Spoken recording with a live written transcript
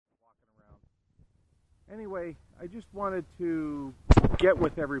Anyway, I just wanted to get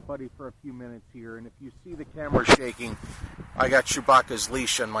with everybody for a few minutes here, and if you see the camera shaking, I got Chewbacca's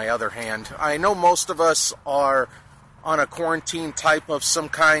leash in my other hand. I know most of us are on a quarantine type of some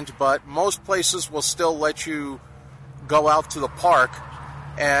kind, but most places will still let you go out to the park,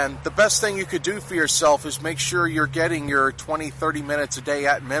 and the best thing you could do for yourself is make sure you're getting your 20-30 minutes a day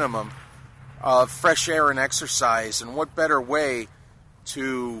at minimum of fresh air and exercise, and what better way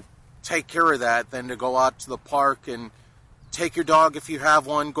to take care of that than to go out to the park and take your dog, if you have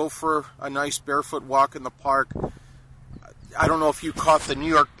one, go for a nice barefoot walk in the park. I don't know if you caught the New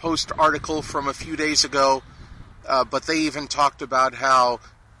York Post article from a few days ago, but they even talked about how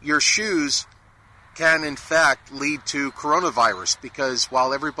your shoes can in fact lead to coronavirus, because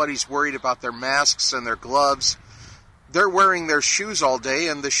while everybody's worried about their masks and their gloves, they're wearing their shoes all day,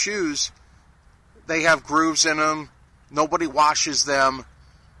 and the shoes, they have grooves in them, nobody washes them.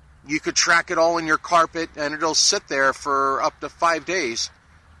 You could track it all in your carpet, and it'll sit there for up to 5 days.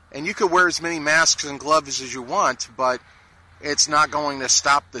 And you could wear as many masks and gloves as you want, but it's not going to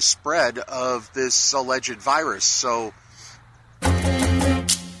stop the spread of this alleged virus. So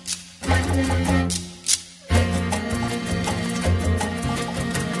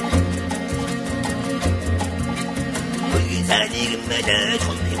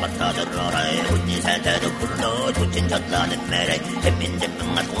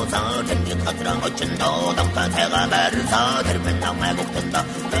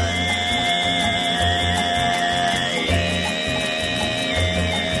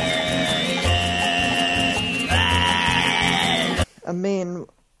I mean,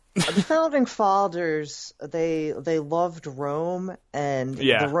 the founding fathers, they loved Rome, and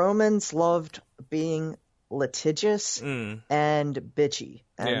the Romans loved being litigious and bitchy,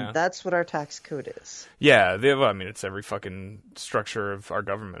 and that's what our tax code is. Yeah, I mean, it's every fucking structure of our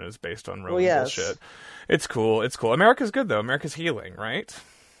government is based on Roman bullshit. It's cool. America's good, though. America's healing, right?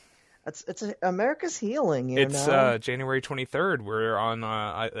 It's America's healing, It's January 23rd. We're on,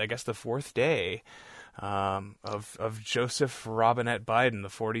 I guess, the fourth day of Joseph Robinette Biden, the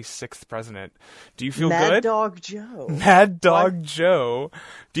 46th president. Do you feel good? Mad Dog Joe. Mad Dog Joe.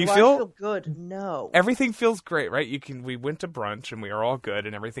 Do you feel good? No. Everything feels great, right? We went to brunch and we are all good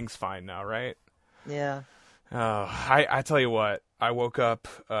and everything's fine now, right? Yeah. Oh, I tell you what. I woke up.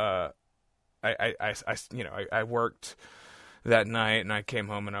 I worked that night, and I came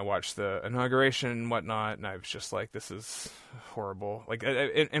home and I watched the inauguration and whatnot, and I was just like, this is horrible. Like,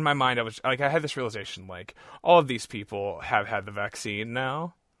 in my mind, I was like, I had this realization, like, all of these people have had the vaccine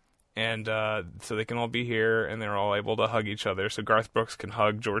now, and so they can all be here, and they're all able to hug each other, so Garth Brooks can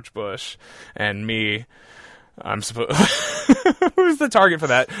hug George Bush, and me, I'm supposed... Who's the target for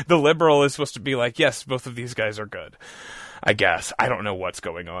that? The liberal is supposed to be like, yes, both of these guys are good. I guess. I don't know what's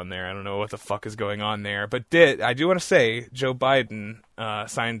going on there. I don't know what the fuck is going on there. But I do want to say, Joe Biden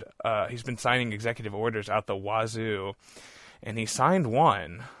signed, he's been signing executive orders out the wazoo, and he signed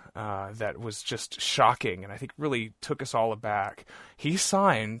one that was just shocking, and I think really took us all aback. He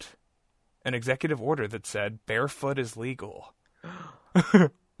signed an executive order that said, barefoot is legal.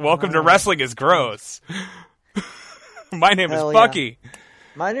 Welcome to Wrestling is Gross. My name is Bucky. Yeah.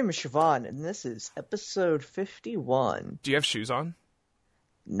 My name is Siobhan, and this is episode 51. Do you have shoes on?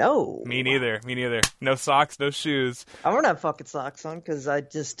 No. Me neither. No socks, no shoes. I don't have fucking socks on because I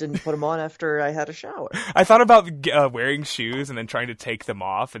just didn't put them on after I had a shower. I thought about wearing shoes and then trying to take them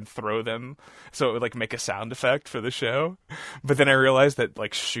off and throw them so it would like make a sound effect for the show. But then I realized that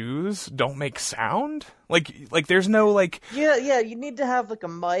like shoes don't make sound. Like there's no like... Yeah, you need to have like a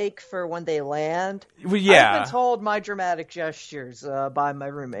mic for when they land. Well, yeah. I've been told my dramatic gestures by my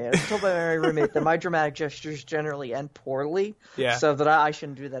roommate. I've been told by my roommate that my dramatic gestures generally end poorly. Yeah. So that I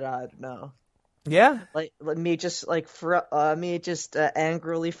shouldn't do that. I don't know. Yeah. Like me just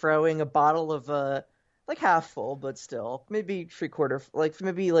angrily throwing a bottle of like half full, but still maybe three-quarter, like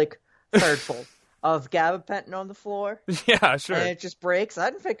maybe like third full. Of gabapentin on the floor. Yeah, sure. And it just breaks. I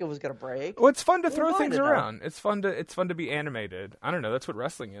didn't think it was gonna break. Well, it's fun to throw things around. It's fun to be animated. I don't know. That's what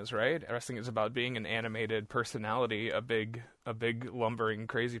wrestling is, right? Wrestling is about being an animated personality, a big lumbering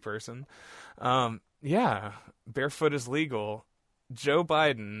crazy person. Yeah, barefoot is legal. Joe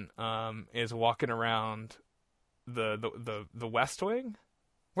Biden is walking around the West Wing.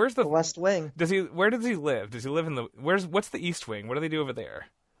 Where's the West Wing? Where does he live? Does he live in what's the East Wing? What do they do over there?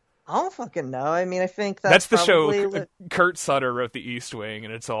 I don't fucking know. I mean, I think that's the show. Kurt Sutter wrote the East Wing,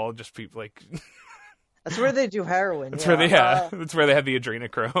 and it's all just people like. That's where they do heroin. That's where they that's where they have the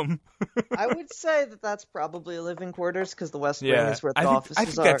adrenochrome. I would say that's probably living quarters because the West Wing is where the offices are. I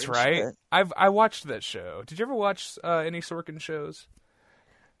think that's right. I watched that show. Did you ever watch any Sorkin shows?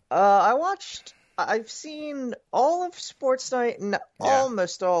 I watched I've seen all of Sports Night and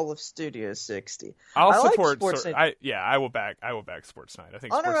almost all of Studio 60. I support Sports Night. I will back Sports Night. I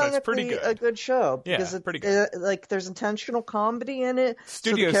think Sports Night's pretty good. A good show because pretty good. Like there's intentional comedy in it.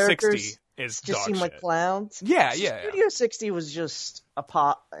 Studio 60 is just seem like clowns. Yeah. Studio 60 was just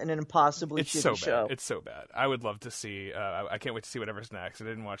an impossibly shitty show. It's so bad. I would love to see. I can't wait to see whatever's next. I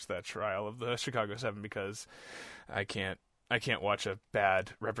didn't watch that trial of the Chicago 7 because I can't watch a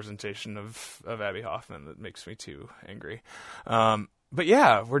bad representation of Abby Hoffman. That makes me too angry. But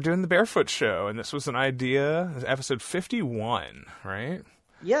yeah, we're doing the Barefoot Show, and this was an idea, episode 51, right?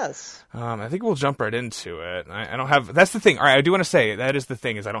 Yes. I think we'll jump right into it. I don't have... That's the thing. All right, I do want to say, that is the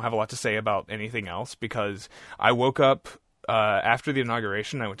thing, is I don't have a lot to say about anything else, because I woke up after the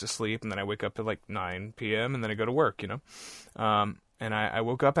inauguration, I went to sleep, and then I wake up at like 9 p.m., and then I go to work, you know? And I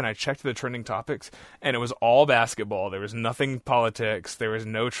woke up and I checked the trending topics, and it was all basketball. There was nothing politics. There was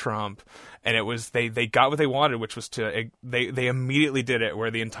no Trump, and it was they got what they wanted, which was they immediately did it. Where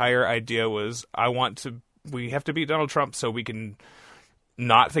the entire idea was, we have to beat Donald Trump so we can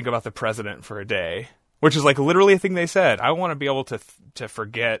not think about the president for a day, which is like literally a thing they said. I want to be able to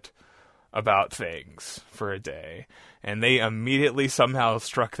forget about things for a day. And they immediately somehow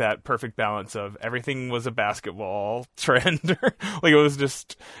struck that perfect balance of everything was a basketball trend. Like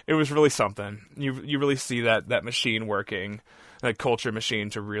it was really something. You really see that machine working, that culture machine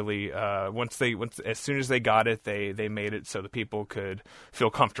to really, as soon as they got it, they made it so the people could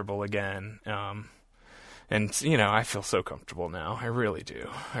feel comfortable again. And you know, I feel so comfortable now. I really do.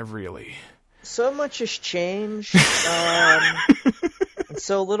 So much has changed. In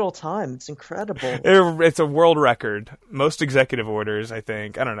so little time. It's incredible. It's a world record. Most executive orders, I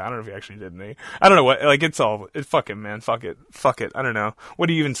think. I don't know if he actually did any. I don't know what. Like, fuck it, man. Fuck it. I don't know. What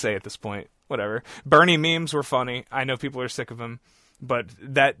do you even say at this point? Whatever. Bernie memes were funny. I know people are sick of them, but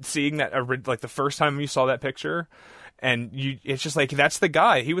seeing that, like the first time you saw that picture, and it's just like, that's the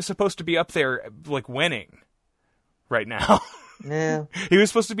guy. He was supposed to be up there, like, winning right now. Yeah. He was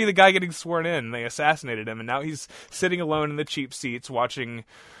supposed to be the guy getting sworn in, and they assassinated him, and now he's sitting alone in the cheap seats watching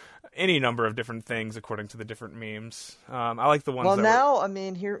any number of different things according to the different memes. I like the ones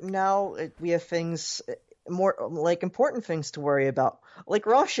we have things more like important things to worry about, like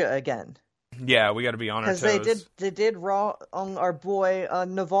Russia again. Yeah, we got to be on our toes. Because they did raw on our boy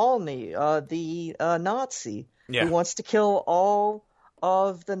Navalny, the Nazi, who wants to kill all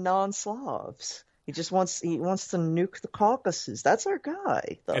of the non-Slavs. He wants to nuke the Caucasus. That's our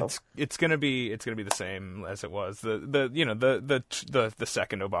guy, though. It's gonna be the same as it was the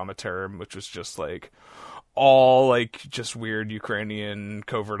second Obama term, which was just like all like just weird Ukrainian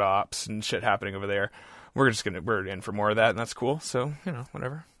covert ops and shit happening over there. We're in for more of that, and that's cool. So, you know,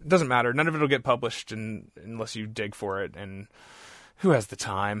 whatever. It doesn't matter. None of it'll get published unless you dig for it, and who has the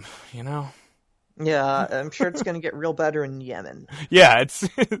time, you know? Yeah, I'm sure it's going to get real better in Yemen. Yeah, it's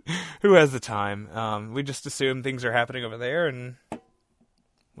who has the time? We just assume things are happening over there, and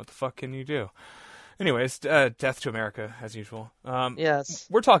what the fuck can you do? Anyways, death to America as usual. Yes,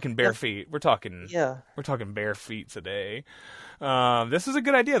 we're talking bare feet. We're talking bare feet today. This is a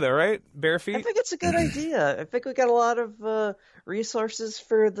good idea, though, right? Bare feet. I think it's a good idea. I think we got a lot of resources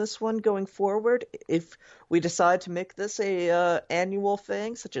for this one going forward. If we decide to make this a annual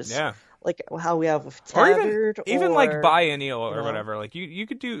thing, such as like how we have with Tattered, or even like biennial or whatever. Like you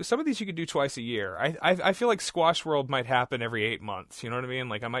could do some of these. You could do twice a year. I feel like Squash World might happen every 8 months. You know what I mean?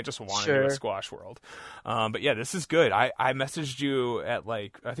 Like I might just want to do a Squash World. But yeah, this is good. I messaged you at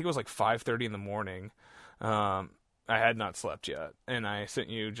like I think it was like 5:30 in the morning. I had not slept yet, and I sent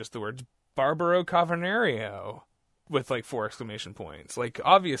you just the words Barbaro Cavernario with like 4 exclamation points. Like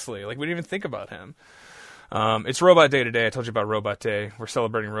obviously, like we didn't even think about him. It's Robot Day today. I told you about Robot Day. We're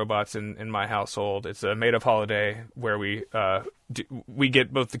celebrating robots in my household. It's a made-up holiday where we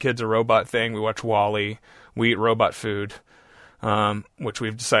get both the kids a robot thing. We watch WALL-E. We eat robot food, which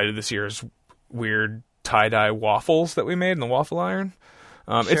we've decided this year is weird tie-dye waffles that we made in the waffle iron.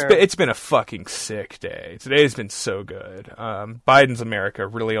 It's been a fucking sick day. Today's been so good. Biden's America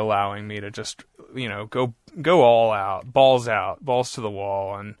really allowing me to just, you know, go all out, balls to the wall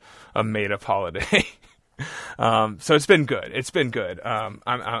on a made-up holiday. So it's been good.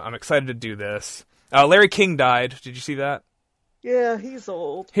 I'm excited to do this. Larry King died. Did you see that? Yeah, he's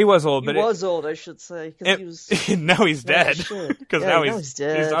old. He was old, old, I should say. Now he's dead. Because now he's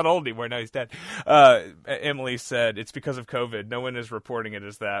dead. He's not old anymore. Now he's dead. Emily said it's because of COVID. No one is reporting it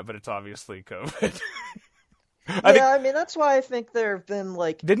as that, but it's obviously COVID. I mean, that's why I think there have been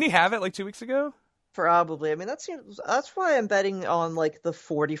like... Didn't he have it like 2 weeks ago? Probably. I mean, that's why I'm betting on like the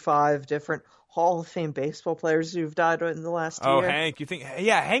 45 different Hall of Fame baseball players who've died in the last year. Oh, Hank, you think?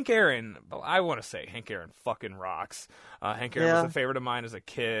 Yeah, Hank Aaron. I want to say Hank Aaron fucking rocks. Hank Aaron was a favorite of mine as a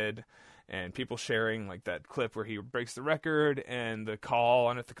kid, and people sharing like that clip where he breaks the record and the call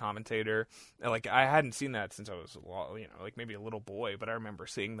on it, the commentator. And, like, I hadn't seen that since I was, like maybe a little boy, but I remember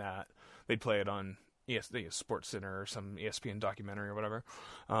seeing that. They'd play it on Sports Center or some ESPN documentary or whatever,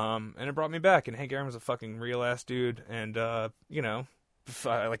 and it brought me back. And Hank Aaron was a fucking real ass dude, and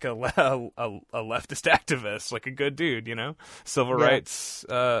like a leftist activist, like a good dude, civil rights.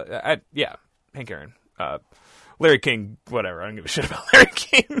 Hank Aaron, Larry King, whatever. I don't give a shit about Larry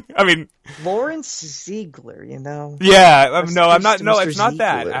King. I mean, Lawrence Ziegler, Yeah, no, I'm not. No, Mr. it's not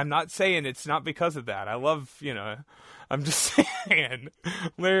that. Ziegler. I'm not saying it's not because of that. I love, I'm just saying,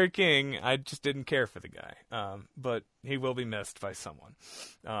 Larry King, I just didn't care for the guy. But he will be missed by someone.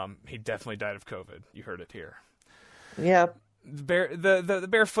 He definitely died of COVID. You heard it here. Yeah. The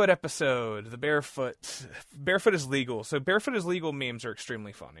barefoot episode. The barefoot is legal. So barefoot is legal memes are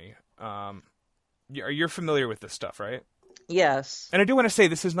extremely funny. You're familiar with this stuff, right? Yes. And I do want to say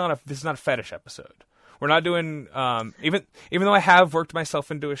this is not a fetish episode. We're not doing even though I have worked myself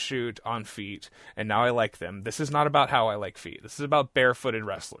into a shoot on feet and now I like them. This is not about how I like feet. This is about barefooted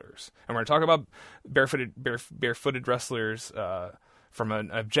wrestlers, and we're going to talk about barefooted wrestlers from an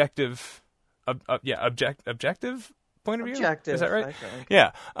objective point of view. Objective, Is that right? I think.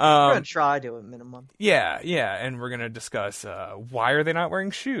 Yeah. We're gonna try to a minimum. Yeah, and we're gonna discuss why are they not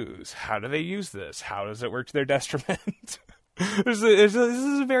wearing shoes? How do they use this? How does it work to their detriment? This is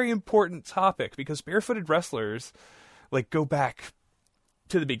a very important topic because barefooted wrestlers go back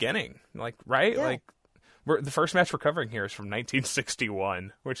to the beginning, right? Yeah. The first match we're covering here is from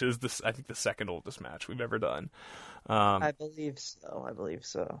 1961, which is I think the second oldest match we've ever done. I believe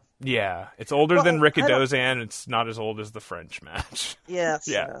so. Yeah, it's older than Rikidozan. It's not as old as the French match. Yes.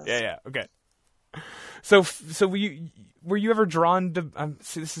 Yeah. Okay. So were you ever drawn to?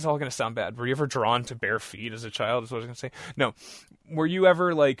 See, this is all going to sound bad. Were you ever drawn to bare feet as a child? Is what I was going to say. No. Were you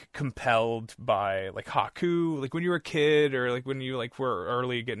ever compelled by Haku, when you were a kid, or when you were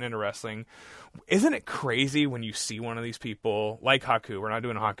early getting into wrestling? Isn't it crazy when you see one of these people like Haku? We're not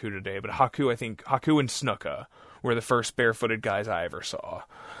doing Haku today, but Haku, I think Haku and Snuka were the first barefooted guys I ever saw,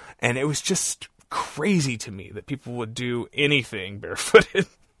 and it was just crazy to me that people would do anything barefooted.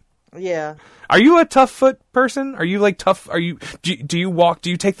 Yeah. Are you a tough foot person? Are you tough? Do you walk? Do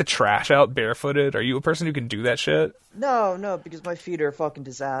you take the trash out barefooted? Are you a person who can do that shit? No, because my feet are a fucking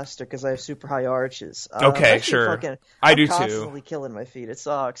disaster because I have super high arches. Okay, sure. I do too. I'm constantly killing my feet. It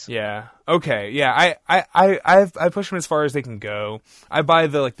sucks. Yeah. Okay. Yeah. I push them as far as they can go. I buy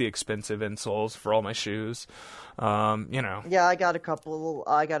the expensive insoles for all my shoes. Yeah, I got a pair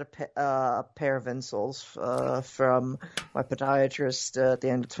of insoles from my pediatrist at the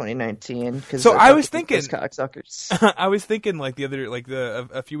end of 2019. So I was thinking, cocksuckers. I was thinking a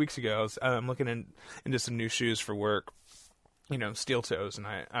few weeks ago, I'm looking into some new shoes for work. Steel toes, and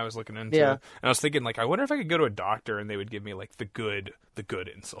I was looking into, and I was thinking, I wonder if I could go to a doctor and they would give me the good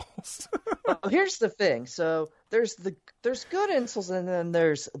insoles. Well, here's the thing. So there's good insoles, and then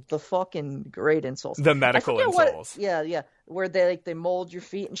there's the fucking great insoles. The medical insoles. Yeah, where they mold your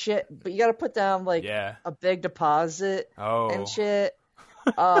feet and shit, but you got to put down a big deposit and shit.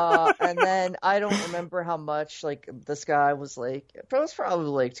 And then I don't remember how much this guy was it was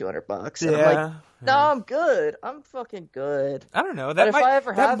probably $200. And I'm no, I'm good. I'm fucking good. I don't know. But if I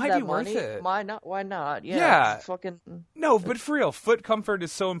ever have might that be money, worth it. why not? Yeah. Fucking. No, but for real, foot comfort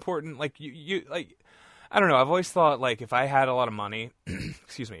is so important. You I don't know. I've always thought if I had a lot of money,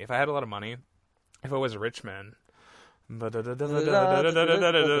 excuse me, if I was a rich man,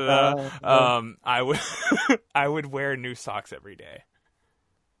 I would wear new socks every day.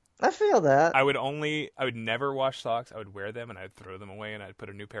 I feel that. I would never wash socks. I would wear them and I'd throw them away and I'd put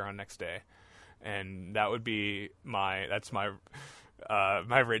a new pair on next day. And that would be my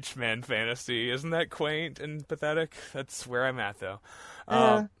rich man fantasy. Isn't that quaint and pathetic? That's where I'm at though.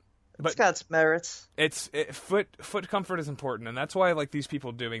 But it's got its merits. Foot comfort is important, and that's why these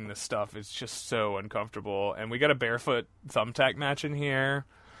people doing this stuff is just so uncomfortable. And we got a barefoot thumbtack match in here.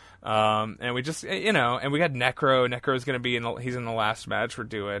 And we just, and we got Necro. Necro's going to be he's in the last match we're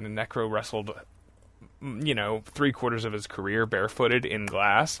doing, and Necro wrestled, 3/4 of his career barefooted in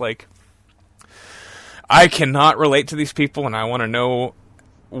glass. I cannot relate to these people, and I want to know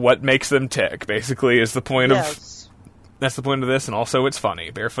what makes them tick, basically, is the point that's the point of this, and also it's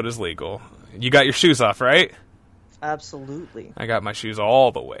funny. Barefoot is legal. You got your shoes off, right? Absolutely. I got my shoes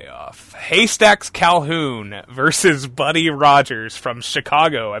all the way off. Haystacks Calhoun versus Buddy Rogers from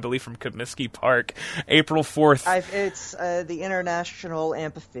Chicago, I believe from Comiskey Park, April 4th. It's the International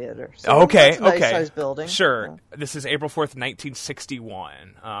Amphitheater. So okay. Nice-sized building. Sure. Yeah. This is April 4th,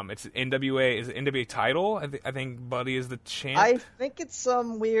 1961. It's NWA. Is it NWA title? I think Buddy is the champ. I think it's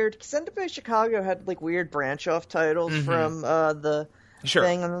some weird... Because NWA Chicago had like weird branch-off titles from the... Sure.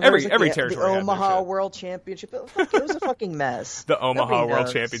 Thing. Every territory. The Omaha World Championship. It was a fucking mess. The Omaha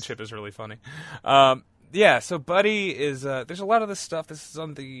World Championship is really funny. So Buddy is. There's a lot of this stuff. This is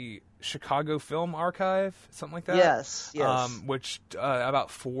on the Chicago Film Archive, something like that. Yes. Which about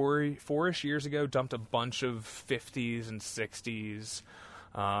four-ish years ago dumped a bunch of 50s and 60s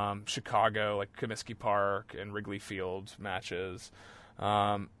Chicago, like Comiskey Park and Wrigley Field matches.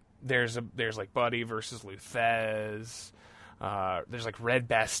 There's like Buddy versus Luthez. There's like Red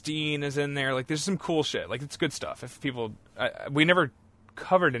Bastien is in there. Like there's some cool shit. Like it's good stuff. If people, we never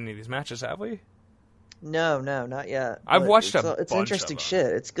covered any of these matches, have we? No, not yet. I've watched it's interesting shit.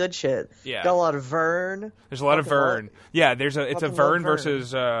 It's good shit. Yeah, got a lot of Vern. There's a lot of Vern. Yeah, it's a Vern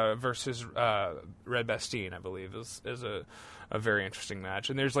versus Red Bastien, I believe, is a very interesting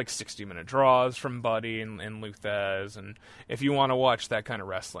match. And there's like 60-minute draws from Buddy and Luthez. And if you want to watch that kind of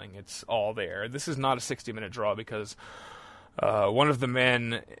wrestling, it's all there. This is not a 60-minute draw because one of the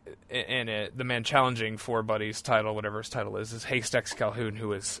men in it, the man challenging for Buddy's title, whatever his title is Haystacks Calhoun,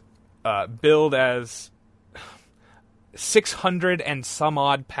 who is billed as 600 and some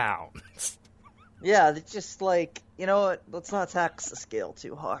odd pounds. Yeah, it's just like, you know what? Let's not tax the scale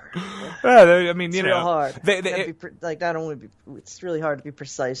too hard. Yeah, I mean, it's real hard. It's really hard to be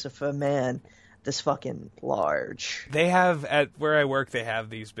precise with a man this fucking large. They have, at where I work, they have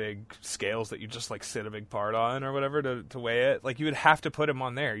these big scales that you just like sit a big part on or whatever to weigh it. Like you would have to put him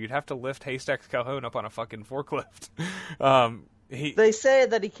on there. You'd have to lift Haystacks Calhoun up on a fucking forklift. They say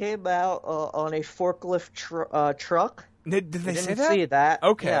that he came out on a forklift truck. Did they say that? Didn't see that.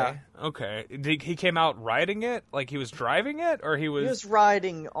 Okay. Yeah. Okay. He came out riding it? Like he was driving it? Or he was... He was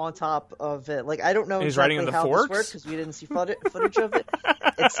riding on top of it. Like, I don't know exactly how forks? this worked because we didn't see footage of it.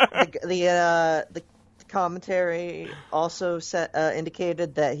 It's the commentary also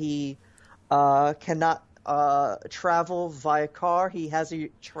indicated that he cannot travel via car. He has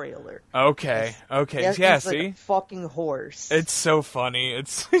a trailer. Okay. He's see? like a fucking horse. It's so funny.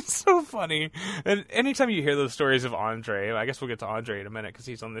 It's so funny. And anytime you hear those stories of Andre, I guess we'll get to Andre in a minute because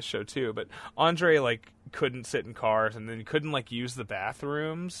he's on this show too, but Andre like couldn't sit in cars and then he couldn't like use the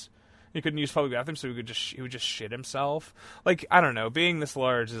bathrooms. He couldn't use public bathrooms, so he would just shit himself. Like, I don't know. Being this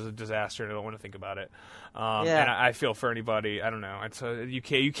large is a disaster, and I don't want to think about it. And I feel for anybody. I don't know. You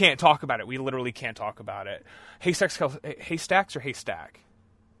can't talk about it. We literally can't talk about it. Haystacks or Haystack?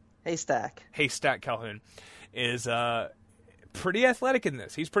 Haystack Calhoun is pretty athletic in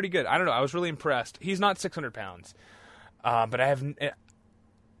this. He's pretty good. I don't know. I was really impressed. He's not 600 pounds, but I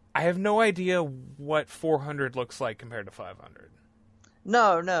have no idea what 400 looks like compared to 500.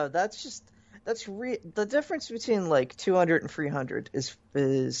 No, the difference between like 200 and 300 is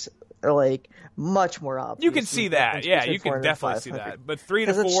like much more obvious. You can see that, yeah. You can definitely see that. But 3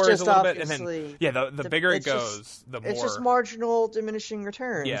 to 4 is a little bit, and then the bigger it goes, the more. It's just marginal diminishing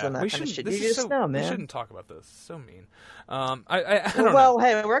returns. Yeah, and that kind of shit. You just know, man. We shouldn't talk about this. So mean. I don't know. Well,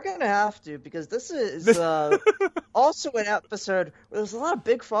 hey, we're gonna have to because this is also an episode where there's a lot of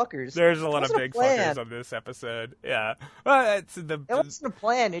big fuckers. There's a lot of big fuckers on this episode. Yeah, well, it wasn't a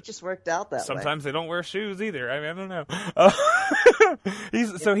plan. It just worked out that way. Sometimes they don't wear shoes either. I mean, I don't know. He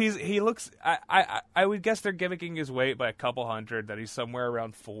looks. I would guess they're gimmicking his weight by a couple hundred. That he's somewhere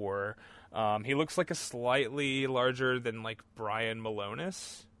around 4. He looks like a slightly larger than like Brian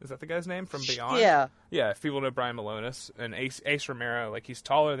Malonis. Is that the guy's name from Beyond? Yeah. Yeah, if people know Brian Malonis and Ace Romero, like he's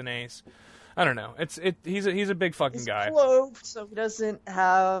taller than Ace. I don't know. He's a big fucking guy. He's clothed, so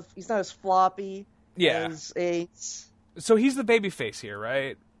he's not as floppy as Ace. So he's the babyface here,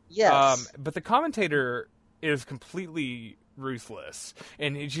 right? Yes. But the commentator is completely ruthless,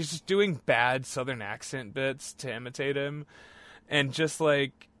 and he's just doing bad Southern accent bits to imitate him, and just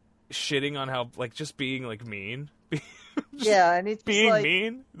like shitting on how like just being like mean. And it's being like,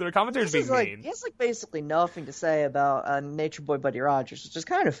 mean. The commentator's being mean. He has like basically nothing to say about Nature Boy Buddy Rogers, which is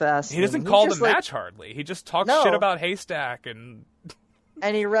kind of fascinating. He doesn't call the match hardly. He just talks shit about Haystack and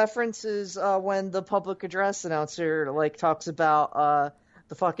he references when the public address announcer like talks about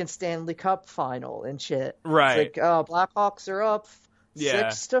the fucking Stanley Cup final and shit. Right. It's like Blackhawks are up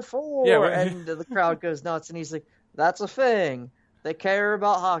 6-4, and the crowd goes nuts, and he's like, "That's a thing. They care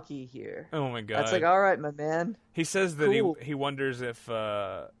about hockey here." Oh my god! That's like, all right, my man. He says that he wonders if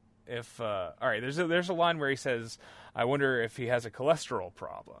if all right, there's a line where he says, "I wonder if he has a cholesterol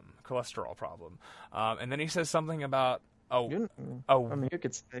problem." And then he says something about you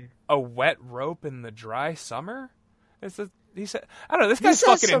could say a wet rope in the dry summer. He said, I don't know. This guy's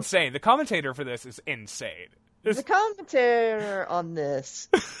fucking insane. The commentator for this is insane. The commentator on this,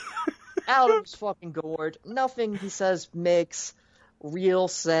 out of his fucking gourd. Nothing he says makes real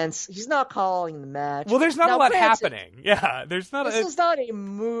sense. He's not calling the match. Well, there's not a lot happening. Yeah, there's not. This is not a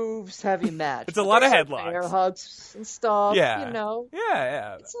moves heavy match. It's a lot of headlocks, air hugs and stuff. Yeah, you know.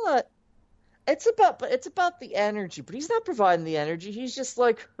 Yeah. It's not. It's about the energy, but he's not providing the energy. He's just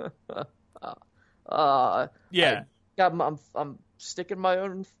like, yeah. I'm sticking my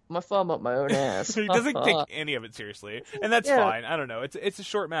thumb up my own ass. He doesn't take any of it seriously, and that's fine. I don't know. It's a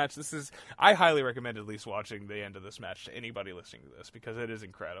short match. I highly recommend at least watching the end of this match to anybody listening to this because it is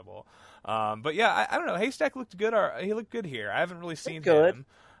incredible. But yeah, I don't know. Haystack looked good. He looked good here. I haven't really seen him.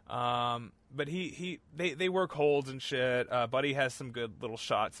 But they work holds and shit. Buddy has some good little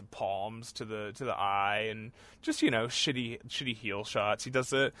shots and palms to the eye and just shitty heel shots. He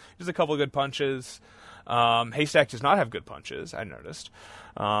does a couple of good punches. Haystack does not have good punches, I noticed.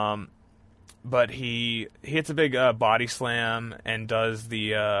 But he hits a big body slam and does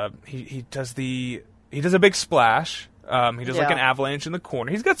he does a big splash. He does like an avalanche in the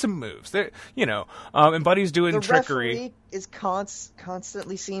corner. He's got some moves there, and Buddy's doing trickery. The referee is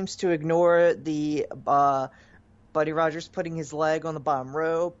constantly seems to ignore the Buddy Rogers putting his leg on the bottom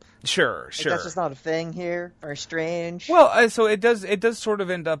rope. Sure. That's just not a thing here. Very strange. Well, so it does sort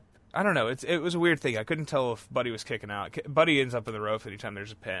of end up. I don't know. It was a weird thing. I couldn't tell if Buddy was kicking out. Buddy ends up in the ropes anytime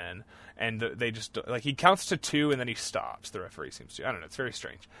there's a pin, and they just he counts to 2 and then he stops. The referee seems to. I don't know. It's very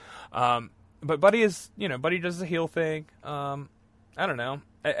strange. But Buddy Buddy does the heel thing. I don't know.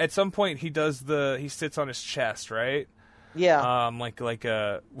 At some point he sits on his chest, right? Yeah. Like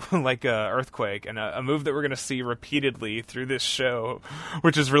a earthquake, and a move that we're gonna see repeatedly through this show,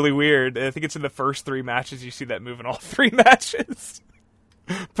 which is really weird. I think it's in the first 3 matches you see that move in all 3 matches.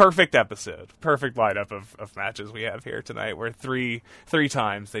 Perfect episode. Perfect lineup of matches we have here tonight, where three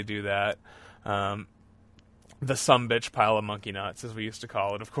times they do that. The sumbitch pile of monkey nuts, as we used to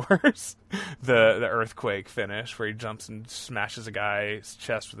call it, of course. The earthquake finish, where he jumps and smashes a guy's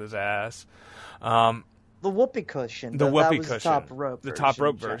chest with his ass. The whoopee cushion. The whoopee cushion. The top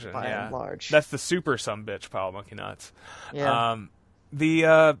rope version, yeah. Large. That's the super sumbitch pile of monkey nuts. Yeah.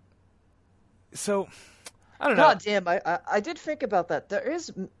 So... I don't know. God damn, I did think about that. There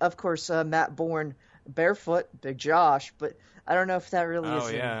is, of course, Matt Bourne barefoot, Big Josh, but I don't know if that really is. Oh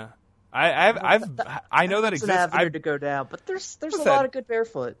yeah, I know that exists. It's an avenue to go down, but there's a lot of good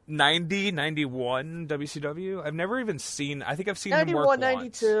barefoot. 90, 91 WCW. I've never even seen. I think I've seen him work 91,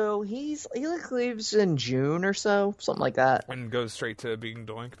 92. He leaves in June or so, something like that, and goes straight to being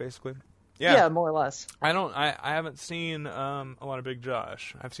Doink, basically. Yeah, more or less. I haven't seen a lot of Big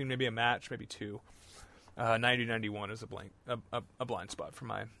Josh. I've seen maybe a match, maybe 2. 90-91 is a blind spot for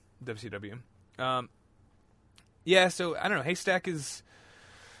my WCW. Yeah, so I don't know. Haystack is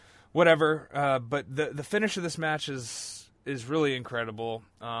whatever, but the finish of this match is really incredible.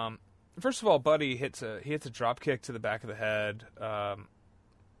 First of all, Buddy hits a drop kick to the back of the head,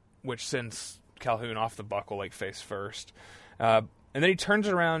 which sends Calhoun off the buckle face first. And then he turns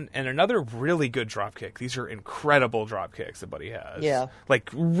around and another really good drop kick. These are incredible drop kicks that Buddy has. Yeah.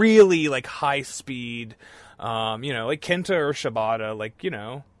 Really high speed, like Kenta or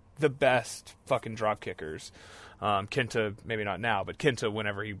Shibata, the best fucking drop kickers. Kenta, maybe not now, but Kenta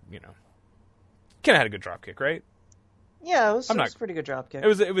whenever he, Kenta had a good drop kick, right? Yeah, it was a pretty good drop kick. It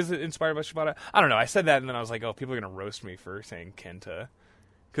was inspired by Shibata. I don't know. I said that and then I was like, oh, people are going to roast me for saying Kenta.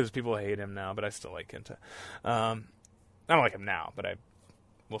 Because people hate him now, but I still like Kenta. I don't like him now, but I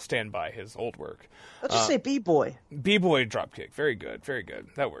will stand by his old work. Let's just say B-Boy. B-Boy dropkick. Very good. Very good.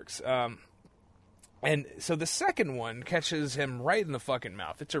 That works. And so the second one catches him right in the fucking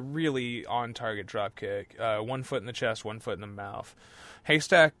mouth. It's a really on-target dropkick. 1 foot in the chest, 1 foot in the mouth.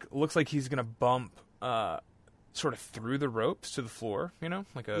 Haystack looks like he's going to bump sort of through the ropes to the floor,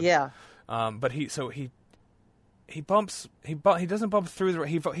 Yeah. But he bumps... He doesn't bump through the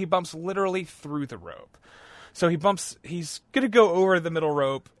rope. He bumps literally through the rope. So he's going to go over the middle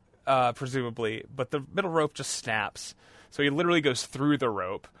rope, presumably, but the middle rope just snaps. So he literally goes through the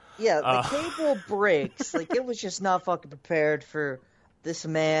rope. Yeah, the cable breaks. It was just not fucking prepared for this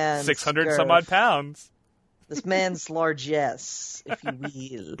man's 600 some odd pounds. This man's largesse, if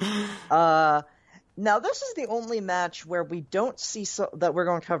you will. Now, this is the only match where we don't see that we're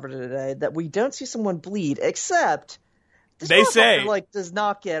going to cover today, that we don't see someone bleed, except They say does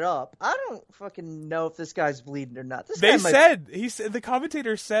not get up. I don't fucking know if this guy's bleeding or not. He said the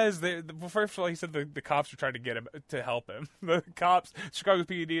commentator says first of all he said the cops are trying to get him to help him. The cops, Chicago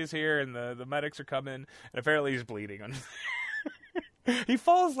PD is here and the medics are coming, and apparently he's bleeding. He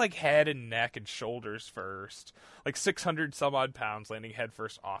falls like head and neck and shoulders first, like 600 some odd pounds, landing head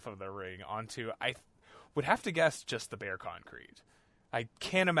first off of the ring onto, I would have to guess, just the bare concrete. I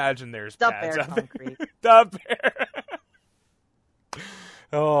can't imagine there's pads out there. The bare.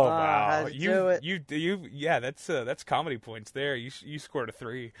 Oh wow! Yeah, that's comedy points there. You scored a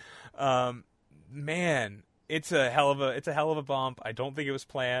 3. Man, it's a hell of a bump. I don't think it was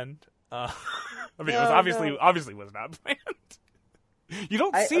planned. I mean, it was obviously was not planned. You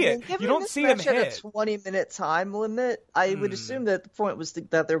don't see it. You don't see him hit. A 20-minute time limit. I would assume that the point was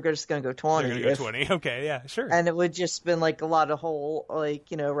that they were just going to go 20. They're going to go 20. Okay, yeah, sure. And it would just been like a lot of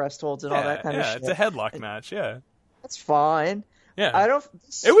rest holds and all that kind of shit. It's a headlock match. Yeah, that's fine. Yeah,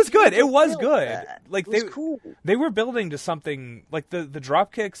 it was good. It was good. That. Like it was cool. They were building to something like the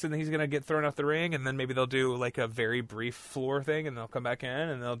drop kicks, and he's gonna get thrown off the ring, and then maybe they'll do like a very brief floor thing, and they'll come back in,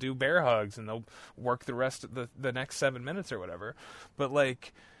 and they'll do bear hugs, and they'll work the rest of the next 7 minutes or whatever. But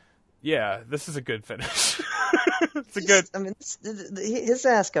like, yeah, this is a good finish. It's a good. I mean, his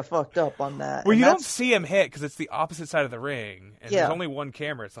ass got fucked up on that. Well, you don't see him hit because it's the opposite side of the ring, and there's only one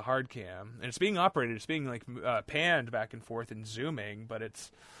camera. It's the hard cam, and it's being operated. It's being like panned back and forth and zooming, but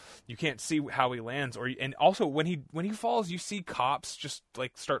you can't see how he lands. And also when he falls, you see cops just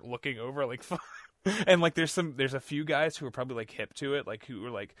like start looking over, like. And like there's a few guys who are probably like hip to it, like who were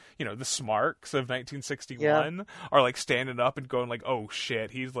like, the Smarks of 1961 are like standing up and going like, oh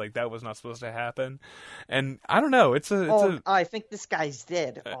shit, he's like, that was not supposed to happen. And I don't know, I think this guy's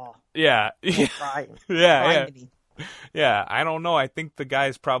dead. Yeah. Crying. Yeah. Yeah, I don't know. I think the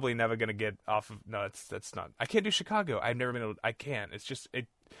guy's probably never gonna get off of. No, that's not. I can't do Chicago. I've never been able. I can't. It's just it.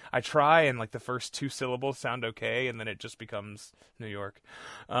 I try, and like the first 2 syllables sound okay, and then it just becomes New York.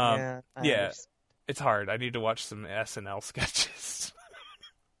 Yeah. It's hard. I need to watch some SNL sketches.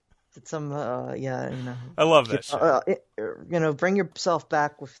 I love that show. Bring yourself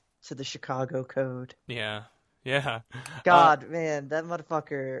back to the Chicago code. Yeah. God, man, that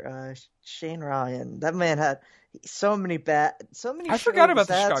motherfucker, Shane Ryan, that man had so many. I forgot about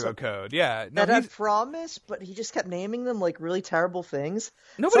the Chicago code. Yeah, that had promise, but he just kept naming them like really terrible things.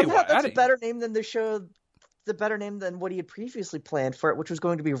 Somehow that's a better name than the show. The better name than what he had previously planned for it, which was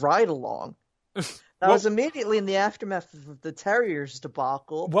going to be Ride Along. That was immediately in the aftermath of the Terriers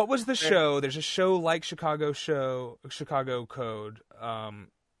debacle. What was the show? There's a show like Chicago Code.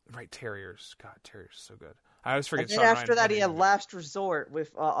 Right, Terriers. God, Terriers is so good. I always forget. And then after that, he had Last Resort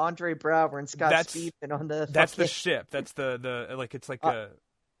with Andre Braugher and Scott Speedman on the. That's the ship. That's the like. It's like the.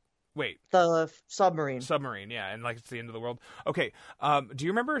 Wait. The submarine. Submarine, yeah, and like it's the end of the world. Okay, do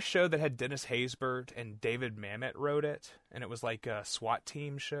you remember a show that had Dennis Haysbert and David Mamet wrote it, and it was like a SWAT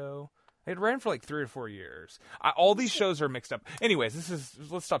team show? It ran for like 3 or 4 years. All these shows are mixed up. Anyways,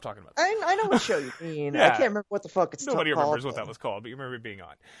 let's stop talking about this. I know what show you mean. I can't remember what the fuck it's called. Nobody remembers what that was called, but you remember it being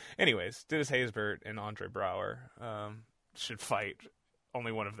on. Anyways, Dennis Haysbert and Andre Braugher should fight.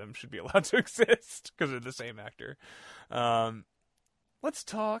 Only one of them should be allowed to exist because they're the same actor. Let's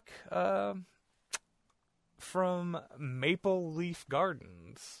talk from Maple Leaf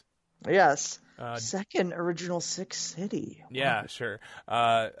Gardens. Yes. Second Original Six City. Yeah, sure.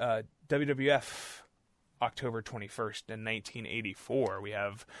 WWF, October 21st in 1984. We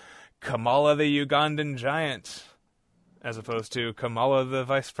have Kamala the Ugandan Giant, as opposed to Kamala the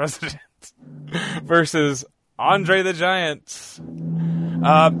Vice President, versus Andre the Giant.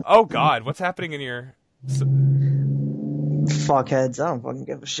 Oh, God, what's happening in your... Fuckheads, I don't fucking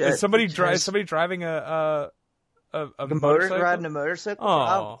give a shit. Is somebody driving a motorcycle? Riding a motorcycle?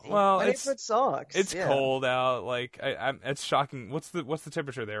 Oh, well, it sucks. It's cold out. Like, it's shocking. What's the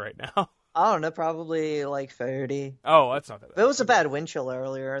temperature there right now? I don't know, probably like 30. Oh, that's not that bad. It was a bad wind chill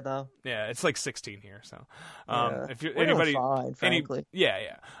earlier, though. Yeah, it's like 16 here. So, if you're we're anybody, fine, frankly.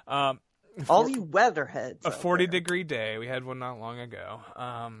 Yeah. All you weatherheads. A 40-degree day. We had one not long ago.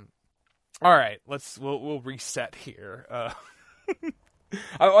 All right, we'll reset here.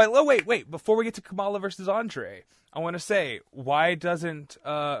 Wait! Before we get to Kamala versus Andre, I want to say, why doesn't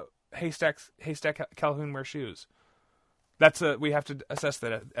Haystack Calhoun wear shoes? We have to assess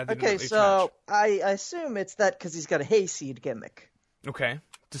that at the end of each match. I assume it's that because he's got a hayseed gimmick. Okay,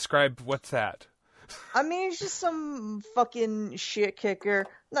 describe what's that. I mean, he's just some fucking shit kicker.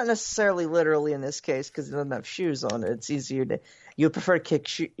 Not necessarily literally in this case because he doesn't have shoes on. It's easier to. You prefer to kick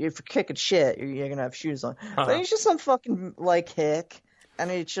if you're kicking shit, you're gonna have shoes on. But he's just some fucking like hick. And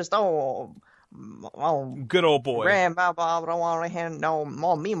it's just, Good old boy. Grandma, I don't want to hand no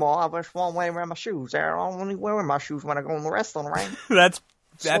more me more. I just want to wear my shoes. I don't want to wear my shoes when I go in the restaurant, right? That's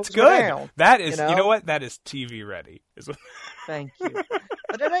good. That is, you know what? That is TV ready. Thank you.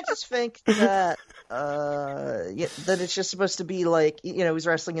 But then I just think that that it's just supposed to be like, he's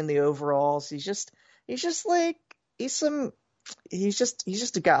wrestling in the overalls. He's just like he's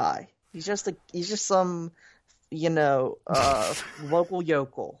just a guy. He's just some local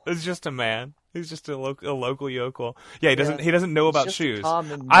yokel. He's just a man. He's just a local yokel. Yeah, he doesn't know about shoes.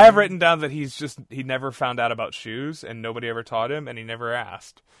 I have written down that he never found out about shoes and nobody ever taught him and he never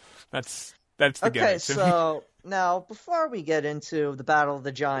asked. That's the gimmick. Okay, so now before we get into the Battle of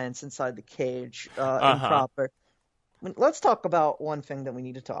the Giants inside the cage proper, let's talk about one thing that we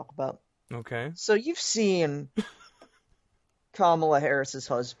need to talk about. Okay. So you've seen Kamala Harris's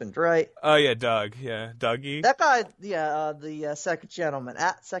husband, right? Oh yeah, Doug. Yeah, Dougie. That guy. Yeah, the second gentleman.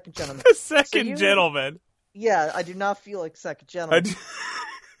 Second gentleman. The second gentleman. Yeah, I do not feel like second gentleman.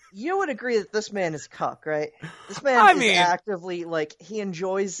 You would agree that this man is cuck, right? This man is actively he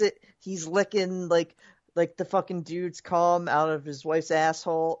enjoys it. He's licking like the fucking dude's cum out of his wife's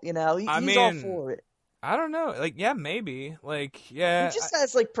asshole. He's all for it. I don't know. Yeah, maybe. Yeah. He just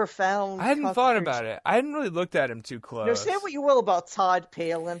has profound. I hadn't thought about it. I hadn't really looked at him too close. Say what you will about Todd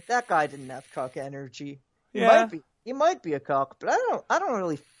Palin. That guy didn't have cuck energy. He might be a cuck, but I don't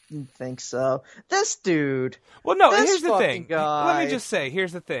really think so. This dude. Well, no. Here's the thing. Let me just say.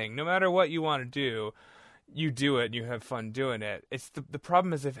 Here's the thing. No matter what you want to do, you do it and you have fun doing it. It's the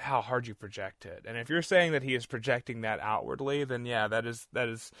problem is how hard you project it. And if you're saying that he is projecting that outwardly, then yeah, that is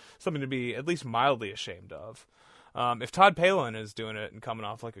something to be at least mildly ashamed of. If Todd Palin is doing it and coming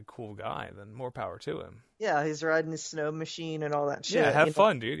off like a cool guy, then more power to him. Yeah, he's riding his snow machine and all that shit. Yeah, have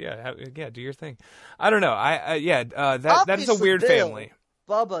fun, dude. Yeah, do your thing. I don't know. That is a weird family.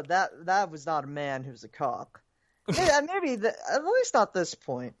 Bubba, that was not a man who's a cock. Maybe at least not this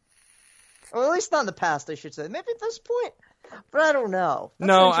point. Or at least not in the past, I should say. Maybe at this point, but I don't know.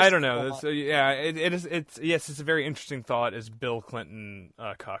 I don't know. It's a very interesting thought. Is Bill Clinton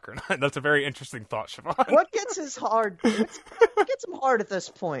cock or not? That's a very interesting thought, Siobhan. What gets his hard? What gets him hard at this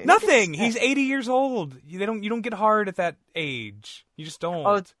point? Nothing. He's 80 years old. You don't get hard at that age. You just don't.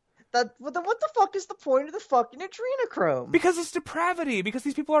 Oh, what the fuck is the point of the fucking adrenochrome? Because it's depravity. Because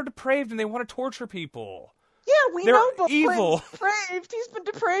these people are depraved and they want to torture people. Yeah, we know Bill evil. Clinton's depraved. He's been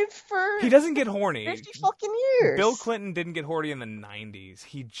depraved for... He doesn't get horny. 50 fucking years. Bill Clinton didn't get horny in the 90s.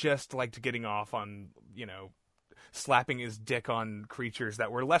 He just liked getting off on, slapping his dick on creatures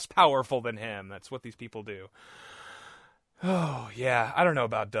that were less powerful than him. That's what these people do. Oh, yeah. I don't know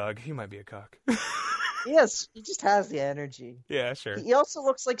about Doug. He might be a cuck. Yes, he just has the energy. Yeah, sure. He also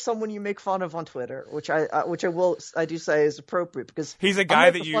looks like someone you make fun of on Twitter, which I do say is appropriate because he's a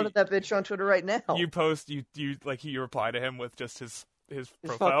guy that fun of that bitch on Twitter right now. You post you reply to him with just his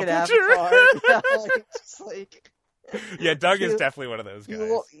profile picture. Yeah, Doug is definitely one of those guys.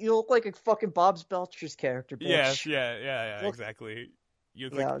 You look like a fucking Bob's Belcher's character, bitch. Yes, yeah, exactly. You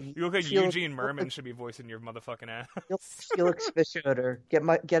look like Eugene Merman should be voicing your motherfucking ass. Felix fish odor.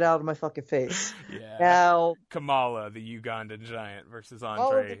 Get out of my fucking face. Yeah. Now Kamala, the Ugandan giant versus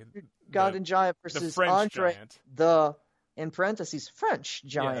Andre. The Ugandan giant versus the French Andre, giant. the in parentheses French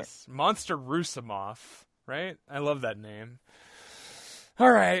giant. Yes. Monster Rusimov, right? I love that name. All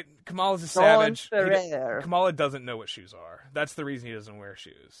right, Kamala's a savage. Kamala doesn't know what shoes are. That's the reason he doesn't wear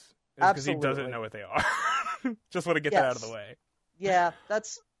shoes. Because he doesn't know what they are. Just want to get that out of the way. Yeah,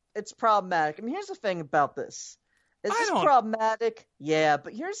 it's problematic. I mean, here's the thing about this. Is this problematic? Yeah,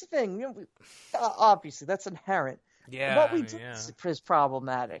 but here's the thing. Obviously, that's inherent. Yeah, what we do is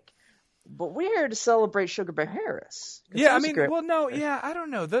problematic. But we're here to celebrate Sugar Bear Harris. Yeah, I mean, I don't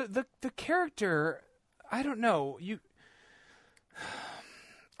know. The character, I don't know.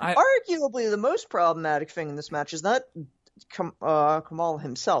 Arguably, the most problematic thing in this match is not Kamal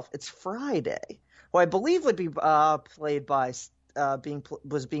himself. It's Friday, who I believe would be played by being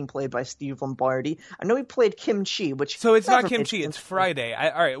played by Steve Lombardi. I know he played Kim Chi, which so it's not Kim Chi. It's Friday.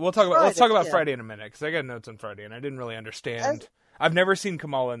 All right, let's talk about Friday in a minute because I got notes on Friday and I didn't really understand. I've never seen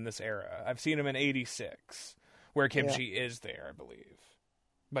Kamala in this era. I've seen him in '86, where Kim Chi is there, I believe.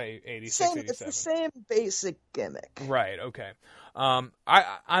 By 86, 87. It's the same basic gimmick. Right, okay. I'm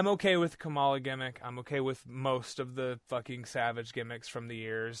okay with Kamala gimmick. I'm okay with most of the fucking Savage gimmicks from the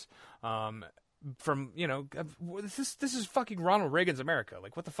years. This is fucking Ronald Reagan's America.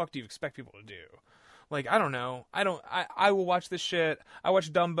 Like, what the fuck do you expect people to do? Like, I don't know. I will watch this shit. I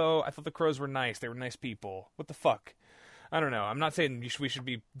watched Dumbo. I thought the Crows were nice. They were nice people. What the fuck? I don't know. I'm not saying we should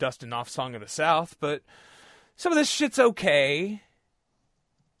be dusting off Song of the South, but some of this shit's okay.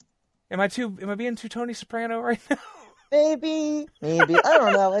 Am I being too Tony Soprano right now? Maybe. I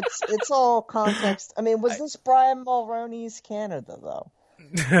don't know. It's all context. I mean, was this Brian Mulroney's Canada though,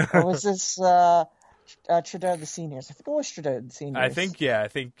 or was this Trudeau the Seniors? I think it was Trudeau the Seniors. I think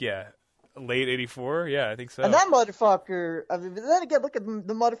yeah. Late '84, yeah, I think so. And that motherfucker. I mean, then again, look at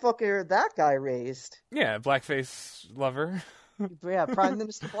the motherfucker that guy raised. Yeah, blackface lover. Yeah, Prime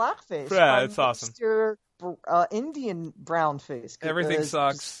Minister Blackface. Yeah, it's awesome. Minister, Indian brownface. Everything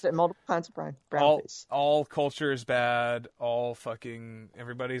sucks. Multiple kinds of brownface. All culture is bad. All fucking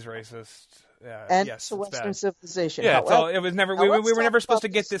everybody's racist. Yeah, and yes, to Western civilization. Yeah, it was never. We were never supposed to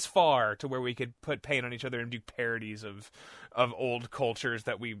get this far to where we could put paint on each other and do parodies of old cultures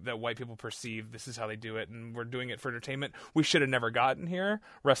that white people perceive. This is how they do it, and we're doing it for entertainment. We should have never gotten here.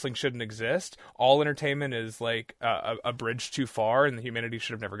 Wrestling shouldn't exist. All entertainment is like a bridge too far, and humanity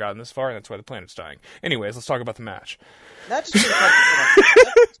should have never gotten this far, and that's why the planet's dying. Anyways, let's talk about the match. That's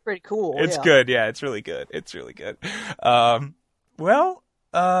just pretty cool. It's good. Yeah, it's really good. It's really good.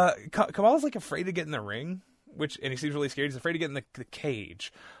 Kamala's like afraid to get in the ring, and he seems really scared. He's afraid to get in the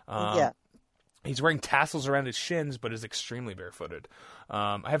cage. He's wearing tassels around his shins, but is extremely barefooted.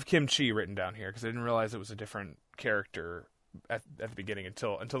 I have Kim Chi written down here because I didn't realize it was a different character at the beginning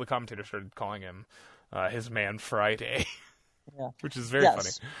until the commentator started calling him his man Friday, which is very funny.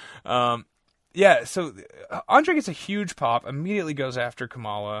 So Andre gets a huge pop, immediately goes after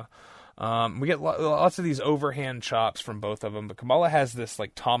Kamala. We get lots of these overhand chops from both of them, but Kamala has this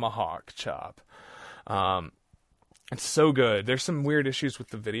like tomahawk chop. It's so good. There's some weird issues with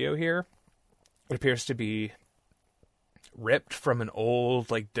the video here. It appears to be ripped from an old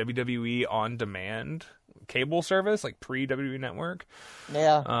like WWE on demand cable service, like pre-WWE Network.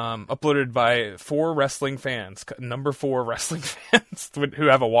 Yeah. Uploaded by 4 wrestling fans, number 4 wrestling fans who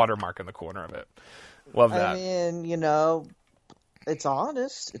have a watermark in the corner of it. Love that. I mean, it's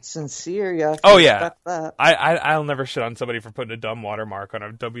honest. It's sincere. Yeah. Oh yeah. That. I'll never shit on somebody for putting a dumb watermark on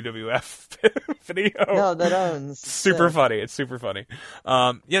a WWF video. No, that owns. Super funny. It's super funny.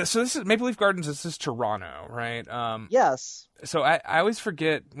 So this is Maple Leaf Gardens. This is Toronto, right? Yes. So I always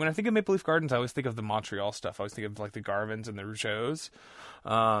forget when I think of Maple Leaf Gardens. I always think of the Montreal stuff. I always think of like the Garvins and the Rougeaus.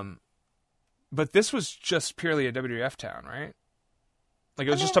 But this was just purely a WWF town, right? Like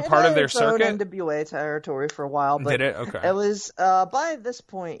it was just a part of their circuit. NWA territory for a while, but did it? Okay. It was by this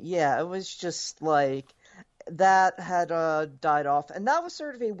point, it was just like that had died off, and that was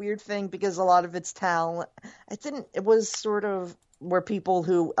sort of a weird thing because a lot of its talent, it was sort of where people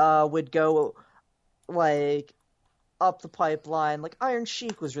who would go like up the pipeline, like Iron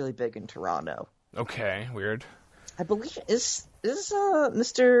Sheik was really big in Toronto. Okay, weird. I believe is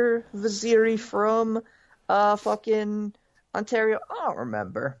Mr. Vaziri from fucking Ontario? I don't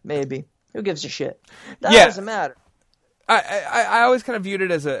remember. Maybe. Who gives a shit? That doesn't matter. I always kind of viewed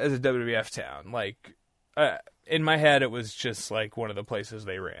it as a WWF town. Like, in my head, it was just like one of the places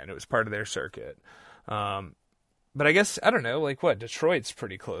they ran. It was part of their circuit. But I guess, I don't know, like what? Detroit's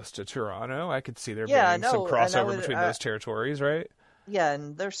pretty close to Toronto. I could see there being some crossover between those territories, right? Yeah,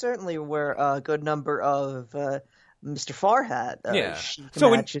 and there certainly were a good number of Mr. Farhat.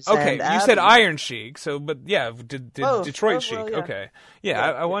 You said Iron Sheik, Detroit Sheik. Yeah. Okay,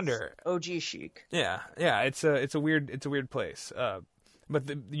 I wonder. OG Sheik. Yeah, it's a weird place. But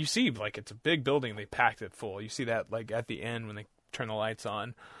you see, like it's a big building. They packed it full. You see that like at the end when they turn the lights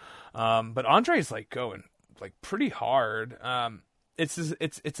on. But Andre's like going like pretty hard. It's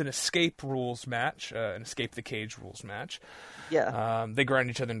an escape rules match, an escape the cage rules match. Yeah. They grind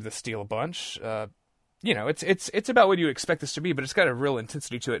each other into the steel a bunch. It's about what you expect this to be, but it's got a real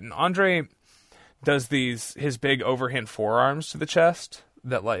intensity to it. And Andre does his big overhand forearms to the chest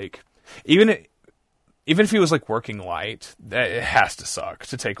that like even if he was like working light, it has to suck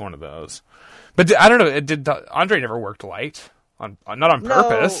to take one of those. But I don't know. Andre never worked light? Not on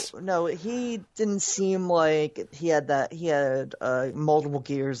purpose. No, he didn't seem like he had that. He had multiple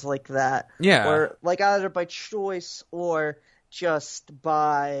gears like that. Yeah, or like either by choice or just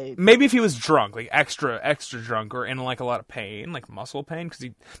by maybe if he was drunk, like extra drunk, or in like a lot of pain, like muscle pain, because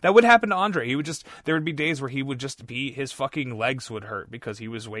that would happen to Andre. There would be days where his fucking legs would hurt because he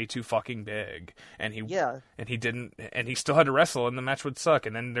was way too fucking big, and he still had to wrestle, and the match would suck.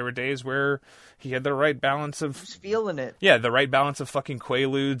 And then there were days where he had the right balance of feeling it. Yeah, the right balance of fucking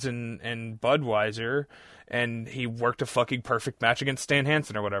Quaaludes and Budweiser, and he worked a fucking perfect match against Stan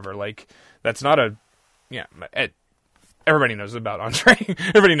Hansen or whatever. Like that's not a everybody knows about Andre.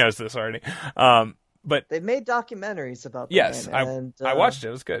 Everybody knows this already. But they've made documentaries about that. Yes, I watched it.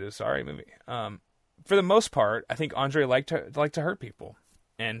 It was good. It was an alright movie. For the most part, I think Andre liked to hurt people,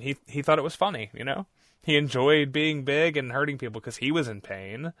 and he thought it was funny. He enjoyed being big and hurting people because he was in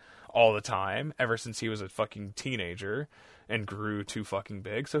pain all the time ever since he was a fucking teenager and grew too fucking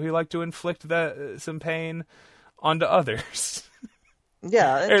big. So he liked to inflict some pain onto others.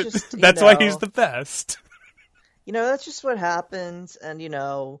 Yeah, it's just, that's why he's the best. That's just what happens, and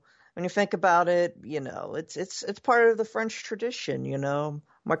when you think about it, it's part of the French tradition,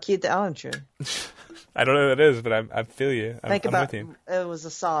 Marquis d'Allenger. I don't know what it is, but I feel you. I'm with you. It was a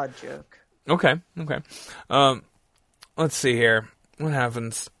Sade joke. Okay. Let's see here. What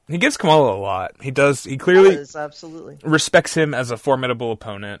happens? He gives Kamala a lot. He clearly absolutely respects him as a formidable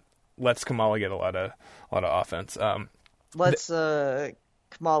opponent. Lets Kamala get a lot of offense.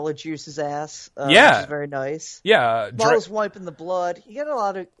 Kamala juice his ass. Which is very nice. Yeah, Kamala's wiping the blood. You get a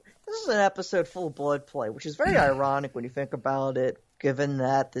lot of. This is an episode full of blood play, which is very ironic when you think about it, given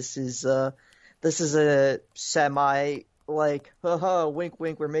that this is a semi haha, wink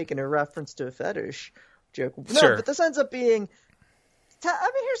wink, we're making a reference to a fetish joke. No, sure. But this ends up being.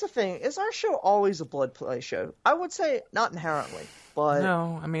 Here's the thing: is our show always a blood play show? I would say not inherently, but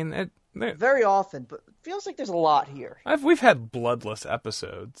no. Very often, but it feels like there's a lot here. We've had bloodless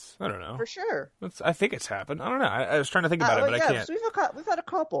episodes. I don't know. For sure. I think it's happened. I don't know. I was trying to think about it, but I can't. So we've had a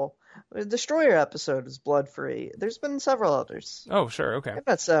couple. The Destroyer episode is blood-free. There's been several others. Oh, sure. Okay. I've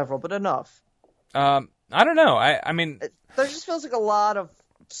had several, but enough. I don't know. There just feels like a lot of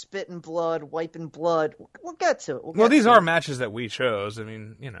spitting blood, wiping blood. We'll get to it. These are matches that we chose.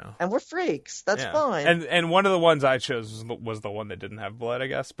 And we're freaks. That's fine. And one of the ones I chose was the one that didn't have blood, I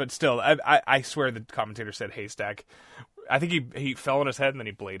guess. But still, I swear the commentator said haystack. I think he fell on his head and then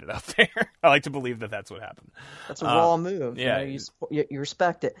he bladed out there. I like to believe that that's what happened. That's a raw move. Yeah, you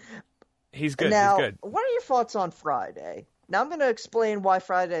respect it. He's good. Now, he's good. What are your thoughts on Friday? Now I'm going to explain why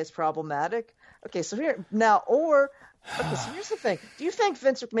Friday is problematic. Okay, so here's the thing. Do you think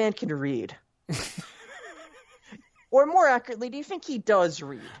Vince McMahon can read? Or more accurately, do you think he does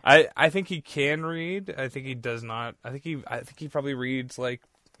read? I think he can read. I think he does not. I think he probably reads I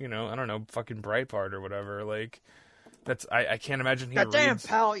don't know, fucking Breitbart or whatever. I can't imagine he reads. Goddamn,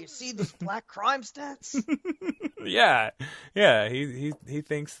 pal, you see these black crime stats? Yeah. He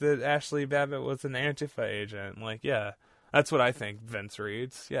thinks that Ashley Babbitt was an Antifa agent. That's what I think Vince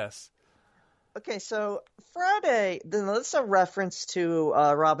reads. Yes. Okay, so Friday, then that's a reference to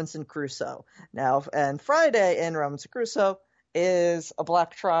Robinson Crusoe. Now, and Friday in Robinson Crusoe is a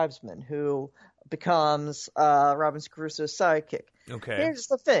black tribesman who becomes Robinson Crusoe's sidekick. Okay. Here's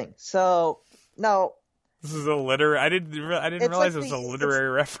the thing. So, now... This is I didn't realize it was a literary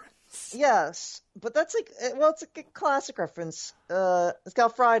reference. Yes, but that's it's a classic reference.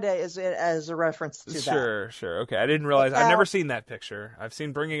 Scout Friday as a reference to that. Sure. Okay, I didn't realize. I've never seen that picture. I've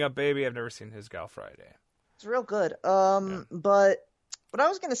seen Bringing Up Baby. I've never seen his Gal Friday. It's real good. But what I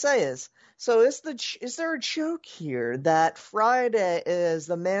was going to say is, so is there a joke here that Friday is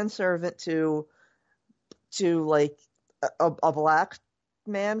the manservant to a black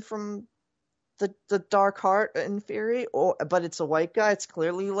man from the Dark Heart in theory, but it's a white guy? It's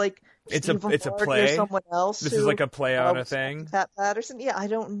clearly it's a play. Or someone else. This is like a play on a thing. Pat Patterson. Yeah, I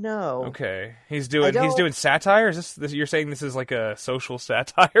don't know. Okay, he's doing satire. Is this you're saying this is like a social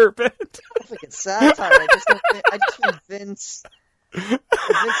satire bit? I don't think it's satire. I just think Vince. Vince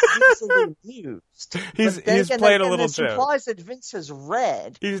is amused. He's playing a little joke. This implies that Vince has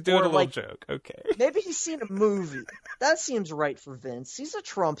read. He's doing a little joke. Okay. Maybe he's seen a movie. That seems right for Vince. He's a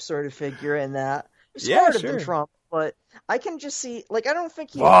Trump sort of figure in that. He's smarter than Trump, but I can just see. I don't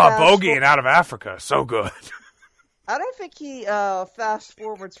think he. Bogeying out of Africa, so good. I don't think he fast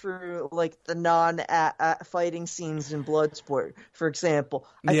forwards through the non-fighting scenes in Bloodsport, for example.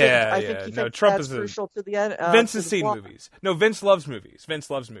 I think he thinks Trump is crucial to the end. Vince has seen movies. No, Vince loves movies. Vince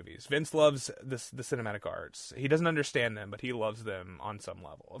loves the cinematic arts. He doesn't understand them, but he loves them on some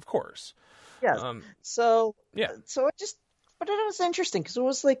level, of course. Yes. So it was interesting because it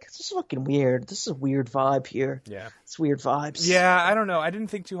was this is looking weird. This is a weird vibe here. Yeah. It's weird vibes. Yeah, I don't know. I didn't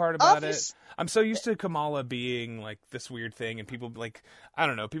think too hard about it. I'm so used to Kamala being this weird thing, and people I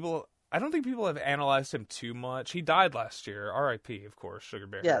don't know. I don't think people have analyzed him too much. He died last year. R.I.P. Of course, Sugar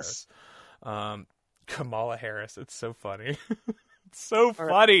Bear Harris. Kamala Harris. It's so funny. It's so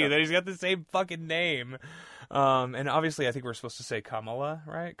funny that he's got the same fucking name. And obviously, I think we're supposed to say Kamala,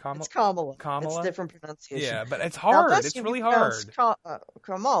 right? It's Kamala. Kamala. It's different pronunciation. Yeah, but it's hard. It's really hard.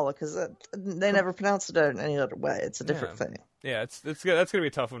 Kamala, because they never pronounce it any other way. It's a different thing. Yeah, that's gonna be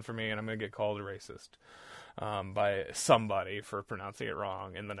a tough one for me, and I'm gonna get called a racist by somebody for pronouncing it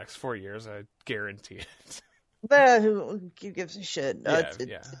wrong in the next 4 years. I guarantee it. But who gives a shit?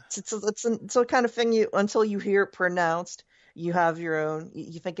 Yeah. It's a kind of thing until you hear it pronounced. you have your own.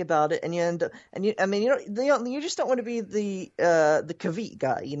 You think about it, and you end up, and you. I mean, you just don't want to be the Kavit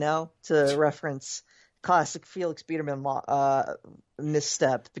guy, to reference classic Felix Biederman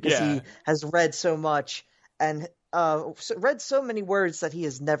misstep, because he has read so much and read so many words that he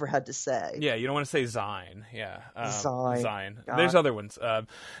has never had to say. Yeah, you don't want to say Zine. Yeah, Zine. There's other ones.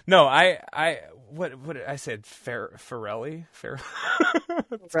 No, what did I said? Farrelly.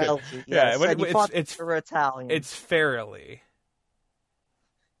 Farrelly. Yeah, it's for Italian. It's Farrelly.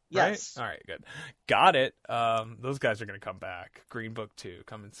 Yes. Right? All right, good. Got it. Those guys are going to come back. Green Book 2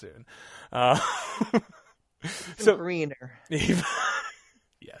 coming soon. So greener. Yes.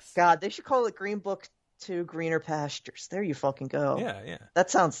 God, they should call it Green Book 2 Greener Pastures. There you fucking go. Yeah. That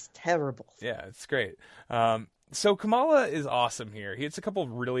sounds terrible. Yeah, it's great. So Kamala is awesome here. He hits a couple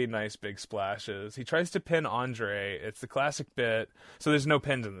really nice big splashes. He tries to pin Andre. It's the classic bit. So there's no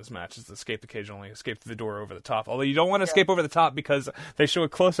pins in this match. It's escape the cage only. Escape through the door over the top. Although you don't want to escape over the top, because they show a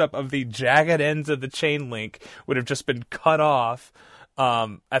close-up of the jagged ends of the chain link would have just been cut off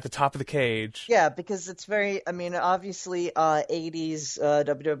at the top of the cage. Yeah, because it's very, obviously 80s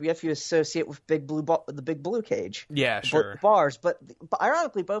WWF you associate with the big blue cage. Yeah, sure. Bars, but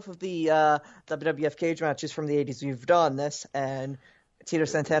ironically both of the WWF cage matches from the 80s we've done this, and Tito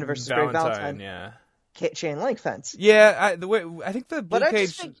Santana versus Greg Valentine. Yeah. Chain link fence. Yeah, I think the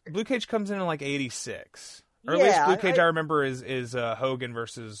blue cage comes in like 86. Earliest blue cage I remember is Hogan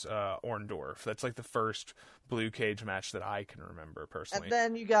versus Orndorff. That's like the first blue cage match that I can remember personally. And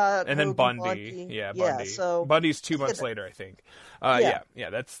then you got then Bundy. Yeah, Bundy. So Bundy's 2 months later, I think.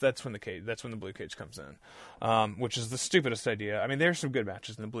 That's when the blue cage comes in, which is the stupidest idea. I mean, there's some good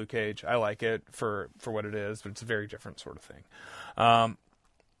matches in the blue cage. I like it for what it is, but it's a very different sort of thing.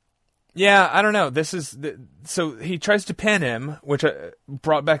 Yeah, I don't know. So he tries to pin him, which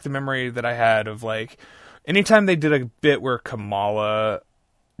brought back the memory that I had of like. Anytime they did a bit where Kamala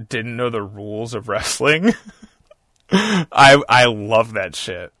didn't know the rules of wrestling, I love that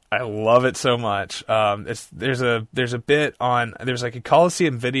shit. I love it so much. There's a bit on, there's like a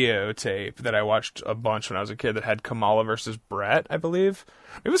Coliseum videotape that I watched a bunch when I was a kid that had Kamala versus Brett, I believe.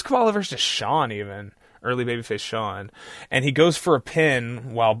 It was Kamala versus Shawn even. Early babyface Shawn, and he goes for a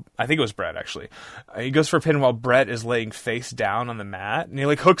pin while, I think it was Brett actually. He goes for a pin while Brett is laying face down on the mat, and he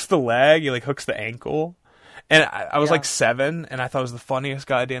like hooks the leg, he like hooks the ankle. And I was like 7, and I thought it was the funniest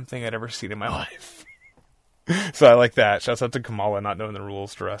goddamn thing I'd ever seen in my life. So I like that. Shouts out to Kamala not knowing the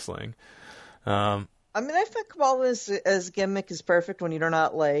rules to wrestling. I think Kamala's gimmick is perfect when you're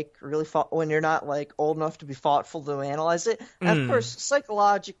not like when you're not like old enough to be thoughtful to analyze it. And of course,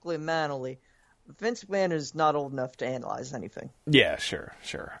 psychologically, mentally, Vince McMahon is not old enough to analyze anything. Yeah, sure.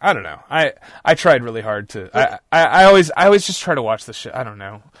 I don't know. I tried really hard to. I always just try to watch this shit. I don't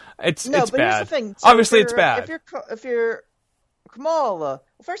know. It's bad. Here's the thing. So obviously, it's bad. If you're Kamala, well,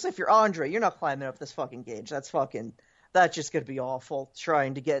 firstly, if you're Andre, you're not climbing up this fucking cage. That's just gonna be awful.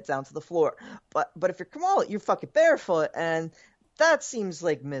 Trying to get down to the floor. But if you're Kamala, you're fucking barefoot, and that seems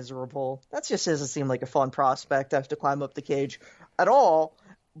like miserable. That just doesn't seem like a fun prospect to have to climb up the cage at all,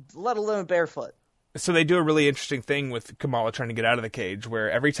 let alone barefoot. So they do a really interesting thing with Kamala trying to get out of the cage,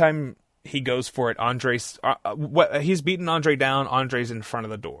 where every time he goes for it, he's beaten Andre down. Andre's in front of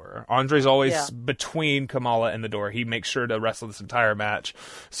the door. Andre's always between Kamala and the door. He makes sure to wrestle this entire match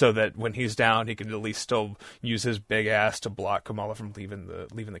so that when he's down, he can at least still use his big ass to block Kamala from leaving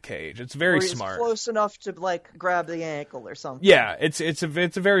the cage. It's very smart. Close enough to like grab the ankle or something. Yeah, it's a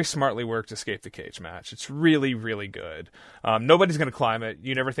very smartly worked escape the cage match. It's really, really good. Nobody's going to climb it.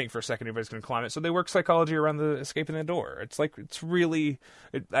 You never think for a second anybody's going to climb it. So they work psychology around the escaping the door. It's like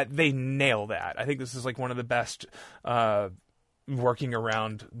they nail that. I think this is like one of the best working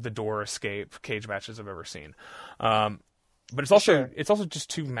around the door escape cage matches I've ever seen. But it's also just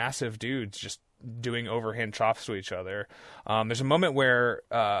two massive dudes just doing overhand chops to each other. There's a moment where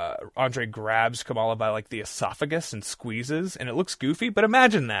Andre grabs Kamala by like the esophagus and squeezes, and it looks goofy, but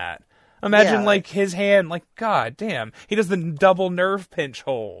imagine that. Imagine like his hand, like god damn, he does the double nerve pinch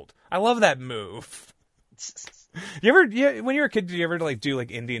hold. I love that move. When you were a kid, did you ever like do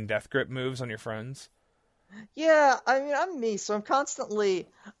like Indian death grip moves on your friends? Yeah, I mean, I'm me, so I'm constantly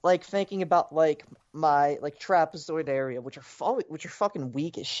like thinking about like my like trapezoid area, which are fucking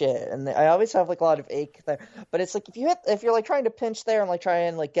weak as shit, and I always have like a lot of ache there. But it's like if you're like trying to pinch there and like try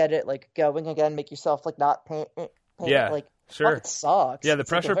and like get it like going again, make yourself like not pain like. Sure. It sucks. Yeah, the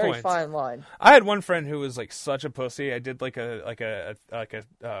pressure points. Very fine line. I had one friend who was like such a pussy. I did like a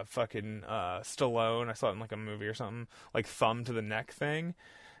fucking Stallone. I saw it in like a movie or something, like thumb to the neck thing.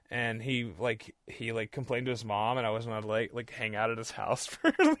 and he complained to his mom, and I wasn't allowed to like hang out at his house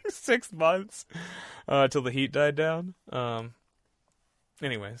for like 6 months till the heat died down.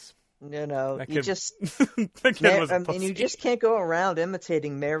 Anyways. You know, that you kid, just that kid was a pussy. and you just can't go around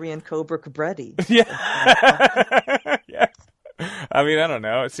imitating Marion Cobra Cabretti. Yeah. Yeah. I mean, I don't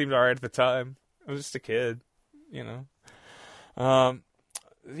know. It seemed alright at the time. I was just a kid, you know.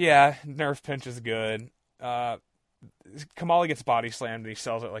 Yeah, nerve pinch is good. Kamala gets body slammed and he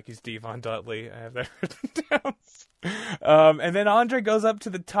sells it like he's Devon Dudley. I have that written down. And then Andre goes up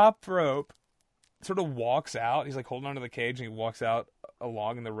to the top rope, sort of walks out. He's like holding onto the cage and he walks out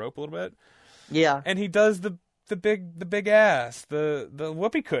along the rope a little bit. Yeah. And he does the big ass, the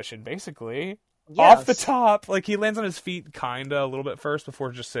whoopee cushion, basically. Yes. Off the top. Like, he lands on his feet kinda a little bit first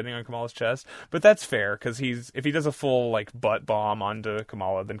before just sitting on Kamala's chest. But that's fair, because if he does a full, like, butt bomb onto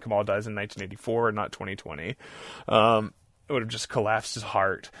Kamala, then Kamala dies in 1984 and not 2020. It would have just collapsed his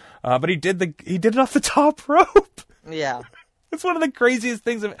heart. But he did it off the top rope. Yeah. It's one of the craziest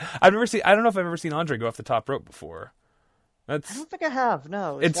things I've never seen. I don't know if I've ever seen Andre go off the top rope before. I don't think I have.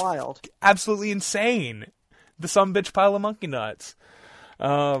 No, it's wild. Absolutely insane. The sumbitch pile of monkey nuts.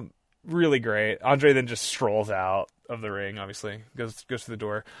 Really great. Andre then just strolls out of the ring, obviously. Goes to the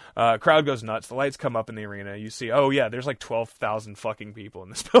door. Crowd goes nuts. The lights come up in the arena. You see, oh yeah, there's like 12,000 fucking people in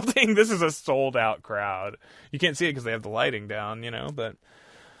this building. This is a sold out crowd. You can't see it because they have the lighting down, you know, but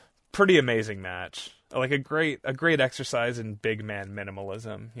pretty amazing match. Like a great exercise in big man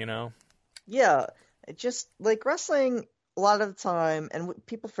minimalism, you know? Yeah. Just like wrestling a lot of the time, and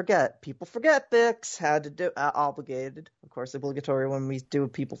people forget, Bix had to do, obligated, of course, obligatory when we do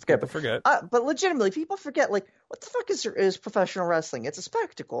people forget. But legitimately, people forget, like, what the fuck is professional wrestling? It's a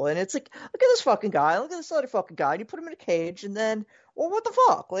spectacle, and it's like, look at this fucking guy, look at this other fucking guy, and you put him in a cage, and then, well, what the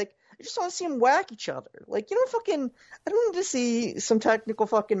fuck? Like, I just want to see them whack each other. Like, I don't need to see some technical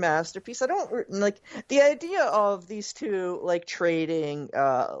fucking masterpiece. I don't, like, the idea of these two, like, trading,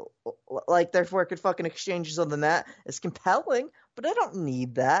 like, they're working fucking exchanges on the mat is compelling, but I don't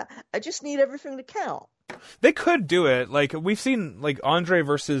need that. I just need everything to count. They could do it. Like, we've seen, like, Andre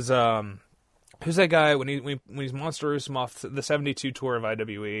versus, who's that guy when he's Monster off the 72 tour of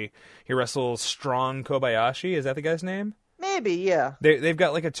IWE? He wrestles Strong Kobayashi. Is that the guy's name? Maybe, yeah. They've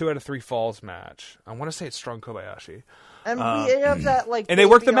got like a 2 out of 3 falls match. I want to say it's Strong Kobayashi. And we have that like and they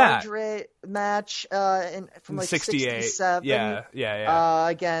work the match from like 68. 67. Yeah.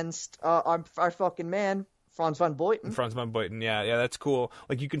 Against our fucking man Franz von Beuten. Yeah, that's cool.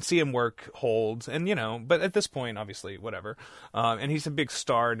 Like, you can see him work holds, and, you know, but at this point, obviously, whatever. And he's a big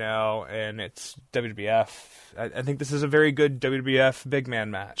star now, and it's WWF. I think this is a very good WWF big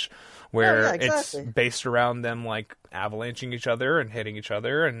man match, where it's based around them, like, avalanching each other and hitting each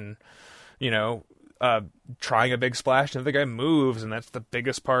other, and, you know, trying a big splash, and the other guy moves, and that's the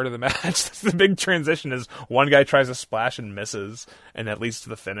biggest part of the match. That's the big transition, is one guy tries a splash and misses, and that leads to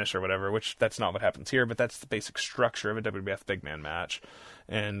the finish or whatever, which that's not what happens here, but that's the basic structure of a WWF big man match,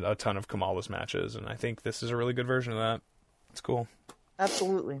 and a ton of Kamala's matches, and I think this is a really good version of that. It's cool.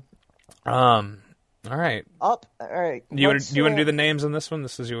 Absolutely. All right. All right. You want to do the names on this one?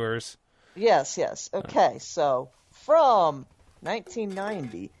 This is yours. Yes. Okay, so from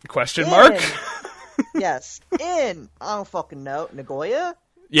 1990. Question mark? Yes, I don't fucking know, Nagoya?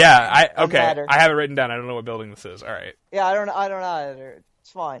 Yeah, okay. I have it written down. I don't know what building this is. All right. Yeah, I don't know either. It's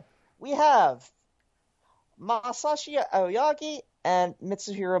fine. We have Masashi Aoyagi and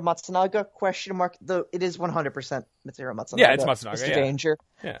Mitsuhiro Matsunaga, question mark, though it is 100% Mitsuhiro Matsunaga. Yeah, it's Matsunaga, Mr. Danger.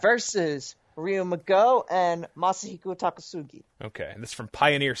 Yeah. Versus Ryu Mago and Masahiko Takasugi. Okay, and this is from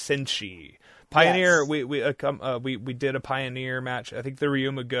Pioneer Senshi. Pioneer, yes. We did a Pioneer match. I think the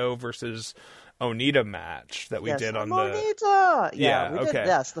Ryuma Go versus Onita match that we did on Onita! Yeah, we did.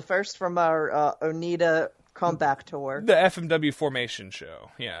 Yes, the first from our Onita comeback tour. The FMW Formation show.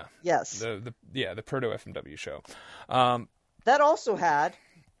 Yeah. Yes. The proto FMW show. That also had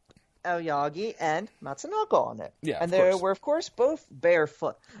Aoyagi and Matsunaga on it. Yeah, and they were, of course, both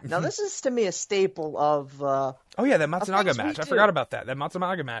barefoot. Now, this is, to me, a staple of... that Matsunaga match. I forgot about that. That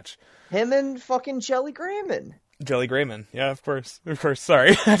Matsunaga match. Him and fucking Jelly Grayman. Jelly Grayman. Yeah, of course.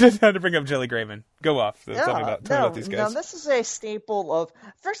 Sorry. I just had to bring up Jelly Grayman. Go off. Tell me about these guys. Now, this is a staple of,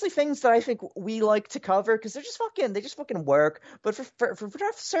 firstly, things that I think we like to cover, because they just fucking work. But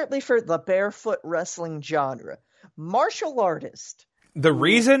certainly for the barefoot wrestling genre. Martial artist. The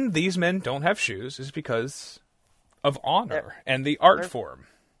reason these men don't have shoes is because of honor and the art form.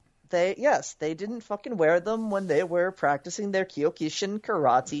 They didn't fucking wear them when they were practicing their Kyokushin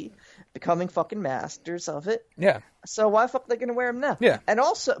karate, becoming fucking masters of it. Yeah. So why the fuck are they gonna wear them now? Yeah. And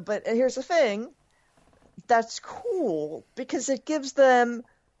also, but here's the thing, that's cool because it gives them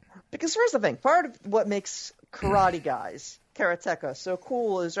Because here's the thing, part of what makes karate guys, karateka, so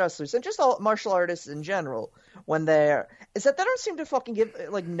cool as wrestlers, and just all martial artists in general, is that they don't seem to fucking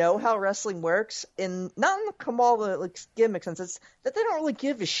know how wrestling works, not in the Kamala gimmick sense, it's that they don't really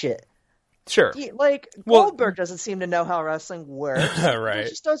give a shit. Sure. Goldberg doesn't seem to know how wrestling works. Right. He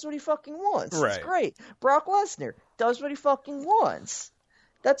just does what he fucking wants. Right. It's great. Brock Lesnar does what he fucking wants.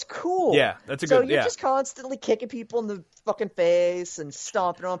 That's cool. Yeah, that's So you're just constantly kicking people in the fucking face and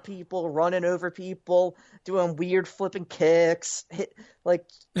stomping on people, running over people, doing weird flipping kicks, doing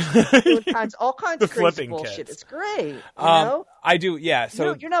all kinds of crazy bullshit. Kicks. It's great. You know? I do, yeah.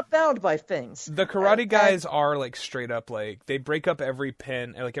 So you're not bound by things. The karate guys are straight up they break up every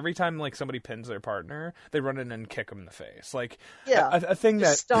pin. Every time somebody pins their partner, they run in and kick them in the face. A thing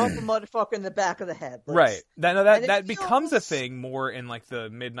that stomp a motherfucker in the back of the head. Right. That becomes a thing more in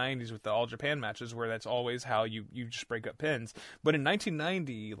the mid '90s with the All Japan matches, where that's always how you just break up pins. But in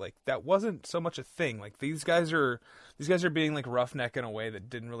 1990, that wasn't so much a thing. These guys are being roughneck in a way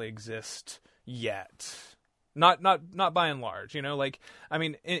that didn't really exist yet. Not by and large, in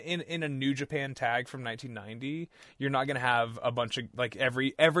a New Japan tag from 1990, you're not going to have a bunch of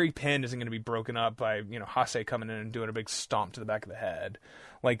every pin isn't going to be broken up by Hase coming in and doing a big stomp to the back of the head.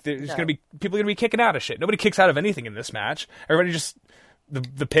 There's going to be people going to be kicking out of shit. Nobody kicks out of anything in this match. Everybody just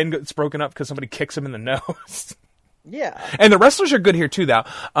the pin gets broken up because somebody kicks him in the nose. Yeah, and the wrestlers are good here too, though.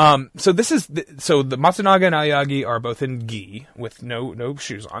 So the Matsunaga and Aoyagi are both in gi with no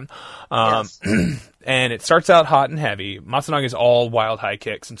shoes on. Yes. And it starts out hot and heavy. Matsunaga is all wild high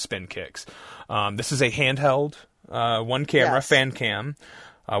kicks and spin kicks. This is a handheld, one camera fan cam,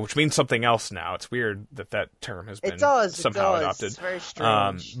 which means something else now. It's weird that term has been somehow adopted. It's very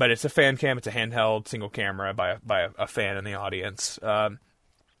strange. But it's a fan cam. It's a handheld single camera by a fan in the audience.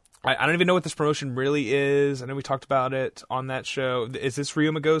 I don't even know what this promotion really is. I know we talked about it on that show. Is this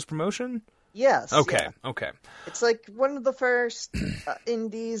Ryumago's promotion? Yes. Okay. Yeah. Okay. It's one of the first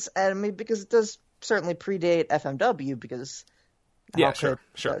indies, and because it does certainly predate FMW, because sure.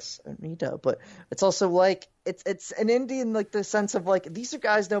 Anita, but it's also it's an indie in the sense of these are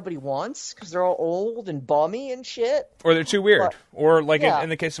guys nobody wants because they're all old and bummy and shit, or they're too weird, or in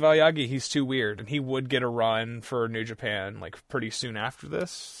the case of Aoyagi, he's too weird, and he would get a run for New Japan pretty soon after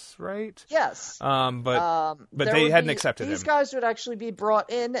this, right? Yes. But they hadn't accepted him. These guys would actually be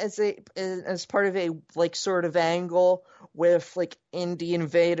brought in as part of a sort of angle with indie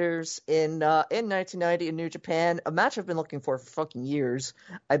invaders in 1990 in New Japan. A match I've been looking for fucking years.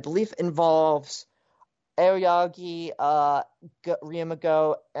 I believe involves Aoyagi,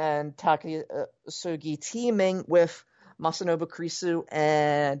 Ryumago, and Takasugi teaming with Masanobu Krisu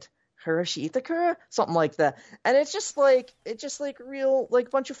and Hiroshi Itakura, something like that. And it's just real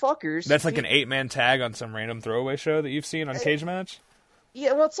bunch of fuckers. That's an 8-man tag on some random throwaway show that you've seen on Cage Match?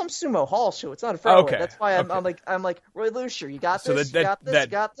 Yeah, well, it's some sumo hall show. It's not a throwaway. Okay. That's why I'm like Roy Lucier. You got this. So you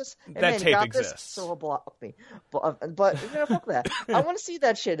got this. And that tape exists. This, so he'll block me. But fuck that. I want to see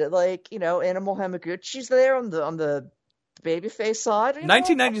that shit. Animal Hamaguchi's there on the babyface side.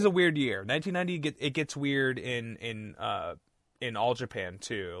 1990 is a weird year. 1990 it gets weird in All Japan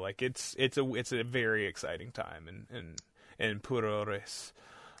too. It's a very exciting time in Puroresu.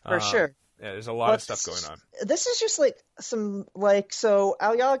 For sure. Yeah, there's a lot of stuff going on. This is just so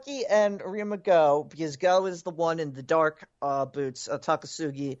Aoyagi and Ryumago, because Go is the one in the dark boots,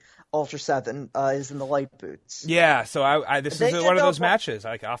 Takasugi Ultra 7 is in the light boots. Yeah, so this is one of those matches.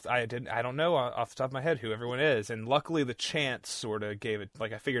 I don't know off the top of my head who everyone is, and luckily the chance sort of gave it.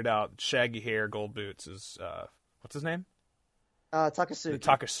 I figured out shaggy hair, gold boots is what's his name? Takasugi.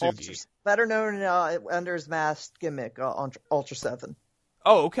 Takasugi, better known under his masked gimmick, Ultra 7.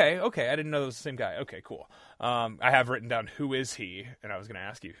 Oh, okay. I didn't know it was the same guy. Okay, cool. I have written down who is he, and I was going to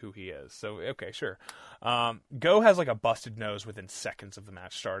ask you who he is. So, okay, sure. Go has a busted nose within seconds of the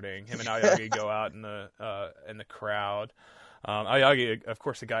match starting. Him and Aoyagi go out in the crowd. Aoyagi, of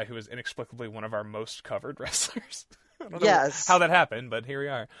course, the guy who is inexplicably one of our most covered wrestlers. I don't know how that happened, but here we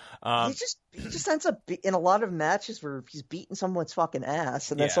are. He just ends up in a lot of matches where he's beating someone's fucking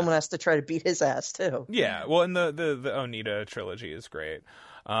ass, and then someone has to try to beat his ass too. Yeah, well, and the Onita trilogy is great.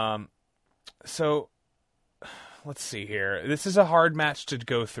 So let's see here. This is a hard match to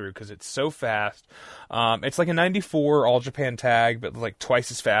go through because it's so fast. It's like a 94 All Japan tag, but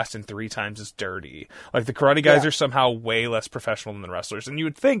twice as fast and 3 times as dirty. The karate guys are somehow way less professional than the wrestlers. And you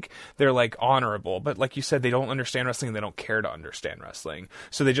would think they're honorable, but like you said, they don't understand wrestling and they don't care to understand wrestling.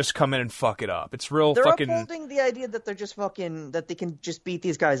 So they just come in and fuck it up. It's real They're upholding the idea that they're just that they can just beat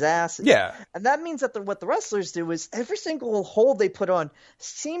these guys' asses. Yeah. And that means that what the wrestlers do is every single hold they put on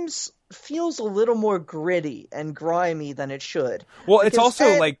seems feels a little more gritty and grimy than it should. Well, it's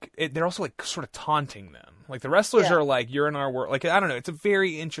also they're also like sort of taunting them. Like the wrestlers are like, "You're in our world." Like I don't know, it's a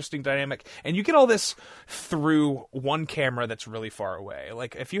very interesting dynamic, and you get all this through one camera that's really far away.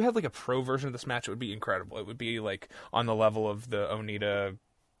 Like if you had like a pro version of this match, it would be incredible. It would be like on the level of the Onita,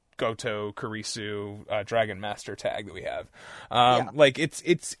 Goto, Kurisu, Dragon Master tag that we have. Like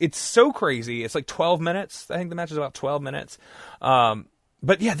it's so crazy. It's like 12 minutes. I think the match is about 12 minutes.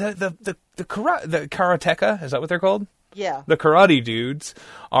 But yeah, the karateka, is that what they're called? Yeah. The karate dudes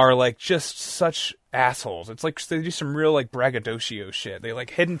are like just such assholes. It's like they do some real like braggadocio shit. They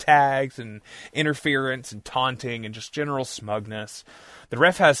like hidden tags and interference and taunting and just general smugness. The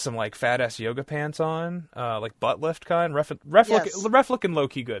ref has some like fat ass yoga pants on, like butt lift kind. Ref looking low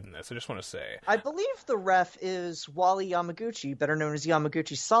key good in this. I just want to say. I believe the ref is Wally Yamaguchi, better known as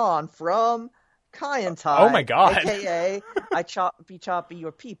Yamaguchi-san from Kaientai. Oh my god! AKA I choppy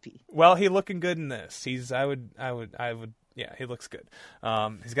your pee-pee. Well, he looking good in this. I would. Yeah, he looks good.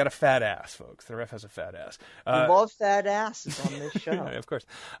 He's got a fat ass, folks. The ref has a fat ass. We love fat asses on this show. Of course.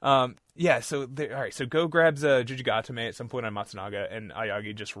 Yeah, so all right. So Go grabs Jujigatame at some point on Matsunaga, and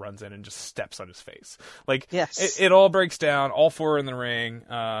Ayagi just runs in and just steps on his face. Like, yes. It all breaks down. All four are in the ring.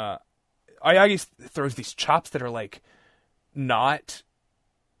 Ayagi throws these chops that are like not.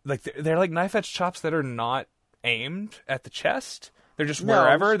 Like they're like knife edge chops that are not aimed at the chest. They're just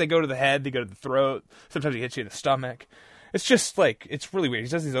wherever. They go to the head. They go to the throat. Sometimes he hits you in the stomach. It's just like it's really weird. He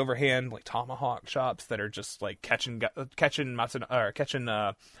does these overhand like tomahawk chops that are just like catching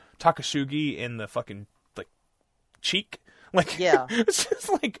Takashugi in the fucking like cheek. Like it's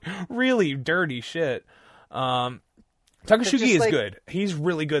just like really dirty shit. Takashugi is good. He's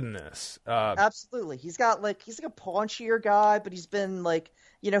really good in this. Absolutely. He's like a paunchier guy, but he's been like.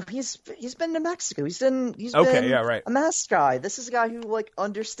 You know, he's been to Mexico. He's been a masked guy. This is a guy who like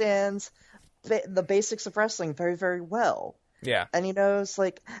understands the basics of wrestling very, very well. Yeah. And he knows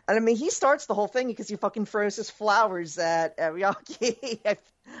like, and I mean, he starts the whole thing because he fucking throws his flowers at Aoyagi.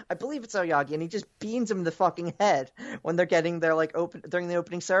 I believe it's Aoyagi, and he just beans him in the fucking head when they're getting their like during the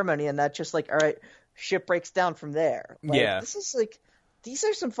opening ceremony, and that just like, all right, shit breaks down from there. Like, this is like. These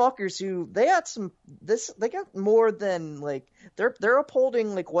are some fuckers who they got more than like they're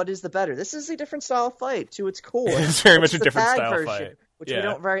upholding like what is the better. This is a different style of fight to its core. It's very much a different style of fight,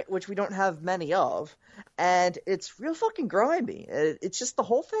 which we don't have many of, and it's real fucking grimy. It's just the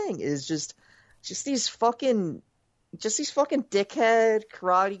whole thing is just these fucking dickhead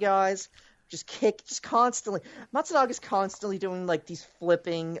karate guys just constantly. Matsunaga's constantly doing like these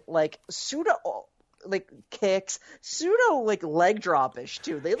flipping like pseudo. Like kicks, pseudo like leg drop-ish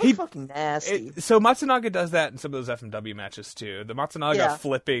too. They look fucking nasty. So Matsunaga does that in some of those FMW matches too. The Matsunaga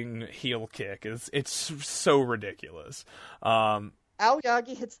flipping heel kick it's so ridiculous.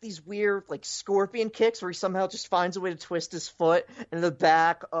 Aoyagi hits these weird like scorpion kicks where he somehow just finds a way to twist his foot in the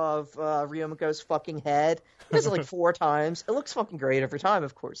back of Ryomugo's fucking head. He does it like 4 times. It looks fucking great every time,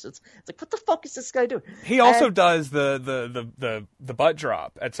 of course. It's like, what the fuck is this guy doing? He also does the butt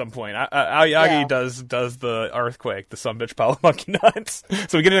drop at some point. Aoyagi does the earthquake, the sumbitch pile of monkey nuts.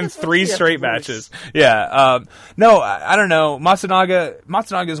 So we get it in 3 straight matches. Yeah. No, I don't know.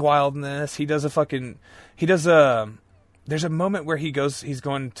 Matsunaga's wild in this. There's a moment where he's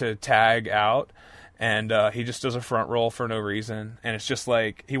going to tag out, and he just does a front roll for no reason, and it's just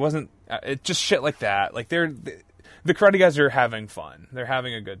like it's just shit like that. Like the karate guys are having fun, they're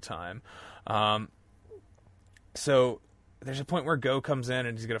having a good time. So there's a point where Go comes in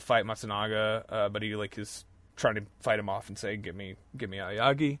and he's gonna fight Matsunaga, but he like is trying to fight him off and say, "Give me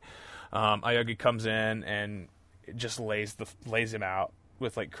Aoyagi." Aoyagi comes in and just lays him out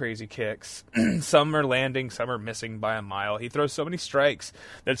with like crazy kicks. Some are landing, some are missing by a mile. He throws so many strikes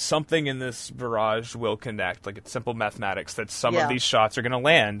that something in this barrage will connect. Like it's simple mathematics that some of these shots are going to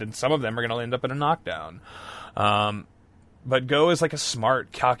land, and some of them are going to end up in a knockdown. But Go is like a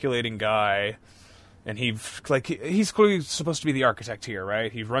smart, calculating guy, and he's clearly supposed to be the architect here,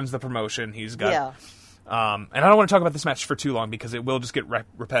 right? He runs the promotion. He's got. And I don't want to talk about this match for too long because it will just get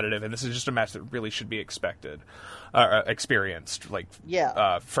repetitive, and this is just a match that really should be experienced, like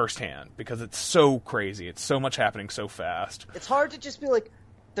firsthand, because it's so crazy. It's so much happening so fast. It's hard to just be like,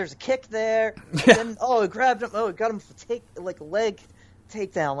 there's a kick there, and then it grabbed him. Oh, it got him leg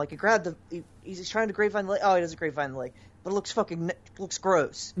takedown. Like it grabbed he's trying to grapevine the leg. Oh, he doesn't grapevine the leg, but it looks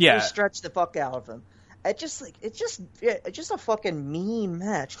gross. Yeah, he stretched the fuck out of him. It's just a fucking mean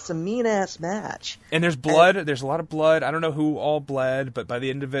match. It's a mean ass match. And there's blood. There's a lot of blood. I don't know who all bled, but by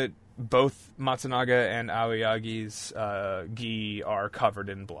the end of it, both Matsunaga and Aoyagi's gi are covered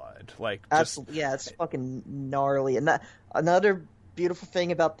in blood. Like, absolutely, it's fucking gnarly. And that another beautiful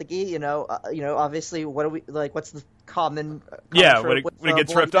thing about the gi, obviously, what do we like? What's the common? When it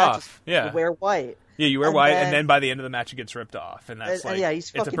gets ripped off, you wear white. Yeah, you wear white, and then by the end of the match, it gets ripped off, and that's he's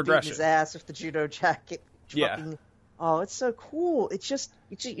fucking beating his ass with the judo jacket. Fucking, oh, it's so cool!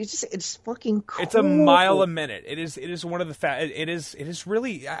 It's fucking cool. It's a mile a minute. It is one of the It is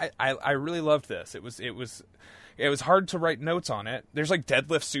really. I really loved this. It was hard to write notes on it. There's like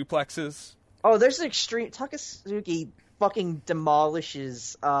deadlift suplexes. Oh, there's an extreme. Takasugi fucking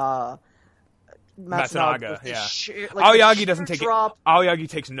demolishes Matsunaga. Yeah. Aoyagi doesn't take drop. Aoyagi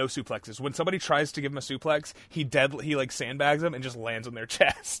takes no suplexes. When somebody tries to give him a suplex, he like sandbags them and just lands on their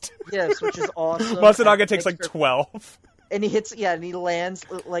chest. Yes, which is awesome. Matsunaga takes like 12. And he hits, and he lands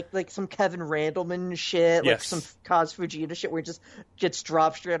like some Kevin Randleman shit, like some Kaz Fujita shit, where he just gets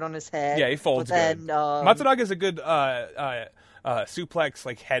dropped straight on his head. Yeah, he folds good. Matsunaga's a good suplex,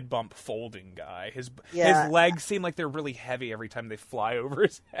 like head bump folding guy. His legs seem like they're really heavy every time they fly over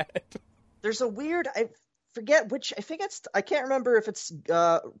his head. There's a weird, I forget which, I can't remember if it's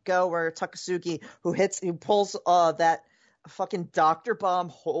Go or Takasugi who pulls that fucking Dr. Bomb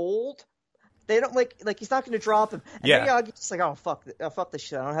hold. They don't like he's not going to drop him. And Miyagi just like, oh fuck this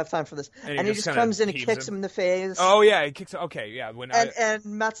shit. I don't have time for this. And he just comes in and kicks him in the face. Oh yeah, he kicks. Okay, yeah. And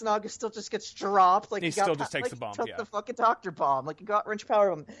Matsunaga still just gets dropped. Like he still just takes the bomb. Took the fucking Dr. Bomb. Like he got wrench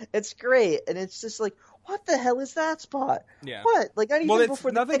power bomb. It's great, and it's just like, what the hell is that spot? Yeah. What? Like not even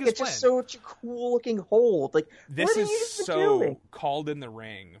before the kick. It's just such a cool looking hold. Like this is so called in the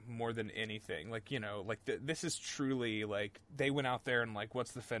ring more than anything. Like this is truly like they went out there and like,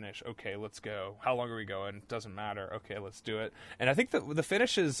 what's the finish? Okay, let's go. How long are we going? Doesn't matter. Okay, let's do it. And I think the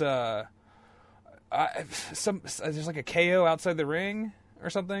finish is there's like a KO outside the ring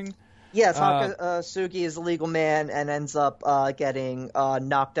or something. Yeah, Takasugi is a legal man and ends up getting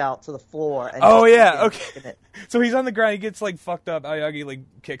knocked out to the floor. And okay. So he's on the ground. He gets like fucked up. Aoyagi like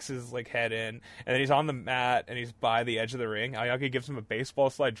kicks his like head in, and then he's on the mat and he's by the edge of the ring. Aoyagi gives him a baseball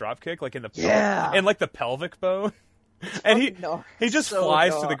slide drop kick, like in the pelvic bone. And he just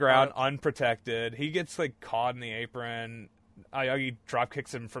flies to the ground unprotected. He gets like caught in the apron. Aoyagi drop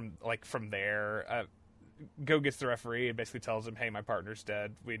kicks him from there. Go gets the referee and basically tells him, "Hey, my partner's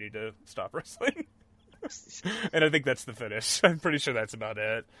dead. We need to stop wrestling." And I think that's the finish. I'm pretty sure that's about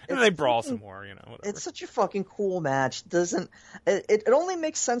it. And then they brawl some more, whatever. It's such a fucking cool match. It only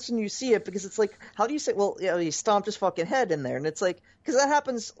makes sense when you see it because it's like, how do you say? Well, he stomped his fucking head in there, and it's like because that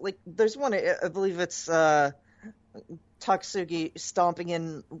happens. Like, there's one. I believe it's Takasugi stomping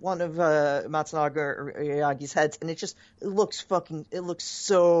in one of Matsunaga or Aoyagi's heads, and it looks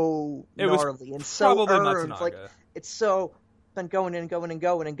so gnarly and so earned. Like it's so been going and going and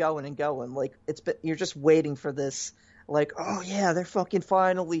going and going and going. Like you're just waiting for this. Like, oh yeah, they're fucking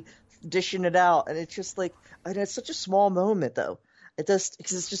finally dishing it out, and it's just like, and it's such a small moment though. Because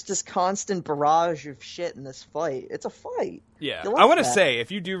it's just this constant barrage of shit in this fight. It's a fight. Yeah, I want to say if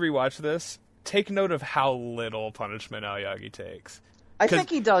you do rewatch this, take note of how little punishment Aoyagi takes. I think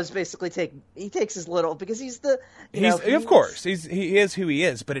he does basically takes as little because he's of course he is who he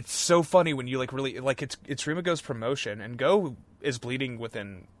is, but it's so funny when you like really like it's Rimago's promotion and Go is bleeding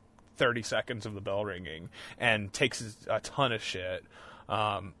within 30 seconds of the bell ringing and takes a ton of shit.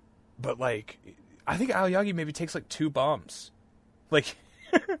 But like I think Aoyagi maybe takes like 2 bumps. Like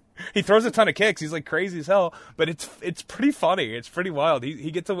he throws a ton of kicks. He's like crazy as hell, but it's pretty funny. It's pretty wild. He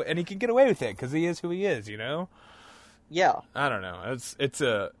gets away, and he can get away with it because he is who he is. Yeah. I don't know.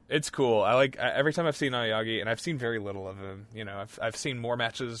 It's cool. I like every time I've seen Aoyagi, and I've seen very little of him. I've seen more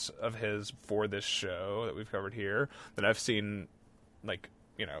matches of his for this show that we've covered here than I've seen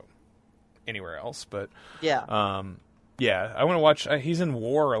anywhere else. But yeah. Yeah, I want to watch. He's in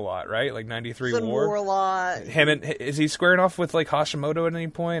War a lot, right? Like 93 He's in War a lot. Is he squaring off with like Hashimoto at any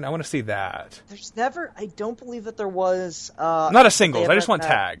point? I want to see that. There's never. I don't believe that there was. Not a singles. I just want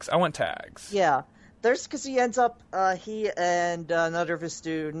tags. I want tags. Yeah, there's because he ends up. He and another of his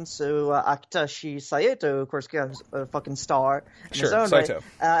students, Akitashi Saito, of course, becomes a fucking star in his own Saito.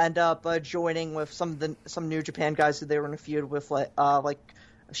 Right, end up joining with some New Japan guys who they were in a feud with, like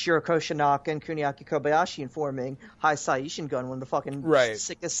Shiroko Shinaka and Kuniaki Kobayashi, and forming Hai Saishin Gun, one of the fucking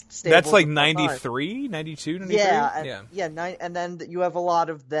sickest stables. That's like 93, 92, 93? Yeah. And then you have a lot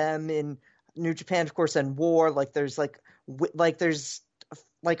of them in New Japan, of course, and War. Like there's there's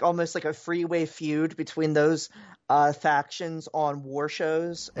almost like a freeway feud between those factions on War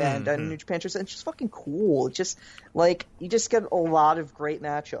shows and New Japan shows. And it's just fucking cool. It's just like you just get a lot of great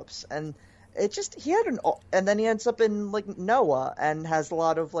matchups. And and then he ends up in like Noah and has a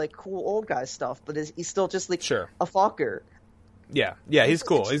lot of like cool old guy stuff, but he's still just like a fucker. Yeah, he's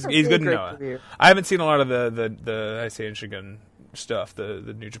cool. He's good in Noah. Career. I haven't seen a lot of the Heisei Shigun stuff,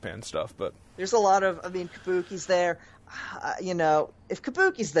 the New Japan stuff. But there's a lot of, I mean, Kabuki's there. If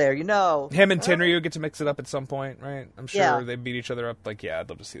Kabuki's there, him and Tenryu get to mix it up at some point, right? I'm sure they beat each other up. Like, I'd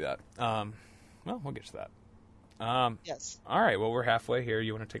love to see that. Well, we'll get to that. Yes. All right. Well, we're halfway here.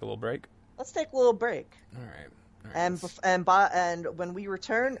 You want to take a little break? Let's take a little break. All right. And when we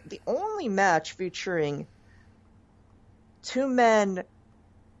return, the only match featuring two men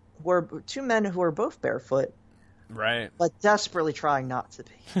who are both barefoot, right? But desperately trying not to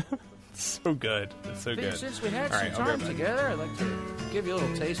be. It's so good. It's so good. Since we had some time together, I'd like to give you a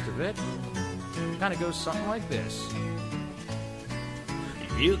little taste of it. Kind of goes something like this.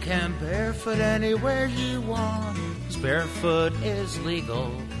 You can barefoot anywhere you want, 'cause barefoot is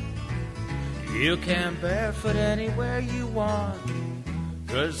legal. You can barefoot anywhere you want,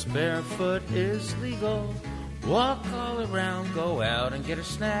 'cause barefoot is legal. Walk all around, go out and get a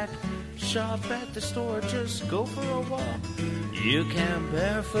snack. Shop at the store, just go for a walk. You can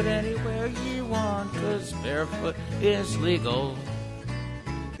barefoot anywhere you want, 'cause barefoot is legal.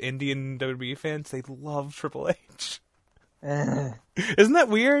 Indian WWE fans, they love Triple H. Isn't that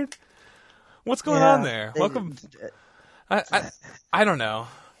weird? What's going on there? Welcome. I don't know.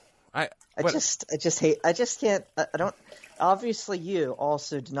 I don't. Obviously, you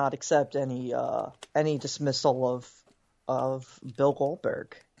also do not accept any dismissal of Bill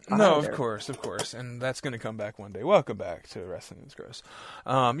Goldberg. No, of course, and that's going to come back one day. Welcome back to Wrestling is Gross.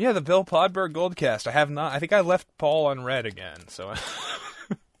 The Bill Podberg Goldcast. I have not. I think I left Paul on red again, so I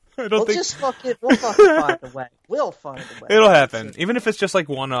don't think. We'll fucking find a way. We'll find a way. It'll happen, even if it's just like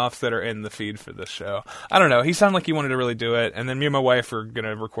one-offs that are in the feed for this show. I don't know. He sounded like he wanted to really do it, and then me and my wife are going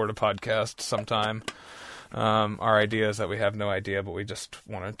to record a podcast sometime. Our idea is that we have no idea, but we just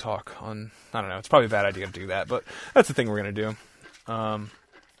want to talk on. I don't know. It's probably a bad idea to do that, but that's the thing we're going to do.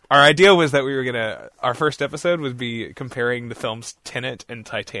 Our idea was that we were our first episode would be comparing the films Tenet and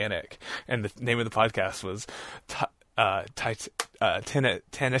Titanic, and the name of the podcast was Titanic.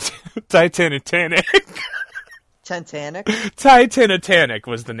 Titanic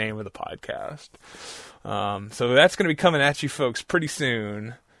was the name of the podcast. So that's going to be coming at you folks pretty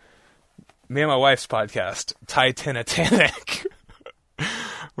soon. Me and my wife's podcast, Titanic,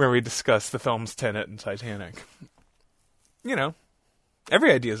 where we discuss the films Tenet and Titanic.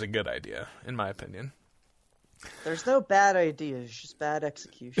 Every idea is a good idea, in my opinion. There's no bad ideas, just bad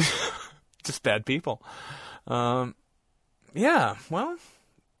execution. Just bad people. Well,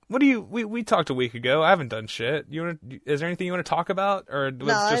 what do you? We talked a week ago. I haven't done shit. Is there anything you want to talk about, or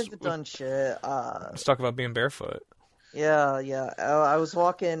no? I haven't done shit. Let's talk about being barefoot. Yeah. I was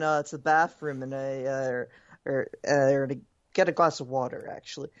walking to the bathroom and or to get a glass of water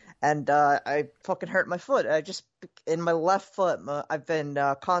actually, and I fucking hurt my foot. In my left foot. I've been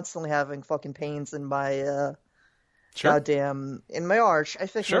constantly having fucking pains in my in my arch. I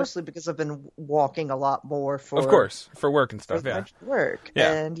think mostly because I've been walking a lot more for work and stuff. Work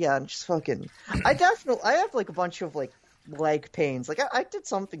and just fucking. I have like a bunch of like leg pains. Like I did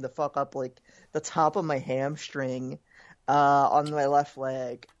something to fuck up like the top of my hamstring on my left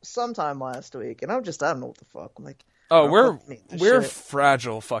leg sometime last week, and I don't know what the fuck. I'm like. Oh, we're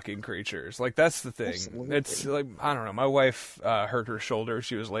fragile fucking creatures. Like, that's the thing. Absolutely. It's like, I don't know. My wife hurt her shoulder.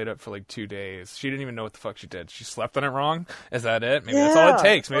 She was laid up for like 2 days. She didn't even know what the fuck she did. She slept on it wrong. Is that it? Maybe that's all it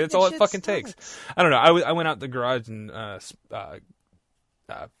takes. Maybe that's all it fucking takes. I don't know. I went out the garage and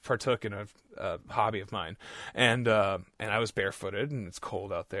partook in a hobby of mine, and I was barefooted, and it's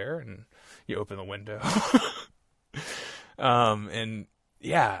cold out there, and you open the window, and.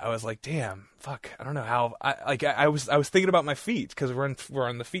 Yeah, I was like, damn, fuck, I don't know how. I was thinking about my feet because we're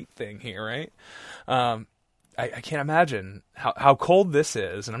on the feet thing here, right? I can't imagine how cold this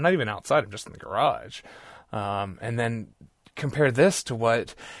is, and I'm not even outside. I'm just in the garage. And then compare this to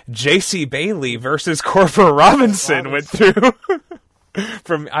what J.C. Bailey versus Corporal Robinson went through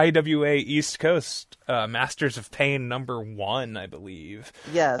from IWA East Coast, Masters of Pain #1, I believe.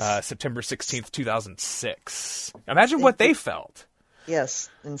 Yes. September 16th, 2006. Imagine what they felt. Yes,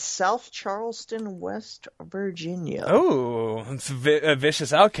 in South Charleston, West Virginia. Oh, it's a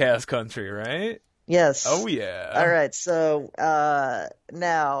Vicious Outcast country, right? Yes. Oh, yeah. All right, so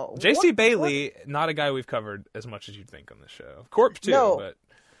now... J.C. Bailey, not a guy we've covered as much as you'd think on this show. Corp, too, but...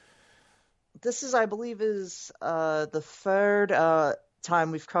 This is, I believe, the third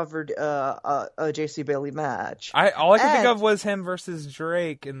time we've covered a J.C. Bailey match. All I could think of was him versus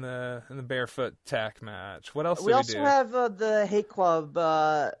Drake in the barefoot tack match. What else did we do? We also have the Hate Club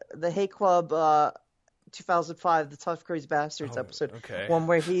 2005, the Tough Crazy Bastards episode. Okay. One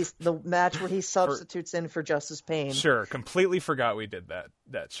where the match where he substitutes in for Justice Payne. Sure, completely forgot we did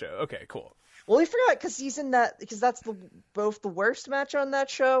that show. Okay, cool. Well, we forgot because he's in that because that's both the worst match on that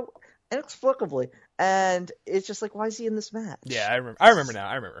show inexplicably, and it's just like, why is he in this match? Yeah, I remember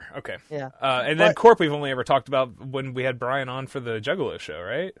now. Okay. Yeah. And then Corp we've only ever talked about when we had Brian on for the Juggalo show,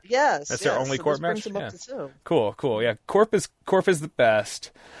 right? Yes. That's their only Corp match. Him up to two. Cool. Yeah, Corp is the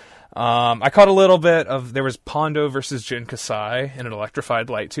best. I caught a little bit of there was Pondo versus Jin Kasai in an electrified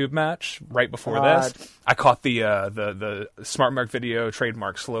light tube match right before this. I caught the Smart Mark Video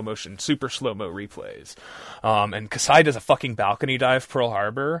trademark slow motion super slow mo replays, and Kasai does a fucking balcony dive Pearl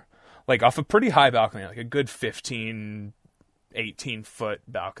Harbor, like off a pretty high balcony, like a good 15, 18 foot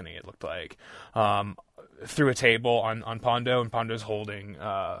balcony. It looked like. Through a table on Pondo, and Pondo's holding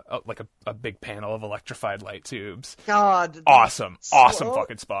like a big panel of electrified light tubes. God, awesome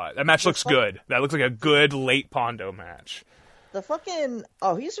fucking spot. That match looks good. That looks like a good late Pondo match. The fucking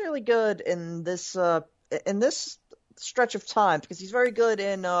he's really good in this stretch of time because he's very good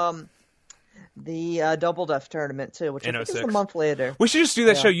in the Double Death tournament too, which I think is a month later. We should just do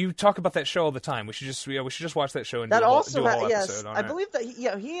that show. You talk about that show all the time. We should just watch that show and do a whole episode on it. I believe that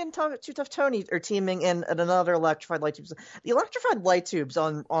he and Too Tough Tony are teaming in another electrified light tubes. The electrified light tubes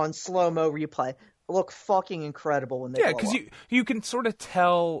on slow mo replay look fucking incredible when they blow because you can sort of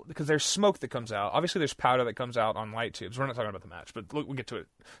tell because there's smoke that comes out. Obviously, there's powder that comes out on light tubes. We're not talking about the match, but we'll get to it.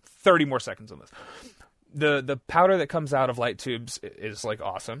 30 more seconds on this. The powder that comes out of light tubes is like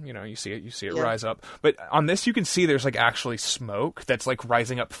awesome. You see it rise up. But on this, you can see there's like actually smoke that's like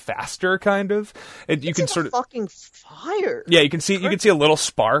rising up faster, kind of. And you can sort of fucking fire. Yeah, you can see a little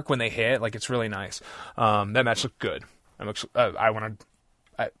spark when they hit. Like it's really nice. That match looked good.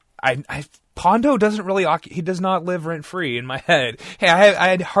 Pondo doesn't really he does not live rent free in my head. Hey,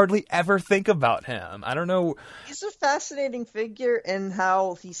 I hardly ever think about him. I don't know. He's a fascinating figure in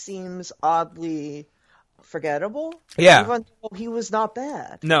how he seems oddly forgettable. Yeah, even though he was not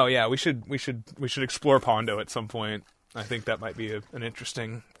bad. No, yeah, we should explore Pondo at some point. I think that might be an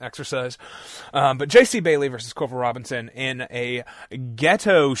interesting exercise. But J.C. Bailey versus Corporal Robinson in a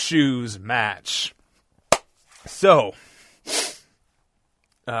Ghetto Shoes match. So,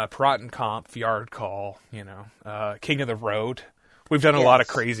 Prat and Comp, Yard Call, King of the Road. We've done a lot of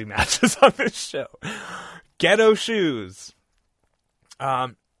crazy matches on this show. Ghetto Shoes.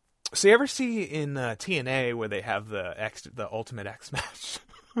 So you ever see in TNA where they have the Ultimate X match?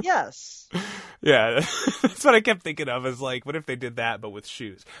 Yes. Yeah, that's what I kept thinking of. Is like, what if they did that but with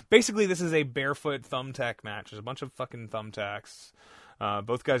shoes? Basically, this is a barefoot thumbtack match. There's a bunch of fucking thumbtacks.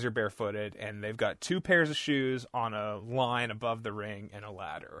 Both guys are barefooted, and they've got two pairs of shoes on a line above the ring and a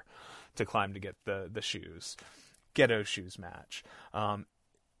ladder to climb to get the shoes. Ghetto Shoes match.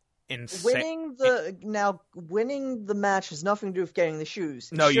 Winning the match has nothing to do with getting the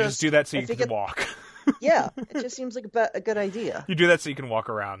shoes. No, you just do that so you can walk. Yeah, it just seems like a good idea. You do that so you can walk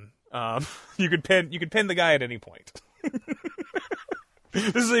around. You could pin the guy at any point.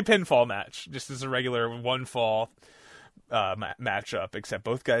 This is a pinfall match, just as a regular one fall matchup, except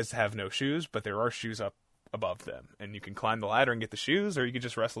both guys have no shoes, but there are shoes up above them, and you can climb the ladder and get the shoes, or you can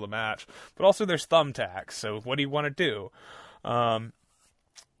just wrestle the match. But also there's thumbtacks, so what do you want to do? So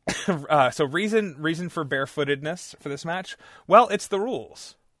reason for barefootedness for this match? Well, it's the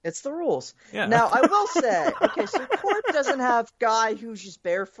rules. It's the rules. Yeah. Now, I will say, okay, so Corp doesn't have guy who's just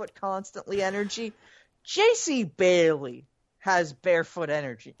barefoot constantly energy. J.C. Bailey has barefoot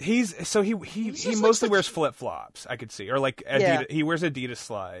energy. He mostly wears flip-flops, I could see. Or like Adidas, he wears Adidas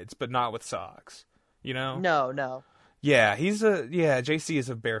slides, but not with socks. No. Yeah, JC is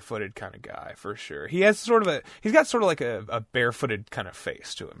a barefooted kind of guy for sure. He's got sort of like a barefooted kind of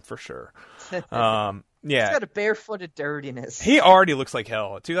face to him for sure. Yeah. He's got a barefooted dirtiness. He already looks like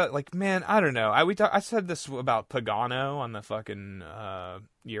hell. Man, I don't know. I said this about Pagano on the fucking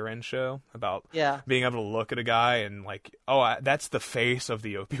year-end show about being able to look at a guy and like, that's the face of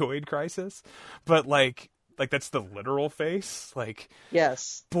the opioid crisis. But like that's the literal face. Like,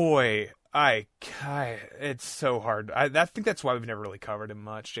 yes. Boy, it's so hard. I think that's why we've never really covered him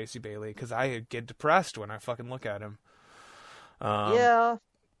much, J.C. Bailey, because I get depressed when I fucking look at him. Yeah.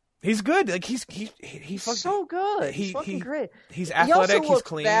 He's good. Like he's so good. He's fucking great. He's athletic. He's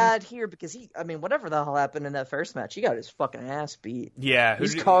clean. Bad here because whatever the hell happened in that first match, he got his fucking ass beat. Yeah,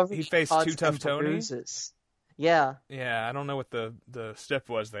 he faced Too Tough Tony. Bruises. Yeah. Yeah, I don't know what the step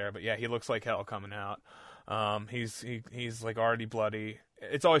was there, but yeah, he looks like hell coming out. He's like already bloody.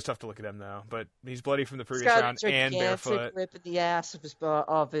 It's always tough to look at him though, but he's bloody from the previous round and barefoot. Rip in the ass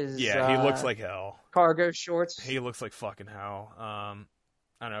of his. Yeah, he looks like hell. Cargo shorts. He looks like fucking hell.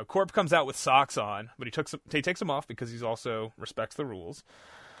 I don't know. Corp comes out with socks on, but he takes them off because he's also respects the rules.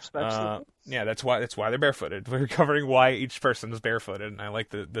 Yeah, that's why they're barefooted. We're covering why each person is barefooted, and I like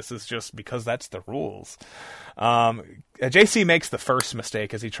that this is just because that's the rules. JC makes the first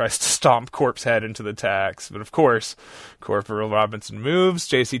mistake as he tries to stomp Corp's head into the tacks, but of course, Corporal Robinson moves.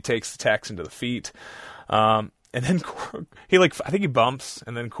 JC takes the tacks into the feet. And then I think he bumps,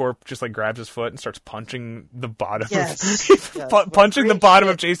 and then Corp just like grabs his foot and starts punching the bottom. Yes. Punching the bottom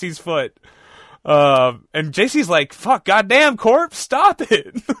of JC's foot. And JC's like, "Fuck, goddamn, Corp, stop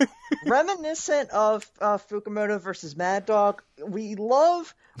it!" Reminiscent of Fukumoto versus Mad Dog. We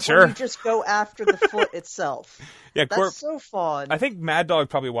love when you just go after the foot itself. Yeah, that's Corp, so fun. I think Mad Dog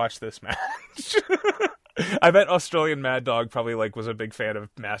probably watched this match. I bet Australian Mad Dog probably was a big fan of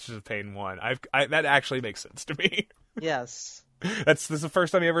Masters of Pain 1. That actually makes sense to me. Yes. This is the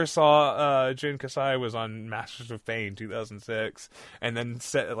first time I ever saw Jun Kasai was on Masters of Pain 2006, and then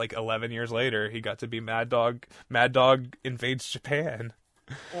 11 years later he got to be Mad Dog. Mad Dog invades Japan.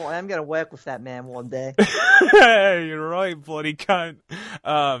 Well, I'm gonna work with that man one day. You're right, bloody cunt.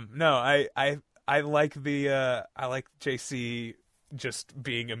 No, I like I like JC just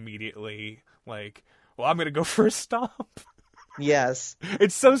being immediately like, well, I'm gonna go for a stomp. Yes.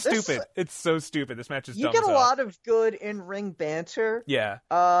 It's so stupid. It's so stupid. This match is dumb. You get a lot of good in-ring banter. Yeah.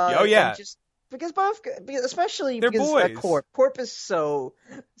 Yeah. Just because especially they're because boys. Corp is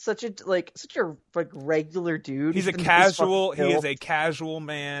such a regular dude. He's a casual. He is a casual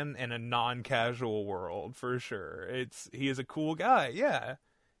man in a non-casual world for sure. He is a cool guy. Yeah.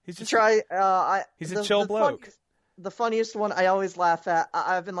 He's just he's a chill bloke. The funniest one I always laugh at,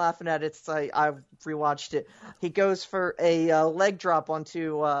 I've been laughing at it since I've rewatched it. He goes for a leg drop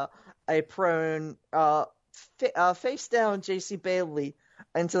onto a prone, face down JC Bailey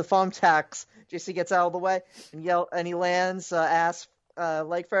into the thumbtacks. JC gets out of the way and he lands ass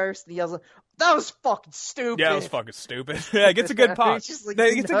leg first, and he yells, "That was fucking stupid." Yeah, that was fucking stupid. Yeah, it gets a good pop. It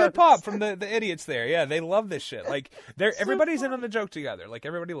gets a good pop from the idiots there. Yeah, they love this shit. Like everybody's in on the joke together. Like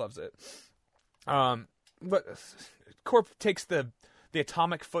everybody loves it. But Corp takes the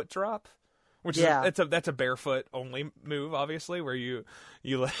atomic foot drop, which is that's a barefoot only move, obviously, where you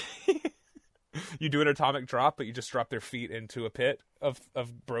you do an atomic drop, but you just drop their feet into a pit of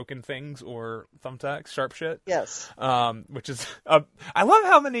broken things or thumbtacks, sharp shit. Yes. Which is I love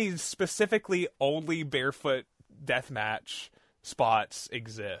how many specifically only barefoot deathmatch spots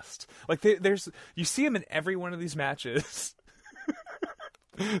exist. Like you see them in every one of these matches.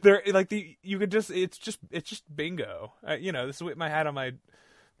 They're like it's just bingo. This is what I had on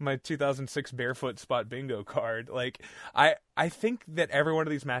my 2006 barefoot spot bingo card. Like I think that every one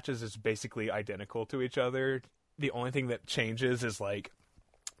of these matches is basically identical to each other. The only thing that changes is like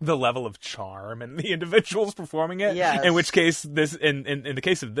the level of charm and the individuals performing it. Yes. In which case in the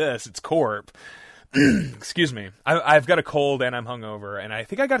case of this, it's Corp. Excuse me. I've got a cold and I'm hungover, and I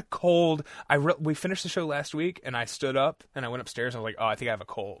think I got a cold. We finished the show last week, and I stood up and I went upstairs. And I was like, "Oh, I think I have a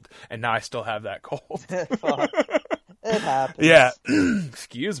cold," and now I still have that cold. It happens. Yeah.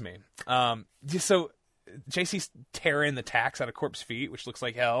 Excuse me. So JC's tearing the tacks out of Corp's feet, which looks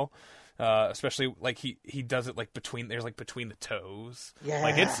like hell. Especially like he does it like between the toes. Yeah.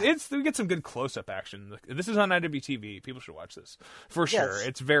 Like we get some good close up action. This is on IWTV. People should watch this for sure. Yes.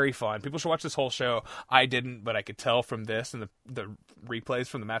 It's very fun. People should watch this whole show. I didn't, but I could tell from this and the replays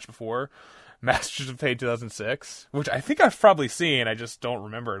from the match before, Masters of Pain 2006, which I think I've probably seen. I just don't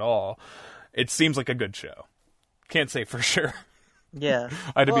remember it all. It seems like a good show. Can't say for sure. Yeah.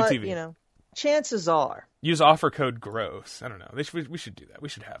 IWTV. But, chances are. Use offer code GROSS. I don't know. We should do that. We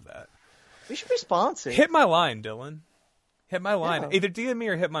should have that. We should be sponsored. Hit my line, Dylan. Hit my line. Yeah. Either DM me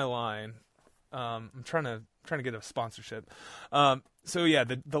or hit my line. I'm trying to get a sponsorship. So yeah,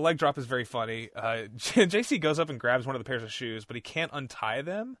 the leg drop is very funny. JC goes up and grabs one of the pairs of shoes, but he can't untie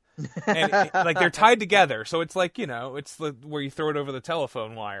them, and like they're tied together. So it's like it's where you throw it over the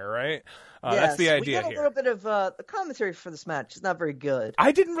telephone wire, right? Yes. That's the idea here. We got a little bit of the commentary for this match. It's not very good.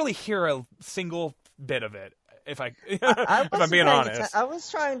 I didn't really hear a single bit of it. If I'm being honest, I was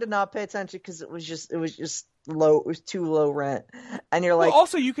trying to not pay attention because it was just low. It was too low rent, and you're like. Well,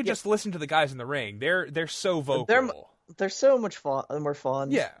 also, you could just listen to the guys in the ring. They're so vocal. They're so much fun. More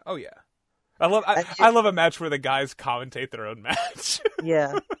fun. Yeah. Oh yeah. I love a match where the guys commentate their own match.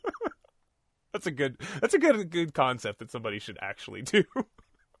 Yeah. That's a good concept that somebody should actually do.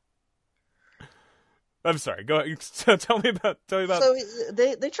 I'm sorry. Go ahead. Tell me about. So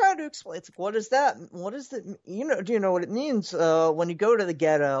they try to explain. It's like, what is that? What is the? Do you know what it means when you go to the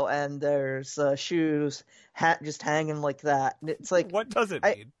ghetto and there's shoes just hanging like that? And it's like, what does it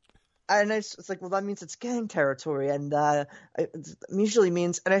mean? And it's like, well, that means it's gang territory, and it usually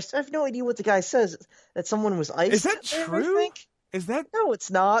means. And I have no idea what the guy says. That someone was iced. Is that true? Is that? No,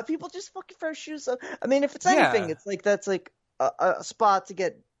 it's not. People just fucking throw shoes up. I mean, if it's anything, it's like that's like a spot to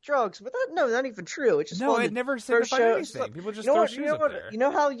get drugs. But not even true. It's just it never signified anything. People just throw shoes up there. You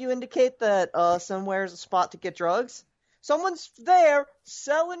know how you indicate that somewhere is a spot to get drugs? Someone's there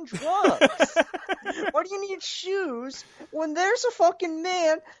selling drugs. Why do you need shoes when there's a fucking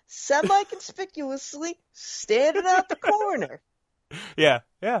man semi-conspicuously standing at the corner? Yeah,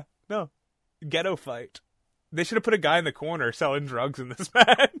 no. Ghetto fight. They should have put a guy in the corner selling drugs in this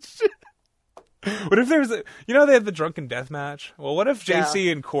match. What if there's they had the drunken death match? Well, what if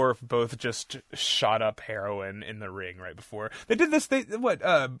JC and Corp both just shot up heroin in the ring right before they did this?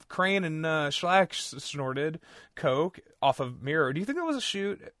 Crane and Schlack snorted coke off of Mirror. Do you think that was a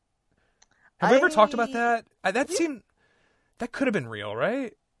shoot? Have we ever talked about that? That could have been real,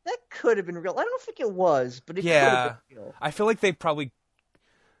 right? That could have been real. I don't think it was, but it could have been real. I feel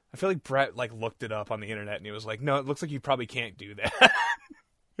like Brett looked it up on the internet and he was like, "No, it looks like you probably can't do that."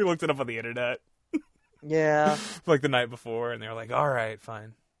 He looked it up on the internet. Yeah. The night before, and they were like, all right,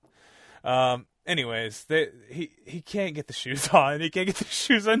 fine. Anyways, he can't get the shoes on. He can't get the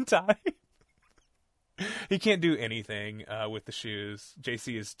shoes untied. He can't do anything with the shoes.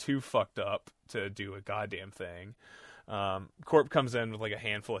 JC is too fucked up to do a goddamn thing. Corp comes in with a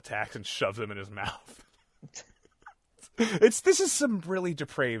handful of tacks and shoves them in his mouth. This is some really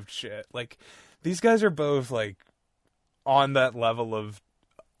depraved shit. These guys are both on that level of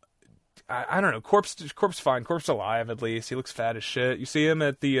I don't know. Corp's fine. Corp's alive, at least. He looks fat as shit. You see him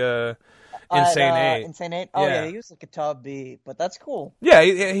at the Insane 8. Insane 8? Oh, yeah, he was a top B, but that's cool. Yeah,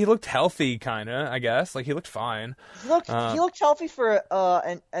 he looked healthy, kind of, I guess. He looked fine. He looked healthy for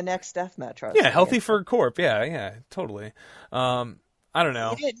an ex-deathmatch. Yeah, healthy for Corp. Yeah, totally. I don't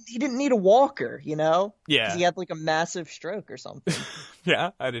know. He didn't need a walker, Yeah. Because he had, a massive stroke or something.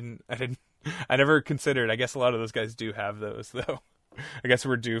 Yeah, I never considered. I guess a lot of those guys do have those, though. I guess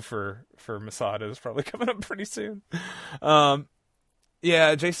we're due for Masadas probably coming up pretty soon.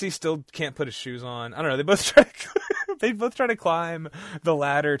 Yeah, JC still can't put his shoes on. I don't know. They both try to climb the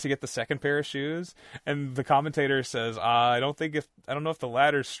ladder to get the second pair of shoes, and the commentator says, "I don't know if the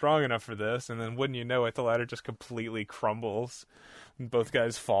ladder's strong enough for this." And then, wouldn't you know it, the ladder just completely crumbles. And both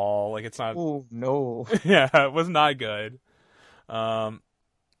guys fall. It's not. Oh no! Yeah, it was not good.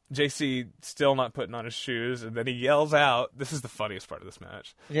 JC still not putting on his shoes, and then he yells out, this is the funniest part of this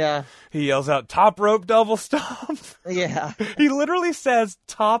match. Yeah. He yells out, top rope double stomp. Yeah. He literally says,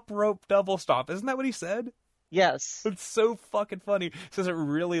 top rope double stomp. Isn't that what he said? Yes. It's so fucking funny. He says it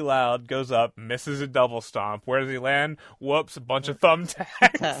really loud, goes up, misses a double stomp. Where does he land? Whoops, a bunch of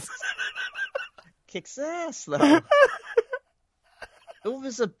thumbtacks. Kicks ass, though. It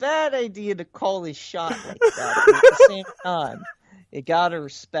was a bad idea to call his shot like that, but at the same time, you gotta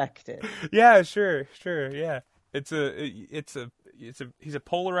respect it. Yeah, sure, yeah. He's a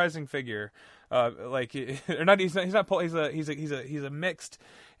polarizing figure. He's a mixed.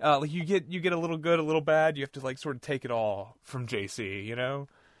 You get a little good, a little bad. You have to sort of take it all from JC. Yeah,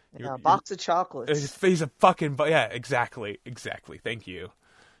 a box of chocolates. He's a fucking exactly. Thank you.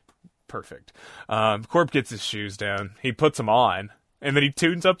 Perfect. Corp gets his shoes down. He puts them on, and then he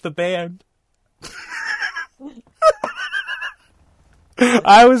tunes up the band.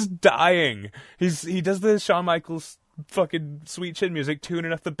 I was dying. He does the Shawn Michaels fucking Sweet Chin music,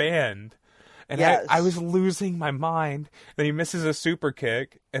 tuning up the band. And yes. I was losing my mind. Then he misses a super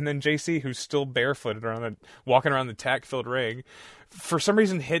kick, and then JC, who's still barefooted walking around the tack-filled ring, for some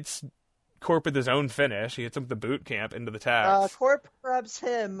reason hits Corp with his own finish. He hits him with the boot camp into the tacks. Corp grabs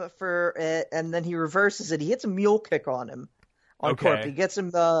him for it, and then he reverses it. He hits a mule kick on him. Corp. He gets him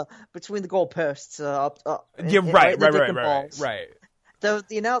between the goalposts. Right.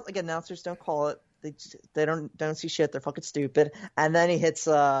 The announcers don't call it. They don't see shit. They're fucking stupid. And then he hits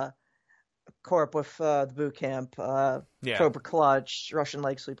Corp with the boot camp, Cobra Clutch, Russian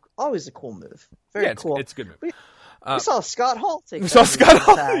leg sweep. Always a cool move. Very cool. It's a good move. We saw Scott Hall take. We saw Scott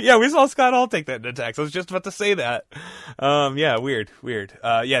Hall take that attack. So I was just about to say that. Weird.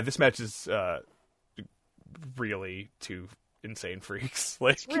 This match is really too insane freaks.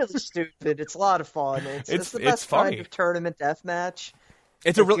 It's really stupid. It's a lot of fun. It's the best funny. kind of tournament death match.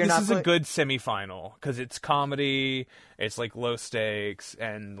 This is a good semifinal because it's comedy. It's low stakes,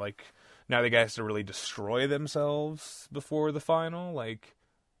 and now the guys to really destroy themselves before the final. I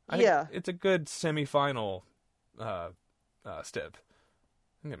think it's a good semifinal step.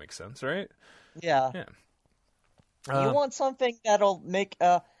 I think that makes sense, right? Yeah. You want something that'll make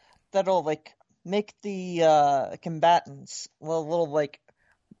combatants a little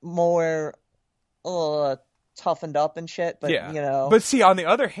more toughened up and shit. But yeah. you know, but see, on the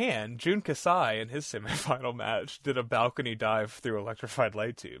other hand, Jun Kasai in his semifinal match did a balcony dive through electrified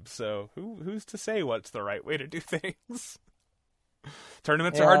light tubes. So who's to say what's the right way to do things?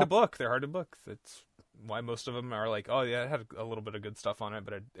 Tournaments are hard to book. They're hard to book. That's why most of them are like, oh yeah, it had a little bit of good stuff on it,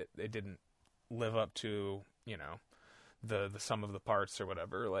 but it didn't live up to, you know, the sum of the parts or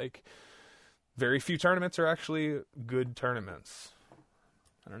whatever. Like, very few tournaments are actually good tournaments.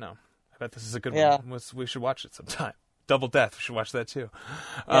 I don't know. I bet this is a good one. We should watch it sometime. Double Death. We should watch that too.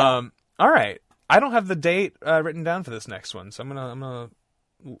 Yeah. All right. I don't have the date written down for this next one, so I'm gonna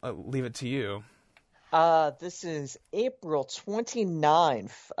leave it to you. This is April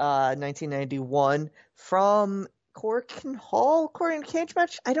 29th, 1991, from Korakuen Hall, Korean Cage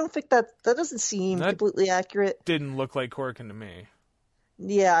Match. I don't think that doesn't seem completely accurate. Didn't look like Korakuen to me.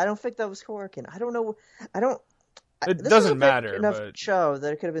 Yeah, I don't think that was Korakuen. I don't know. It doesn't matter. Enough but show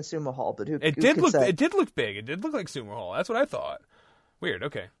that it could have been Sumo Hall, but it did look big. It did look like Sumo Hall. That's what I thought. Weird.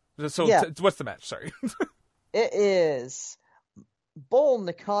 Okay. So what's the match? Sorry. It is Bull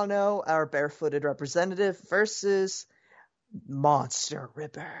Nakano, our barefooted representative, versus Monster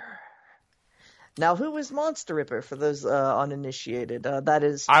Ripper. Now, who is Monster Ripper for those uninitiated? That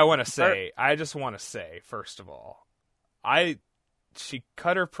is. I just want to say, first of all, she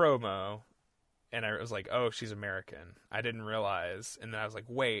cut her promo, and I was like, oh, she's American. I didn't realize, and then I was like,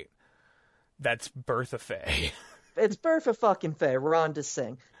 wait, that's Bertha Faye. It's Bertha fucking Faye, Rhonda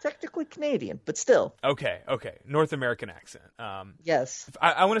Singh. Technically Canadian, but still. Okay. North American accent. Yes.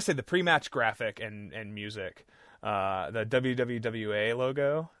 I want to say the pre-match graphic and music, the WWWA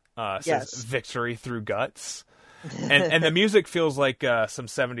logo says "Victory Through Guts," and the music feels like some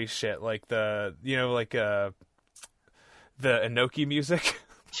 70s shit, like the Inoki music.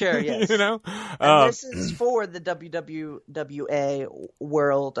 Sure, yes. You know? And this is for the WWWA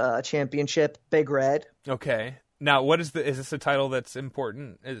World Championship, Big Red. Okay. Now, is this a title that's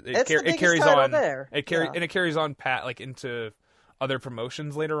important? It's the biggest title there. And it carries on into other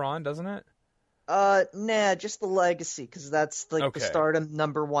promotions later on, doesn't it? Nah, just the legacy, because that's the Stardom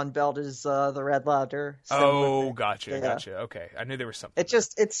 #1 belt is the Red Ladder. Oh, gotcha. Okay, I knew there was something.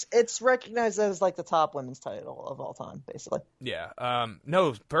 It's recognized as like the top women's title of all time, basically. Yeah.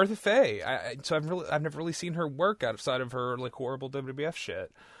 No, Bertha Faye. I've never really seen her work outside of her like horrible WWF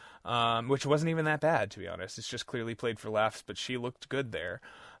shit, which wasn't even that bad, to be honest. It's just clearly played for laughs, but she looked good there.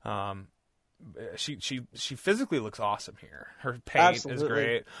 She physically looks awesome here. Her paint is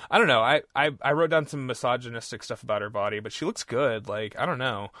great. I don't know. I wrote down some misogynistic stuff about her body, but she looks good. Like, I don't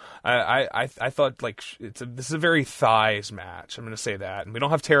know. I thought like this is a very thighs match. I'm going to say that, and we don't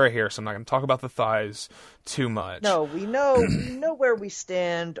have Tara here, so I'm not going to talk about the thighs too much. No, we know where we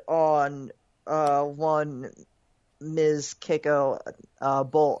stand on one Ms. Keiko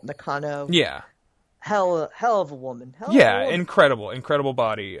Bull Nakano. Yeah. Hell of a woman. Incredible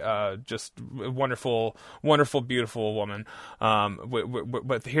body. Just wonderful, beautiful woman.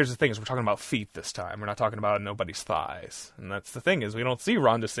 But here's the thing: is we're talking about feet this time. We're not talking about nobody's thighs, and that's the thing is we don't see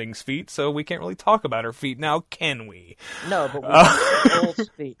Rhonda Singh's feet, so we can't really talk about her feet now, can we? No, but we see Bull's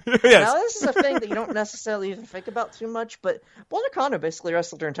feet. Yes. Now this is a thing that you don't necessarily even think about too much, but Bull Nakano basically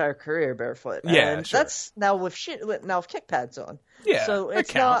wrestled her entire career barefoot. And that's now with kick pads on. Yeah, so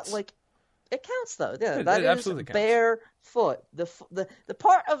it's not like. It counts though. Yeah, that is bare foot. The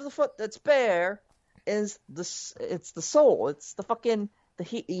part of the foot that's bare is it's the sole. It's the fucking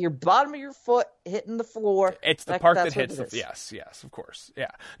your bottom of your foot hitting the floor. It's the part that hits the yes, of course.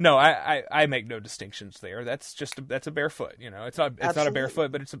 Yeah. No, I make no distinctions there. That's a bare foot, you know. It's not a bare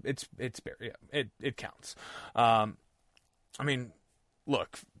foot, but it's bare. Yeah. It counts. I mean,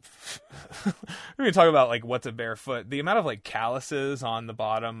 look, we're going to talk about like what's a bare foot. The amount of like calluses on the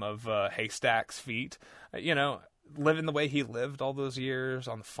bottom of Haystack's feet, you know, living the way he lived all those years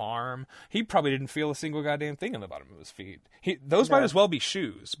on the farm, he probably didn't feel a single goddamn thing on the bottom of his feet. Those might as well be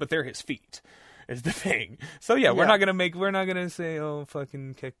shoes, but they're his feet. Is the thing. So yeah, we're not gonna say, oh,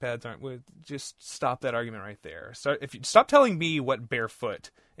 fucking kick pads aren't. We'll just stop that argument right there. Stop telling me what barefoot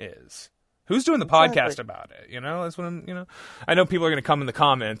is. Who's doing the podcast about it? You know, that's what I'm. You know, I know people are going to come in the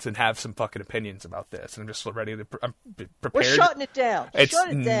comments and have some fucking opinions about this, and I'm just ready to. I'm prepared. We're shutting it down.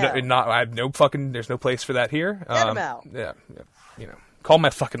 Shut it down. I have no fucking. There's no place for that here. Get him out. Yeah. You know, call my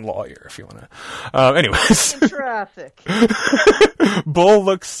fucking lawyer if you want to. Anyways. In traffic. Bull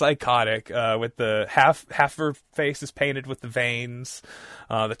looks psychotic. With the half her face is painted with the veins.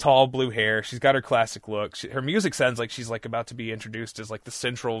 The tall blue hair. She's got her classic look. Her music sounds like she's like about to be introduced as like the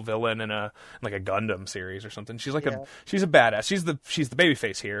central villain in a Gundam series or something. She's like she's a badass. She's the baby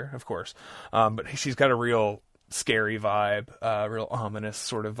face here, of course. But she's got a real scary vibe, real ominous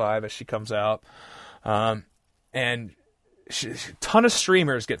sort of vibe as she comes out. and a ton of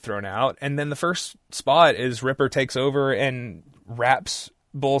streamers get thrown out, and then the first spot is Ripper takes over and wraps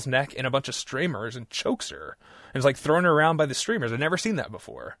Bull's neck in a bunch of streamers and chokes her, and is like throwing her around by the streamers. I've never seen that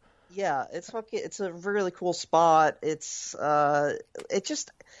before. Yeah, it's a really cool spot. It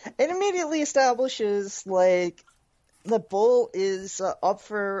immediately establishes like that Bull is up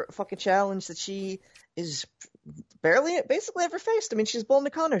for a fucking challenge that she is basically ever faced. I mean, she's Bull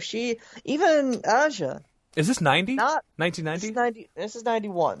Nakano. Even Aja. Is this 90? Not 1990? This is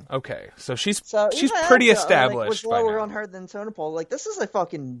 91. Okay, so she's even pretty Aja, established. Was lower on her than Sonapol. Like, this is a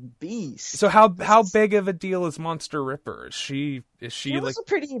fucking beast. So how big of a deal is Monster Ripper? Is she like was a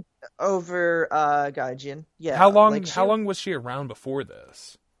pretty over Gaijin? Yeah. How long was she around before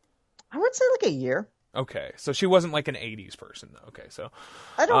this? I would say like a year. Okay, so she wasn't like an 80s person though. Okay, so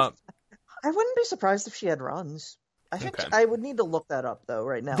I wouldn't be surprised if she had runs. I think I would need to look that up though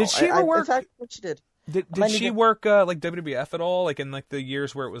right now. Did she ever work? In fact, what she did. Did she work like WWF at all? Like in like the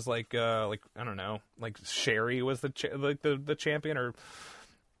years where it was like I don't know, like Sherry was the champion, or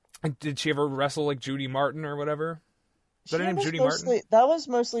did she ever wrestle like Judy Martin or whatever? Is that her name, Judy Martin? That was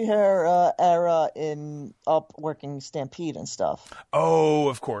mostly her era in working Stampede and stuff. Oh,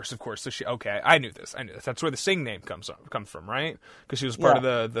 of course. So I knew this. That's where the Singh name comes from, right? Because she was part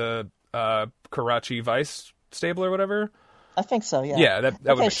of the Karachi Vice stable or whatever. I think so, yeah. Yeah, that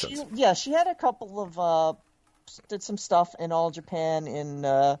would make sense. Yeah, she had a couple of did some stuff in All Japan in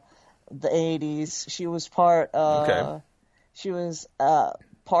the 80s. She was part of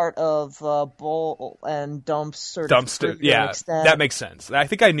Bull and Dump's sort of extent. That makes sense. I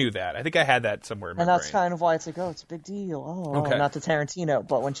think I knew that. I think I had that somewhere in my brain. And that's kind of why it's like, it's a big deal. Not to Tarantino,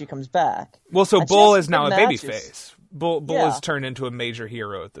 but when she comes back. Well, so Bull is now a babyface. Bull has turned into a major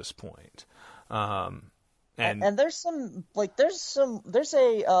hero at this point. And there's a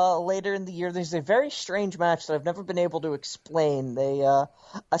later in the year, there's a very strange match that I've never been able to explain. A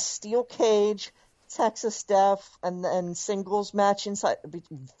steel cage, Texas Death, and singles match inside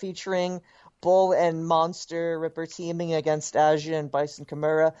featuring Bull and Monster Ripper teaming against Aja and Bison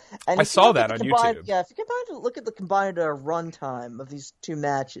Kimura. And I saw that on YouTube. Yeah, if you look at the combined run time of these two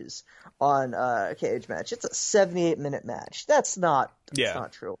matches on Cage Match, it's a 78-minute match. That's not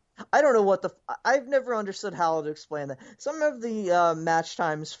true. I don't know I've never understood how to explain that. Some of the match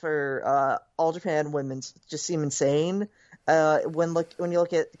times for All Japan Women's just seem insane. When you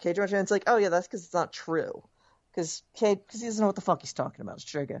look at Cage Match, it's like, that's because it's not true. Because he doesn't know what the fuck he's talking about.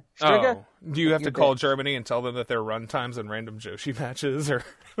 Striga. Oh, do you have to call Germany and tell them that their run times and random Joshi matches are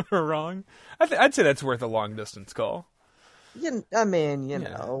wrong? I'd say that's worth a long distance call. You know.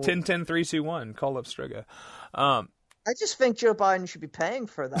 10-10-3-2-1. Call up Striga. I just think Joe Biden should be paying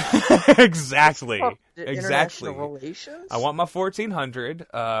for that. Exactly. International relations. I want my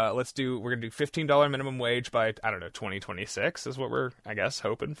 $1,400. We're gonna do $15 minimum wage by 2026 is what we're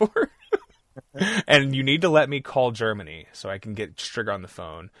hoping for. And you need to let me call Germany so I can get Striga on the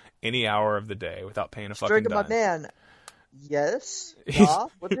phone any hour of the day without paying a fucking dime. Striga, my man. Yes.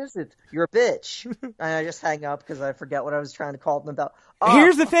 What is it? You're a bitch. And I just hang up because I forget what I was trying to call them about.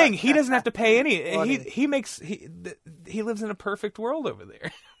 Here's the thing: he doesn't have to pay any. He lives in a perfect world over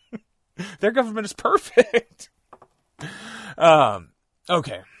there. Their government is perfect.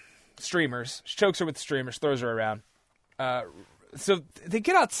 Okay, streamers. She chokes her with the streamers, throws her around. So they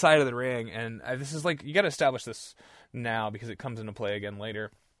get outside of the ring, and this is like you got to establish this now because it comes into play again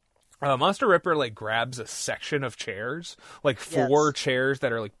later. Monster Ripper grabs a section of chairs, four chairs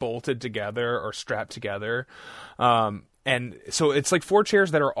that are bolted together or strapped together. And so it's four chairs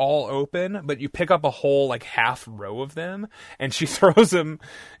that are all open, but you pick up a whole half row of them, and she throws them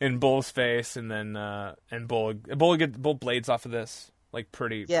in Bull's face, and then and Bull blades off of this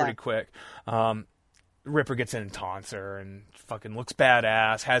pretty quick. Ripper gets in and taunts her and fucking looks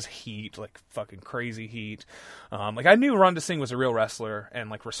badass, has heat, fucking crazy heat. I knew Ronda Singh was a real wrestler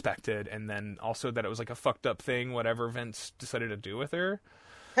and respected, and then also that it was a fucked up thing, whatever Vince decided to do with her.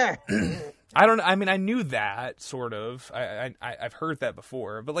 I knew that sort of. I've heard that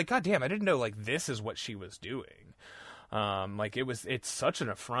before, but goddamn, I didn't know this is what she was doing. It's such an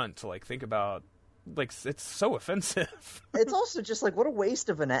affront to think about. It's so offensive. It's also just what a waste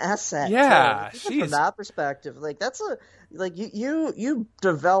of an asset. Yeah, from that perspective, that's a you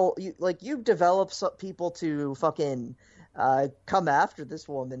develop some people to fucking come after this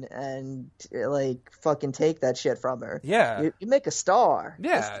woman and fucking take that shit from her. Yeah, you make a star.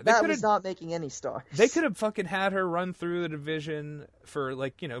 Yeah, that was not making any stars. They could have fucking had her run through the division for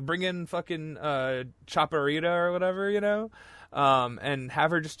bring in fucking Chaparita or whatever, and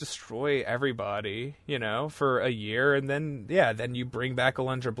have her just destroy everybody, for a year, and then you bring back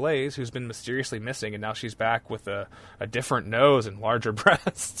Alundra Blaze, who's been mysteriously missing, and now she's back with a different nose and larger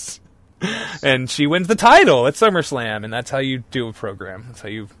breasts. Yes. And she wins the title at SummerSlam, and that's how you do a program. That's how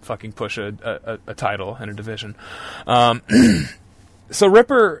you fucking push a title in a division. So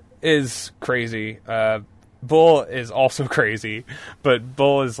Ripper is crazy. Bull is also crazy, but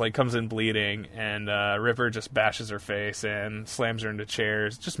Bull is comes in bleeding, and Ripper just bashes her face and slams her into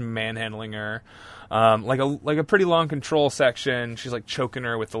chairs, just manhandling her. Like a pretty long control section. She's choking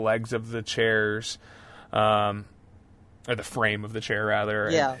her with the legs of the chairs. Or the frame of the chair, rather.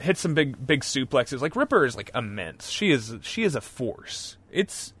 Yeah. And hits some big suplexes. Ripper is immense. She is a force.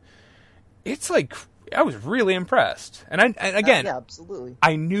 It's I was really impressed. And again, yeah, absolutely.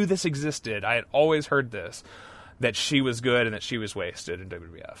 I knew this existed. I had always heard this, that she was good and that she was wasted in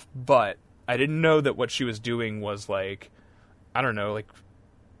WWF. But I didn't know that what she was doing was I don't know,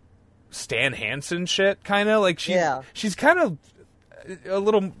 Stan Hansen shit, kind of. She's kind of a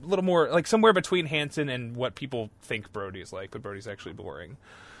little more somewhere between Hansen and what people think Brody's but Brody's actually boring.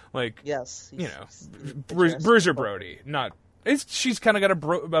 Yes, Bruiser Brody, not. She's kind of got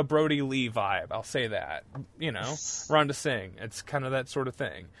a Brody Lee vibe. I'll say that. Ronda Singh. It's kind of that sort of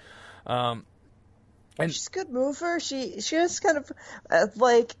thing. And she's a good mover. She is kind of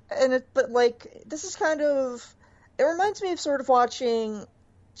this is kind of. It reminds me of sort of watching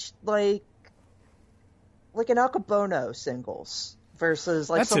an Akabono singles. Versus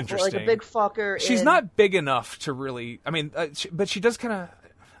That's some, interesting. A big fucker. She's not big enough to really. I mean, but she does kind of.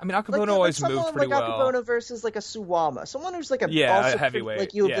 I mean, Akabono always moved pretty well. Akabono versus a Suwama, someone who's a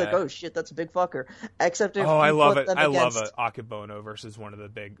heavyweight. You would oh shit, that's a big fucker. Except if I love it. I love an Akabono versus one of the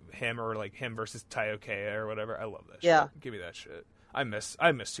big him versus Taiokeia or whatever. I love that. Yeah, shit. Give me that shit. I miss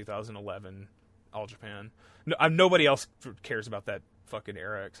 2011 All Japan. No, nobody else cares about that fucking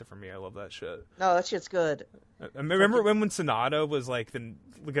era except for me. I love that shit. No, that shit's good. I remember when Sonata was then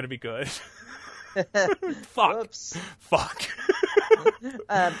gonna be good. Fuck.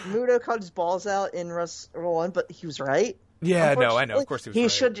 Muto cut his balls out in Wrestle 1, but he was right. Yeah, no, I know. Of course he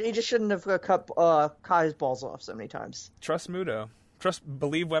was right. He just shouldn't have cut Kai's balls off so many times. Trust Muto.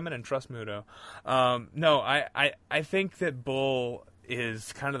 Believe women and trust Muto. No, I think that Bull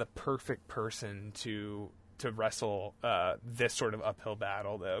is kind of the perfect person to wrestle this sort of uphill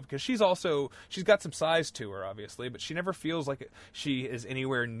battle, though, because she's got some size to her, obviously, but she never feels like she is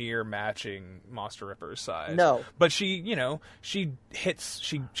anywhere near matching Monster Ripper's size. No, but she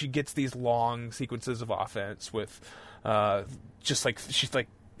gets these long sequences of offense with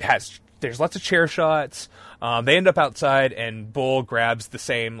there's lots of chair shots. They end up outside, and Bull grabs the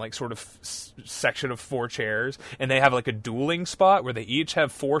same sort of section of 4 chairs, and they have a dueling spot where they each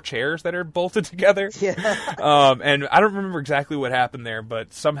have 4 chairs that are bolted together. Yeah. And I don't remember exactly what happened there,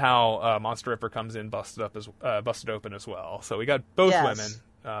 but somehow Monster Ripper comes in busted open as well. So we got both women.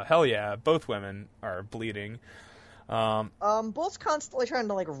 Hell yeah, both women are bleeding. Bull's constantly trying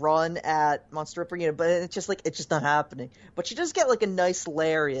to run at Monster Ripper, but it's just not happening. But she does get a nice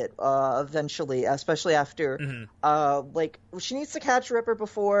lariat eventually, especially after she needs to catch Ripper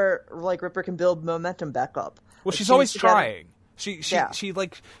before Ripper can build momentum back up. Well, she's always trying. She's a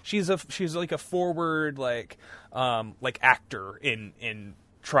forward actor in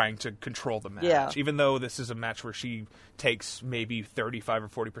trying to control the match, even though this is a match where she takes maybe 35 or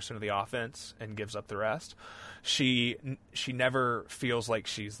 40% of the offense and gives up the rest. She never feels like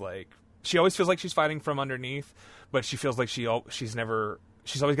she always feels like she's fighting from underneath, but she feels like she's always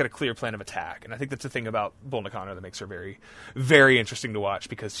got a clear plan of attack. And I think that's the thing about Bull Nakano that makes her very, very interesting to watch,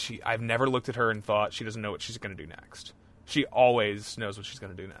 because I've never looked at her and thought she doesn't know what she's going to do next. She always knows what she's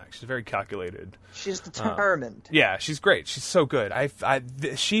going to do next. She's very calculated. She's determined. Yeah, she's great. She's so good.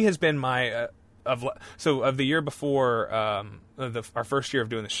 She has been my of the year before our first year of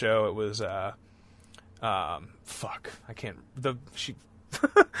doing the show. It was short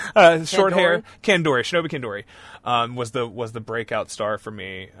hair Shinobu Kandori was the breakout star for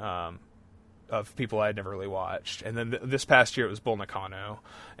me. Of people I had never really watched. And then this past year it was Bull Nakano,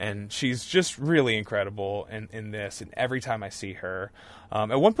 and she's just really incredible in this, and every time I see her.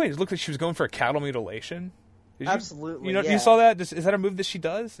 At one point it looked like she was going for a cattle mutilation. Absolutely. You saw that? Is that a move that she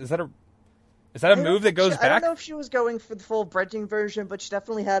does? Is that a move that goes back? I don't know if she was going for the full Brenting version, but she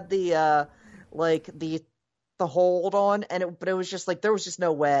definitely had the hold on, but it was just there was just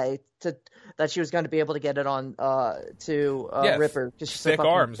no way that she was going to be able to get it on to Ripper, because she's thick so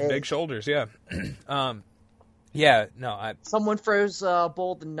arms, big shoulders. Someone froze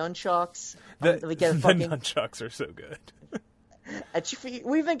Bull the nunchucks. The nunchucks are so good. And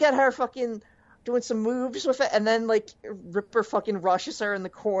we even get her fucking doing some moves with it, and then like Ripper fucking rushes her in the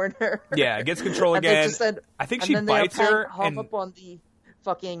corner. Yeah, gets control again. I think she bites her and up on the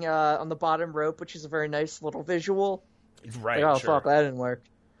fucking on the bottom rope, which is a very nice little visual. Right. Like, fuck, that didn't work.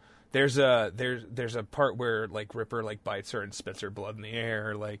 There's a part where like Ripper like bites her and spits her blood in the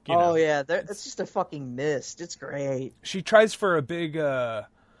air, like yeah, it's just a fucking mist. It's great. She tries for a big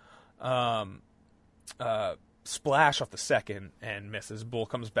splash off the second and misses. Bull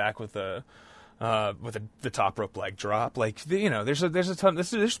comes back with the top rope leg drop. Like there's a ton.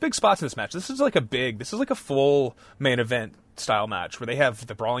 There's big spots in this match. This is like a full main event style match where they have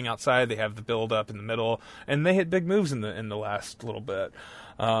the brawling outside, they have the build up in the middle, and they hit big moves in the last little bit.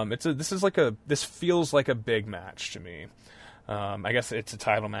 This feels like a big match to me. I guess it's a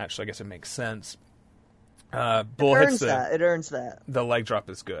title match, so I guess it makes sense. Bull it earns that. The leg drop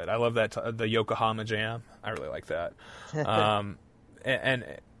is good. I love that the Yokohama Jam. I really like that. And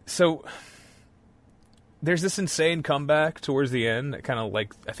so there's this insane comeback towards the end that kind of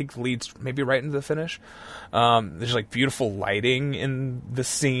like I think leads maybe right into the finish. There's like beautiful lighting in the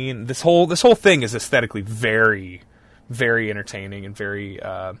scene. This whole thing is aesthetically very, very entertaining and very.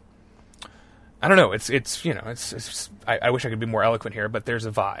 I don't know. I wish I could be more eloquent here, but there's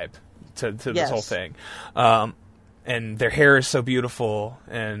a vibe to this whole thing. And their hair is so beautiful,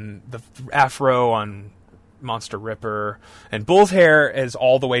 and the afro on Monster Ripper, and Bull's hair is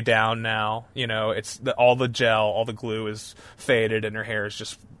all the way down now. It's all the gel, all the glue is faded, and her hair is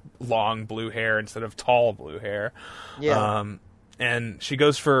just long blue hair instead of tall blue hair. Yeah. And she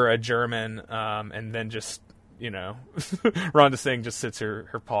goes for a German, and then just Rhonda Singh just sits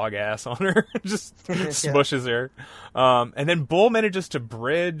her pog ass on her, just smushes her. And then Bull manages to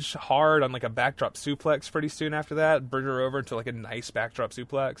bridge hard on like a backdrop suplex pretty soon after that, bridge her over into like a nice backdrop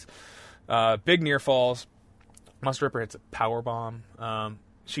suplex. Big near falls. Monster Ripper hits a power bomb.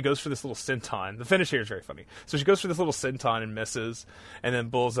 She goes for this little senton. The finish here is very funny. So she goes for this little senton and misses, and then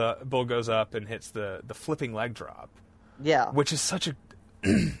Bull goes up and hits the flipping leg drop. Yeah, which is such a.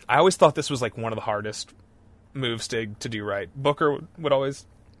 I always thought this was like one of the hardest moves to do right. Booker would always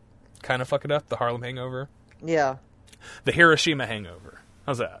kind of fuck it up. The Harlem Hangover. Yeah. The Hiroshima Hangover.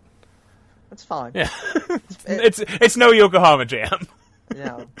 How's that? That's fine. Yeah. It's no Yokohama Jam.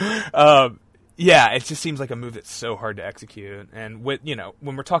 Yeah. Yeah, it just seems like a move that's so hard to execute. And when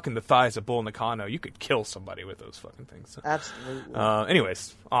we're talking the thighs of Bull Nakano, you could kill somebody with those fucking things. Absolutely.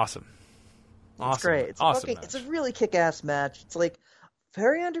 Anyways, awesome. It's great. It's a really kick-ass match. It's like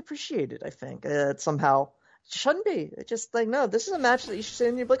very underappreciated, I think. Somehow. It shouldn't be. It's just like, no, this is a match that you should sit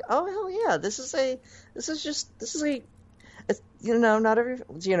and you're like, oh hell yeah, this is a not every,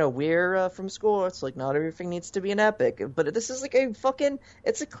 we're from school. It's like not everything needs to be an epic, but this is like a fucking,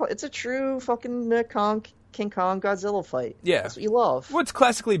 it's a true fucking King Kong Godzilla fight. Yeah, that's what you love. Well, it's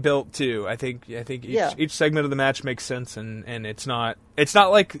classically built too. I think each segment of the match makes sense, and it's not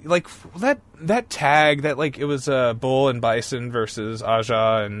like that tag that like it was Bull and Bison versus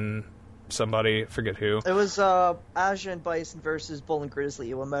Aja and somebody, forget who. It was Aja and Bison versus Bull and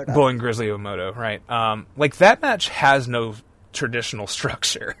Grizzly Iwamoto. Bull and Grizzly Iwamoto, right? Like that match has no traditional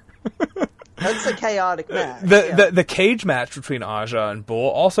structure. That's a chaotic match. The cage match between Aja and Bull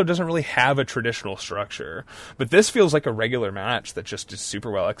also doesn't really have a traditional structure, but this feels like a regular match that just is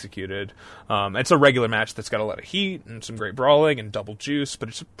super well executed. It's a regular match that's got a lot of heat and some great brawling and double juice, but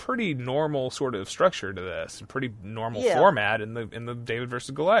it's a pretty normal sort of structure to this, a pretty normal format in the David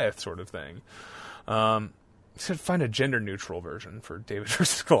versus Goliath sort of thing. Should find a gender neutral version for David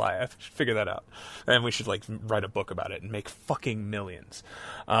versus Goliath. Should figure that out, and we should like write a book about it and make fucking millions.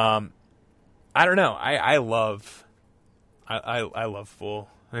 I don't know. I love Bull.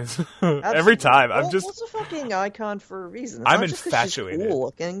 Every time I'm just. Bull's a fucking icon for a reason. I'm infatuated. She's cool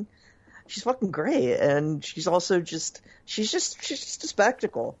looking. She's fucking great, and she's also just she's just a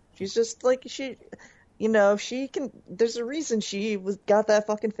spectacle. She's just like she can. There's a reason she got that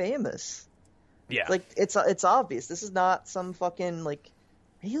fucking famous. Yeah, like it's obvious. This is not some fucking like.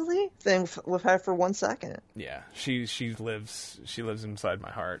 Really? Thing with her for 1 second. Yeah, she lives inside my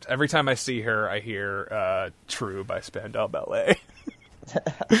heart. Every time I see her, I hear "True" by Spandau Ballet.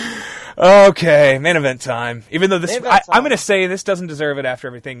 Okay, main event time. Even though I'm going to say this doesn't deserve it after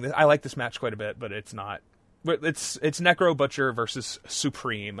everything. I like this match quite a bit, but it's not. But it's Necro Butcher versus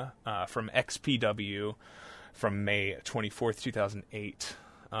Supreme from XPW from May 24th, 2008.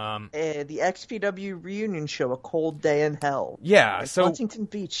 The XPW reunion show, A Cold Day in Hell. Yeah, so Huntington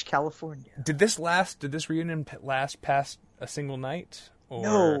Beach, California. Did this reunion last past a single night?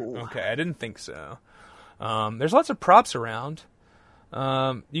 No. Okay, I didn't think so. There's lots of props around.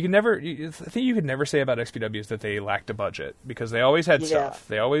 The thing you could never say about XPW is that they lacked a budget, because they always had stuff.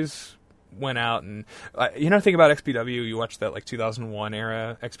 They always went out and the thing about XPW, you watch that like 2001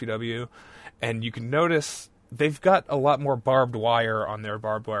 era XPW, and you can notice they've got a lot more barbed wire on their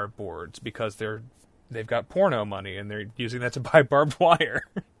barbed wire boards because they've got porno money and they're using that to buy barbed wire,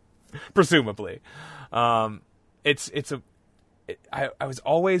 presumably. I was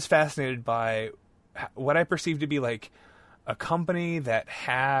always fascinated by what I perceived to be like a company that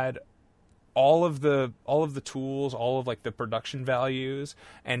had all of the tools, all of like the production values,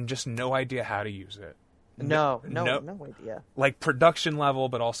 and just no idea how to use it. No idea. Like production level,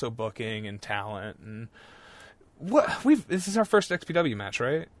 but also booking and talent and this is our first XPW match,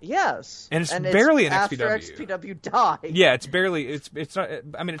 right? Yes. And it's barely an after XPW. XPW died. Yeah, it's barely. It's not.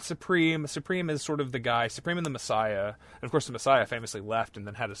 I mean, it's Supreme. Supreme is sort of the guy. Supreme and the Messiah. And of course, the Messiah famously left and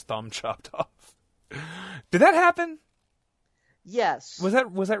then had his thumb chopped off. Did that happen? Yes. Was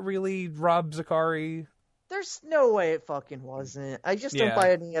that really Rob Zakari? There's no way it fucking wasn't. I just don't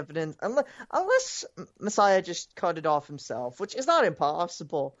buy any evidence unless Messiah just cut it off himself, which is not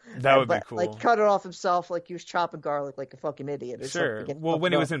impossible. That would be cool. Like cut it off himself, like he was chopping garlic like a fucking idiot or sure. something. Well,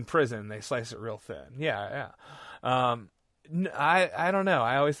 when he was in prison, they slice it real thin. Yeah. I don't know.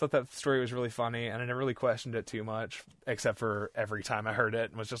 I always thought that story was really funny, and I never really questioned it too much, except for every time I heard it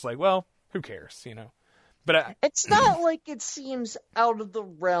and was just like, well, who cares, But it's not like it seems out of the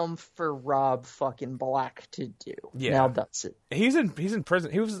realm for Rob fucking Black to do. Yeah. Now does it? He's in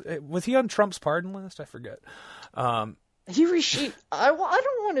prison. Was he on Trump's pardon list? I forget. I don't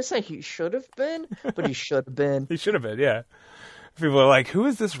want to say he should have been, but he should have been. He should have been. Yeah. People are like, who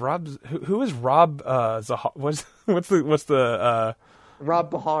is this Rob? Who is Rob? What's the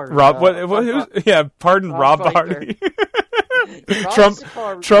Rob Bahar. Pardon Rob Bahar.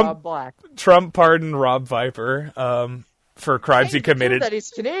 Trump pardoned Rob Viper for crimes he committed. That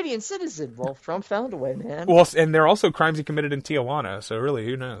he's a Canadian citizen. Well, Trump found a way, man. Well, and they're also crimes he committed in Tijuana. So really,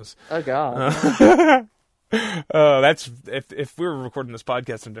 who knows? Oh God. That's if we were recording this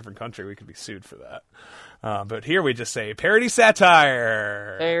podcast in a different country, we could be sued for that. But here we just say parody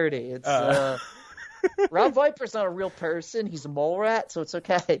satire. Parody. It's Rob Viper's not a real person. He's a mole rat, so it's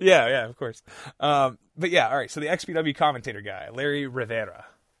okay. Yeah, of course. But yeah, all right. So the XPW commentator guy, Larry Rivera.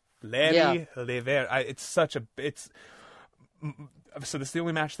 Rivera. So this is the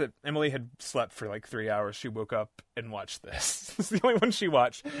only match that Emily had slept for like 3 hours. She woke up and watched this. This is the only one she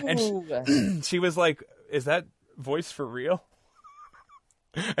watched. And she was like, is that voice for real?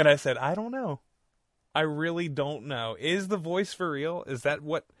 And I said, I don't know. I really don't know. Is the voice for real? Is that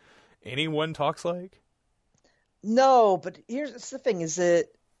what anyone talks like? No, but here's the thing: is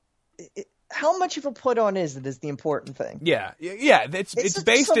how much of a put on is it? Is the important thing? Yeah. It's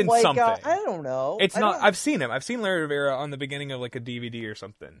based in something. Guy. I don't know. It's not. I've seen him. I've seen Larry Rivera on the beginning of like a DVD or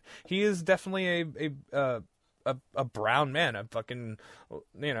something. He is definitely a brown man, a fucking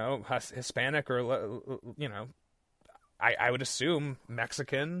Hispanic or I would assume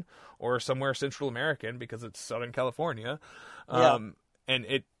Mexican or somewhere Central American because it's Southern California, and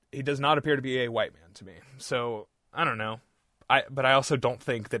he does not appear to be a white man to me. So I don't know. But I also don't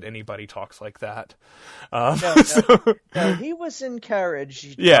think that anybody talks like that. No, he was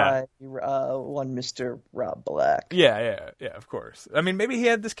encouraged by one Mr. Rob Black. Yeah, of course. I mean, maybe he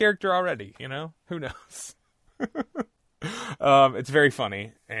had this character already, Who knows? It's very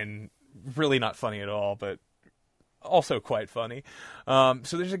funny and really not funny at all, but also quite funny. So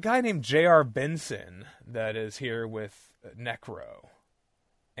there's a guy named J.R. Benson that is here with Necro,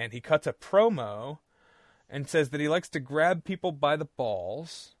 and he cuts a promo and says that he likes to grab people by the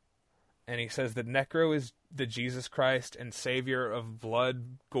balls, and he says that Necro is the Jesus Christ and savior of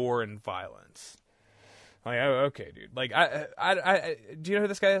blood, gore, and violence. Like, oh, okay, dude. Like, I do you know who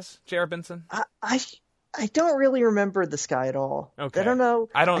this guy is? J.R. Benson? I don't really remember this guy at all. Okay. I don't know.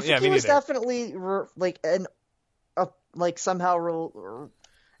 I don't. He was definitely somehow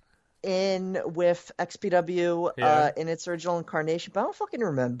in with XPW in its original incarnation, but I don't fucking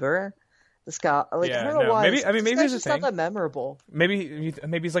remember. This guy, I don't know why. Maybe he's just not that memorable. Maybe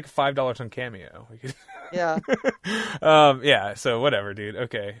he's like $5 on Cameo. Yeah. Yeah. So whatever, dude.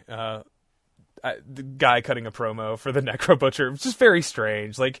 Okay. The guy cutting a promo for the Necro Butcher, it's just very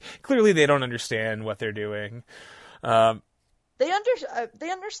strange. Like clearly they don't understand what they're doing. They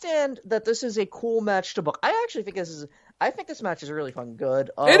understand that this is a cool match to book. I actually think this match is really fucking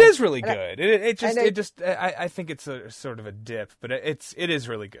good. It is really good. I think it's a sort of a dip, but it is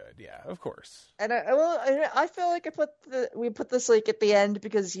really good. Yeah, of course. And I feel like we put this like at the end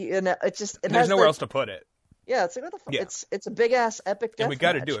because there's nowhere else to put it. Yeah, it's like what the fuck? Yeah. It's a big ass epic death and we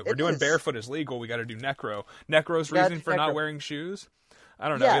got to match. do it. We're doing Barefoot is Legal. We got to do Necro. Necro's reason for not wearing shoes. I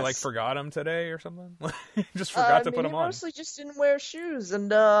don't know. Yes. He like forgot them today or something. Just forgot to put them on. He mostly just didn't wear shoes,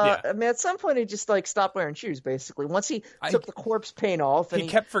 and I mean, at some point he just like stopped wearing shoes. Basically, once he took the corpse paint off, and he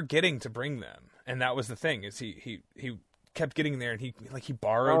kept forgetting to bring them, and that was the thing. Is he kept getting there, and he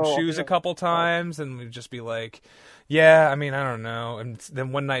borrowed shoes a couple times, and would just be like, "Yeah, I mean, I don't know." And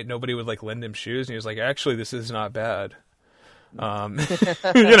then one night nobody would like lend him shoes, and he was like, "Actually, this is not bad." You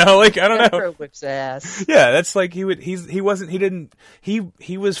know, like, I don't know. Whips ass. Yeah, that's like he was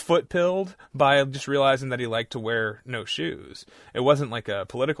foot pilled by just realizing that he liked to wear no shoes. It wasn't like a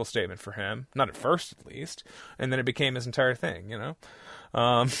political statement for him, not at first at least, and then it became his entire thing, you know.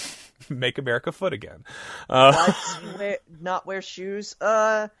 Make America foot again. Not wear shoes?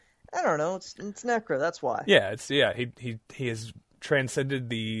 I don't know. It's Necro, that's why. Yeah, he has transcended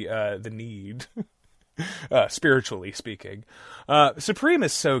the need. Spiritually speaking, Supreme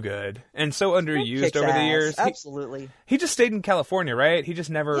is so good and so underused over the years. Absolutely. He just stayed in California, right? He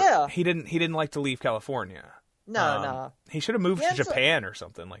just never. Yeah. He didn't like to leave California. No. He should have moved to Japan or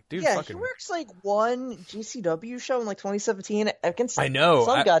something. Like, dude, yeah, fucking. He works like one GCW show in like 2017 against. I know.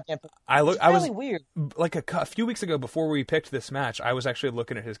 Some goddamn. I was weird. Like a few weeks ago, before we picked this match, I was actually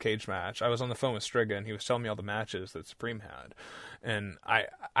looking at his cage match. I was on the phone with Striga, and he was telling me all the matches that Supreme had, and I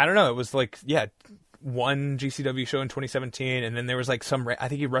don't know. It was like, yeah. One GCW show in 2017, and then there was like I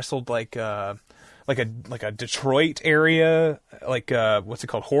think he wrestled like a Detroit area, like what's it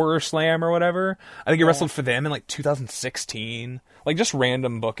called, Horror Slam or whatever. I think he wrestled for them in like 2016, like just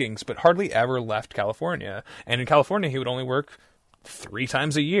random bookings, but hardly ever left California. And in California, he would only work 3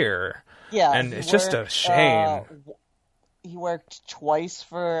 times a year. Yeah, and it's just a shame. He worked twice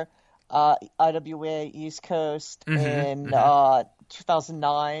for IWA East Coast in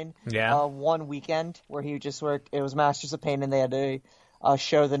 2009. Yeah. One weekend where he just worked. It was Masters of Pain, and they had a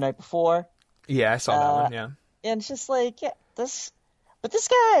show the night before. Yeah, I saw that one. Yeah. And it's just like, but this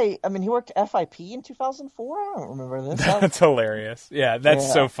guy, I mean, he worked FIP in 2004. I don't remember this. That's hilarious. Yeah,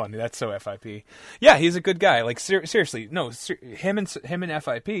 that's so funny. That's so FIP. Yeah, he's a good guy. Like seriously, no, him and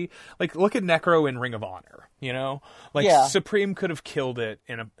FIP. Like, look at Necro in Ring of Honor. You know, like Supreme could have killed it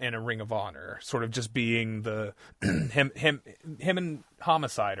in a Ring of Honor, sort of just being the him and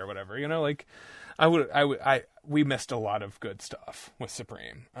Homicide or whatever. You know, like we missed a lot of good stuff with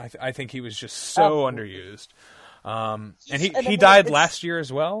Supreme. I think he was just so underused. And he died last year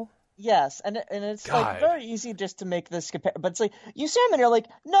as well. Yes, and it's like very easy just to make this compare, but it's like you see him and you're like,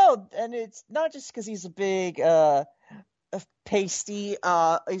 no, and it's not just because he's a big pasty,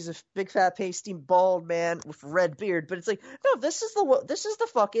 he's a big fat pasty bald man with red beard, but it's like, no, this is the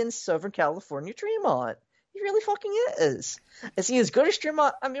fucking Southern California Tremont. He really fucking is. Is he as good as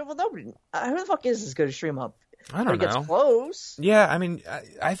Tremont? I mean, well, nobody. Who the fuck is as good as Tremont? I don't know. He gets close. Yeah, I mean,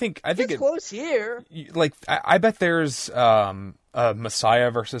 I think it's close here. Like, I bet there's a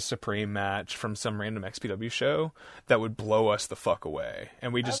Messiah versus Supreme match from some random XPW show that would blow us the fuck away,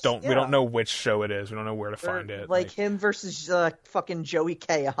 and we just don't. Yeah. We don't know which show it is. We don't know where to find it. Like him versus fucking Joey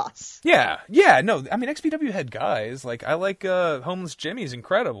Chaos. Yeah. No, I mean, XPW had guys. Like, I like Homeless Jimmy's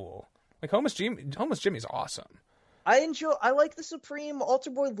incredible. Like, Homeless Jimmy's awesome. I like the Supreme Altar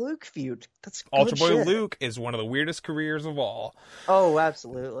Boy Luke feud. That's good Altar Boy shit. Luke is one of the weirdest careers of all. Oh,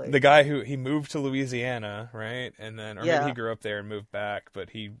 absolutely. The guy who he moved to Louisiana, right? And then maybe he grew up there and moved back, but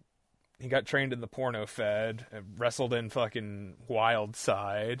he got trained in the porno fed, wrestled in fucking Wild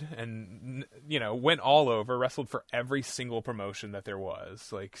Side, and, you know, went all over, wrestled for every single promotion that there was.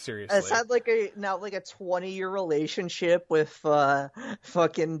 Like, seriously. It's had like a 20-year relationship with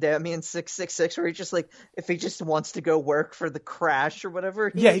fucking Damien 666, where he just like, if he just wants to go work for the Crash or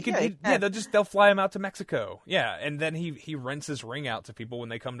whatever. They'll fly him out to Mexico. Yeah, and then he rents his ring out to people when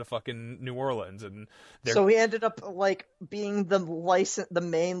they come to fucking New Orleans, and so he ended up like being the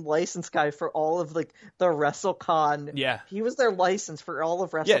main license guy for all of like the WrestleCon. Yeah, he was their license for all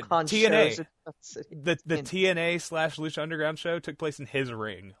of WrestleCon TNA. shows. The TNA / Lucha Underground show took place in his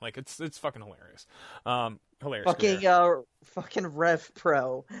ring. Like, it's fucking hilarious. Hilarious. Fucking Rev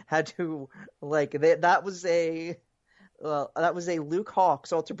Pro had to like that was a Luke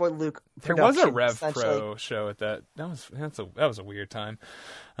Hawx, Altar Boy Luke. There was a Rev Pro show at that. That was a weird time.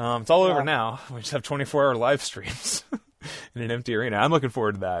 It's all over now. We just have 24-hour live streams in an empty arena. I'm looking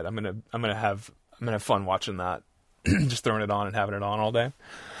forward to that. I'm gonna have fun watching that. Just throwing it on and having it on all day.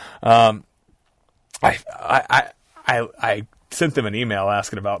 I sent them an email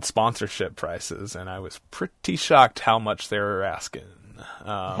asking about sponsorship prices, and I was pretty shocked how much they were asking.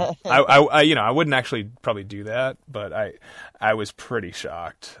 I wouldn't actually probably do that, but I was pretty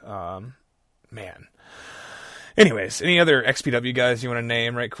shocked. Man. Anyways, any other XPW guys you want to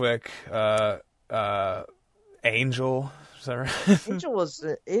name right quick? Angel, Is that right?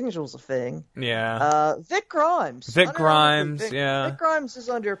 Angel's a thing. Yeah. Vic Grimes. Vic Grimes, yeah. Vic Grimes is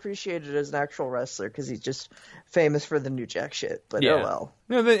underappreciated as an actual wrestler because he's just famous for the New Jack shit. But yeah. oh well.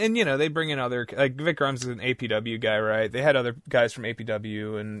 No, and they bring in other, like Vic Grimes is an APW guy, right? They had other guys from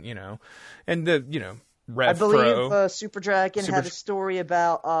APW, and the Rev I believe Pro. Super Dragon had a story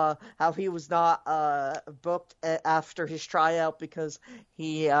about how he was not booked after his tryout because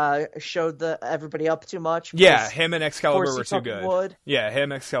he showed everybody up too much. Yeah, him and Excalibur were too good. Would. Yeah,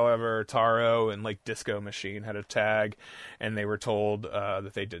 him, Excalibur, Taro, and like Disco Machine had a tag, and they were told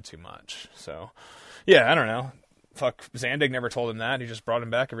that they did too much. So, yeah, I don't know. Fuck, Zandig never told him that. He just brought him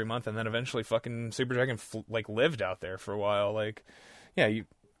back every month, and then eventually fucking Super Dragon lived out there for a while. Like, yeah,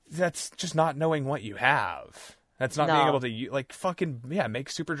 that's just not knowing what you have. That's not being able to make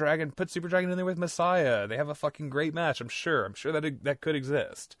Super Dragon, put Super Dragon in there with Messiah. They have a fucking great match. I'm sure that could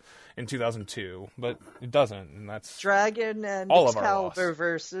exist in 2002, but it doesn't, and that's Dragon and all Excalibur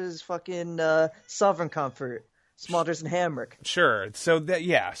versus fucking Southern Comfort. Smulders and Hamrick. Sure. So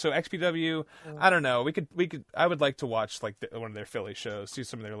XPW. I don't know. We could. I would like to watch like one of their Philly shows, see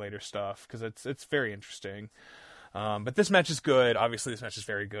some of their later stuff because it's very interesting. But this match is good. Obviously, this match is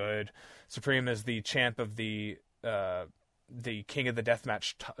very good. Supreme is the champ of the King of the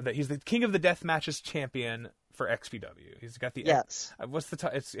Deathmatch. He's the King of the Deathmatches champion for XPW. He's got the what's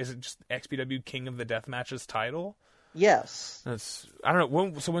the is it just XPW King of the Deathmatches title? Yes. I don't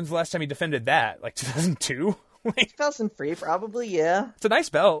know. When's the last time he defended that? Like 2002. 2003, probably. Yeah. It's a nice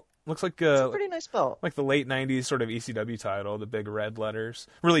belt. Looks like it's a pretty nice belt. Like the late 90s sort of ECW title, the big red letters.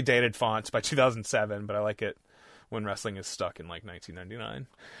 Really dated fonts by 2007, but I like it when wrestling is stuck in like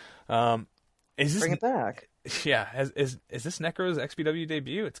 1999. Bring it back. Yeah. Is this Necro's XPW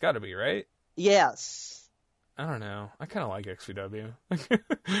debut? It's got to be, right? Yes. I don't know. I kind of like XPW.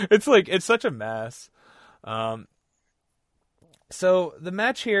 It's such a mess. So the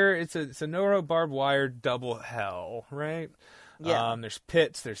match here, it's a no-rope barbed wire double hell, right? Yeah. There's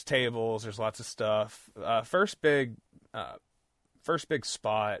pits, there's tables, there's lots of stuff. First big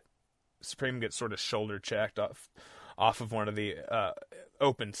spot, Supreme gets sort of shoulder checked off of one of the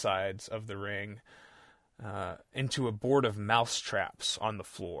open sides of the ring into a board of mouse traps on the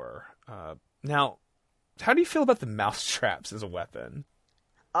floor. Now, how do you feel about the mouse traps as a weapon?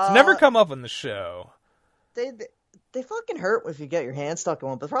 It's never come up on the show. They fucking hurt if you get your hand stuck in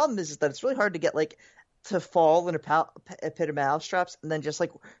one. But the problem is that it's really hard to get to fall in a pit of mouse traps and then just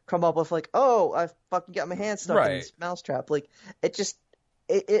come up with oh, I fucking got my hand stuck in this mouse trap. It's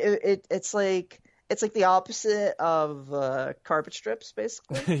like the opposite of carpet strips,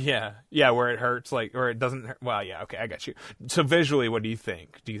 basically. yeah, where it hurts, or it doesn't hurt. Well, yeah, okay, I got you. So visually, what do you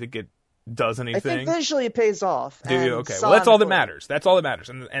think? Do you think it does anything? I think visually it pays off. Do you? Okay, well, that's all that matters. That's all that matters.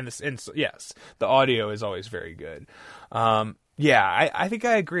 And yes, the audio is always very good. Yeah, I think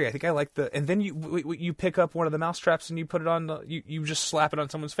I agree. I think I like and then you pick up one of the mouse traps and you put it on you just slap it on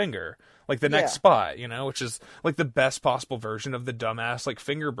someone's finger, like the next spot, which is like the best possible version of the dumbass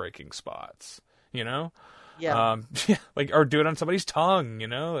finger breaking spots, Yeah. Or do it on somebody's tongue,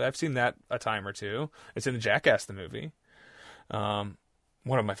 I've seen that a time or two. It's in the Jackass the movie.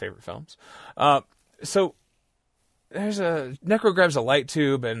 One of my favorite films. So there's Necro grabs a light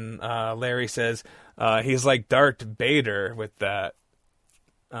tube and Larry says he's like Darth Vader with that.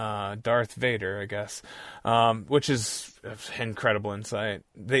 Darth Vader, I guess, which is incredible insight.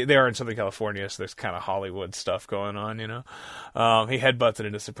 They are in Southern California, so there's kind of Hollywood stuff going on, He headbutts it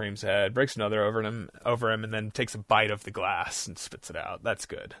into Supreme's head, breaks another over him, and then takes a bite of the glass and spits it out. That's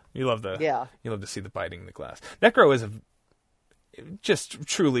good. You love to see the biting the glass. Necro is just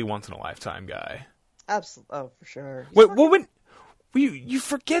truly once in a lifetime guy. Absolutely, oh for sure. You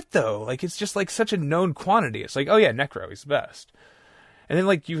forget though, it's just such a known quantity. It's oh yeah, Necro, he's the best. And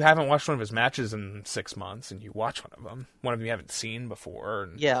then you haven't watched one of his matches in 6 months, and you watch one of them you haven't seen before,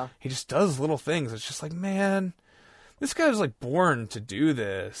 and he just does little things. It's just man, this guy was born to do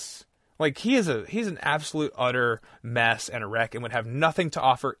this. He's an absolute utter mess and a wreck, and would have nothing to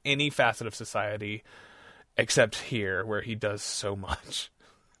offer any facet of society. Except here, where he does so much.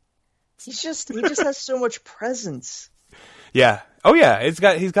 He just has so much presence. Yeah. Oh yeah. He's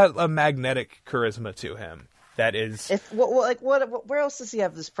got a magnetic charisma to him. That is. Where else does he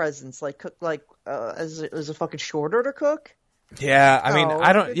have this presence? Cook as a fucking short order cook. Yeah. I mean,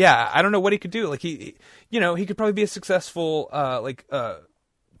 I don't know what he could do. He could probably be a successful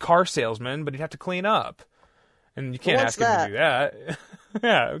car salesman, but he'd have to clean up, and you can't ask him to do that.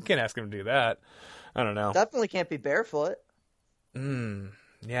 Yeah, we can't ask him to do that. I don't know. Definitely can't be barefoot.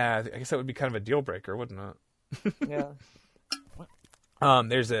 Yeah, I guess that would be kind of a deal breaker, wouldn't it? Yeah.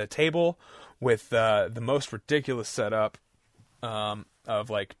 There's a table with the most ridiculous setup of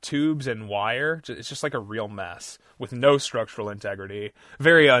like tubes and wire. It's just like a real mess with no structural integrity.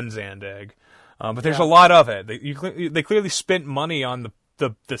 Very un-Zandig. But there's a lot of it. They clearly spent money on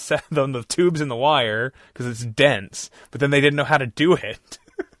on the tubes and the wire because it's dense, but then they didn't know how to do it.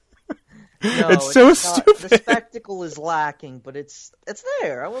 No, it's so stupid. The spectacle is lacking, but it's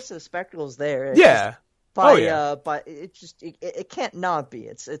there. I will say the spectacle is there. But it can't not be.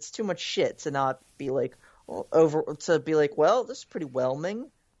 It's too much shit to not be like well, this is pretty whelming.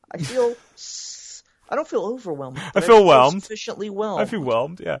 I don't feel overwhelmed. I feel whelmed. Sufficiently whelmed. I feel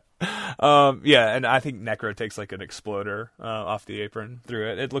whelmed, yeah. And I think Necro takes like an exploder off the apron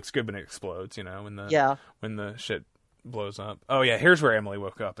through it. It looks good when it explodes, when the shit blows up. Oh yeah, here's where Emily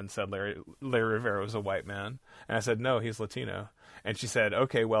woke up and said Larry Rivera was a white man. And I said, no, he's Latino. And she said,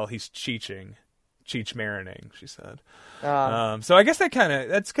 okay, well, he's Cheech marining, she said. So I guess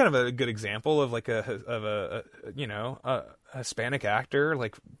that's kind of a good example of like a Hispanic actor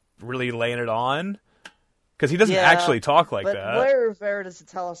like really laying it on. Because he doesn't actually talk like that. But Larry Rivera doesn't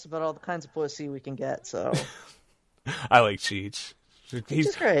tell us about all the kinds of pussy we can get, so... I like Cheech.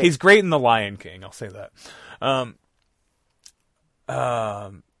 He's great. He's great in The Lion King, I'll say that.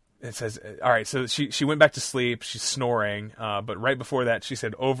 It says, all right, so she went back to sleep, she's snoring, but right before that she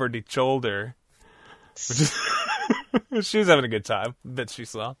said, over the shoulder. Which is... She was having a good time that she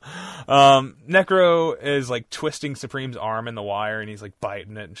saw. Necro is like twisting Supreme's arm in the wire and he's like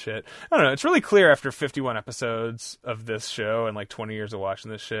biting it and shit. I don't know. It's really clear after 51 episodes of this show and like 20 years of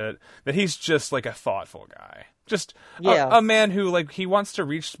watching this shit that he's just like a thoughtful guy. Just a man who like he wants to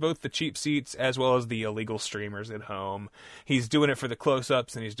reach both the cheap seats as well as the illegal streamers at home. He's doing it for the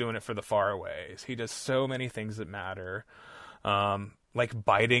close-ups and he's doing it for the faraways. He does so many things that matter. Like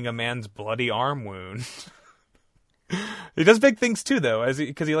biting a man's bloody arm wound. He does big things too, though,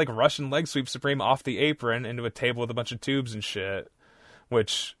 because he like Russian leg sweeps Supreme off the apron into a table with a bunch of tubes and shit.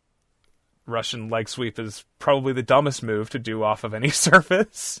 Which Russian leg sweep is probably the dumbest move to do off of any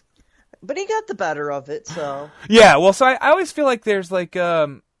surface. But he got the better of it, so yeah. Well, so I always feel like there's like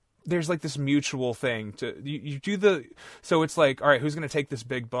this mutual thing to you do so it's like, all right, who's gonna take this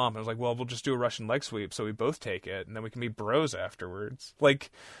big bump? And I was like, well, we'll just do a Russian leg sweep, so we both take it, and then we can be bros afterwards.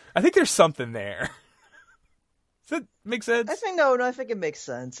 Like, I think there's something there. Does that make sense? I think it makes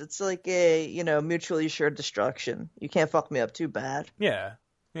sense. It's like a, mutually assured destruction. You can't fuck me up too bad. Yeah.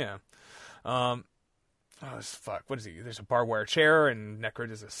 Fuck. What is he? There's a barbed wire chair, and Necro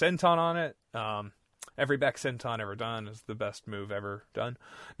does a senton on it. Every back senton ever done is the best move ever done.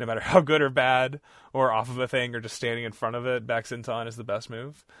 No matter how good or bad, or off of a thing, or just standing in front of it, back senton is the best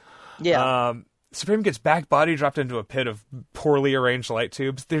move. Yeah. Supreme gets back body dropped into a pit of poorly arranged light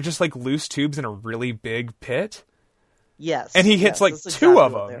tubes. They're just like loose tubes in a really big pit. Yes. And he hits two exactly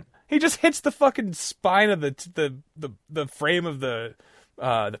of them. He just hits the fucking spine of the frame of the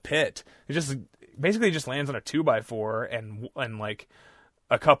pit. It just basically just lands on a 2x4 and like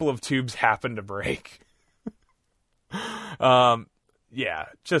a couple of tubes happen to break.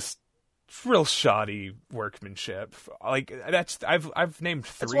 Just real shoddy workmanship. Like I've named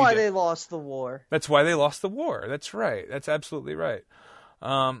 3. That's why they lost the war. That's why they lost the war. That's right. That's absolutely right.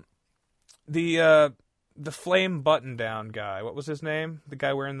 The flame button down guy. What was his name? The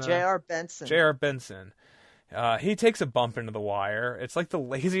guy wearing the J.R. Benson. J.R. Benson. He takes a bump into the wire. It's like the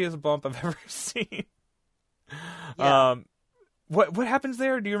laziest bump I've ever seen. Yeah. What happens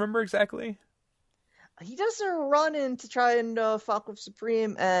there? Do you remember exactly? He does a run in to try and fuck with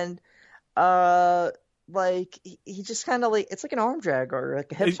Supreme, and he just kind of like it's like an arm drag or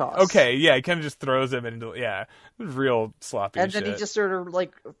like a hip toss. Okay, yeah, he kind of just throws him into real sloppy. And then he just sort of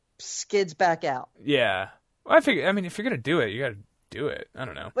like skids back out. Yeah, well, I figure. I mean, if you're gonna do it, you gotta do it. I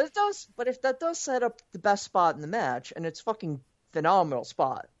don't know. But it does. But if that does set up the best spot in the match, and it's fucking phenomenal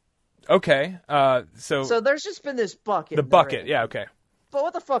spot. Okay. So there's just been this bucket. The bucket. Yeah. Okay. But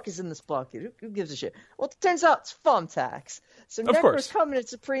what the fuck is in this bucket? Who gives a shit? Well, it turns out it's thumbtacks. So Necro's coming at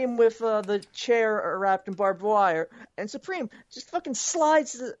Supreme with the chair wrapped in barbed wire, and Supreme just fucking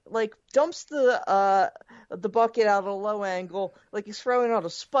slides, dumps the bucket out at a low angle, like he's throwing out a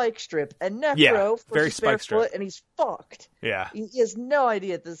spike strip, and Necro very spike strip, and he's fucked. Yeah. He has no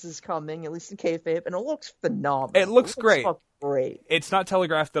idea this is coming, at least in kayfabe, and it looks phenomenal. It looks great. Great. It's not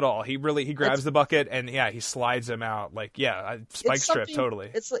telegraphed at all. He grabs the bucket and he slides him out spike strip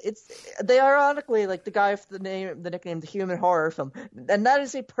totally. They ironically like the guy with the nickname The Human Horror Film, and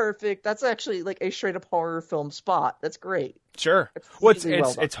that's actually like a straight up horror film spot. That's great. Sure.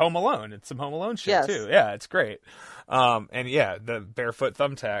 It's Home Alone. It's some Home Alone shit too. Yeah, it's great. The barefoot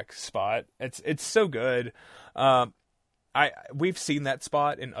thumbtack spot. It's so good. We've seen that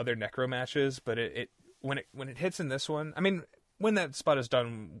spot in other Necro matches, but when it hits in this one, I mean, when that spot is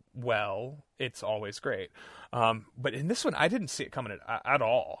done well, it's always great. But in this one, I didn't see it coming at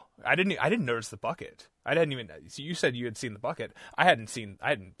all. I didn't notice the bucket. I didn't even. So you said you had seen the bucket. I hadn't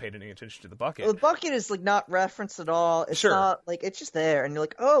paid any attention to the bucket. Well, the bucket is like not referenced at all. It's not like it's just there, and you're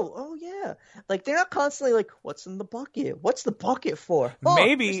like, oh yeah. Like they're not constantly like, what's in the bucket? What's the bucket for? Oh,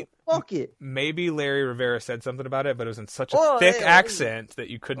 maybe bucket. Maybe Larry Rivera said something about it, but it was in such a thick accent that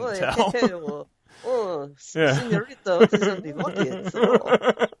you couldn't tell. Senorita, what is in the bucket?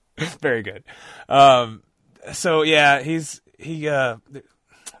 Oh. Very good. So yeah,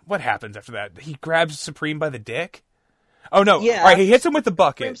 what happens after that? He grabs Supreme by the dick. Oh no! Yeah. All right, he hits him with the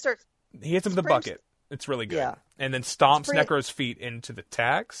bucket. He hits him with the Supreme's... bucket. It's really good. Yeah. And then stomps Necro's feet into the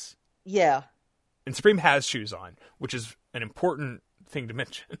tacks. Yeah. And Supreme has shoes on, which is an important thing to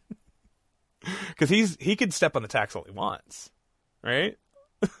mention. Because he can step on the tacks all he wants. Right?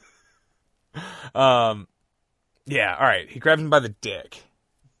 Yeah, alright. He grabs him by the dick.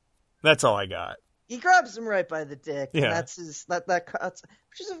 That's all I got. He grabs him right by the dick. Yeah. And that's that cuts,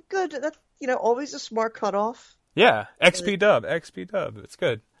 which is a good, that's, always a smart cutoff. Yeah. XP dub. It's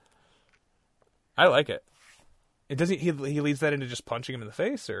good. I like it. He leads that into just punching him in the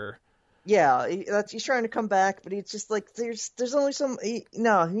face, or? Yeah, he's trying to come back, but he's just like, there's only some,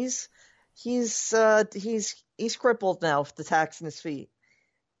 he's crippled now with the tacks in his feet.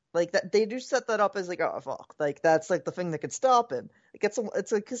 Like that, they do set that up as like, oh fuck, like that's like the thing that could stop him. It's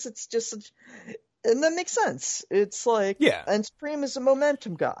like, cause it's just such, and that makes sense. It's like, yeah. And Supreme is a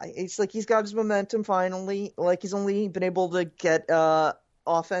momentum guy. It's like he's got his momentum finally. Like he's only been able to get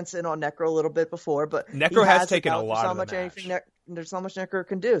offense in on Necro a little bit before, but Necro has taken a lot of the match. There's not much Necro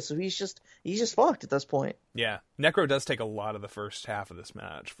can do, so he's just fucked at this point. Yeah, Necro does take a lot of the first half of this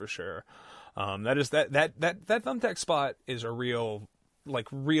match for sure. That thumbtack spot is a real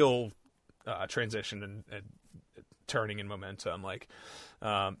transition and turning in momentum. Like,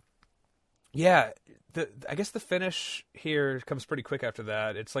 yeah, I guess the finish here comes pretty quick after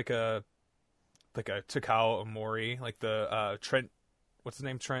that. It's like a Takao Omori, like the Trent. What's his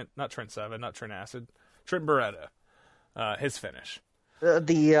name? Not Trent Seven, not Trent Acid. Trent Beretta. His finish. Like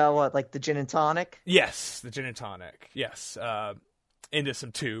the gin and tonic? Yes, the gin and tonic. Yes, into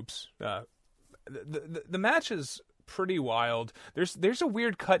some tubes. The match is pretty wild. There's a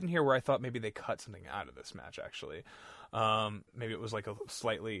weird cut in here where I thought maybe they cut something out of this match. Actually, maybe it was like a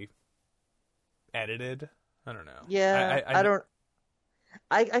slightly edited. I don't know. Yeah,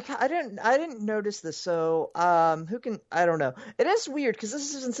 I didn't notice this. So I don't know. It is weird because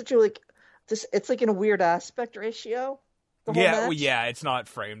this is in such a this. It's like in a weird aspect ratio. Yeah, well, yeah, it's not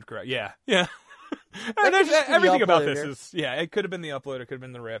framed correct. Yeah. Everything about this is it could have been the upload, it could have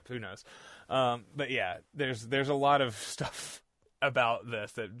been the rip, who knows. But yeah, there's a lot of stuff about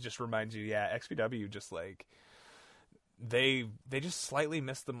this that just reminds you, XPW just like they just slightly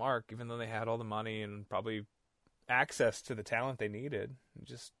missed the mark, even though they had all the money and probably access to the talent they needed.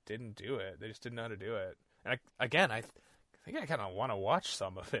 Just didn't do it. They just didn't know how to do it. And I think I kind of want to watch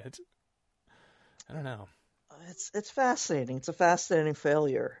some of it. I don't know. It's fascinating. It's a fascinating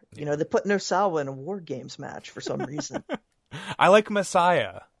failure. Yeah. They put Nosawa in a War Games match for some reason. I like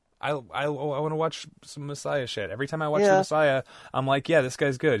Messiah. I want to watch some Messiah shit. Every time I watch the Messiah, I'm like, yeah, this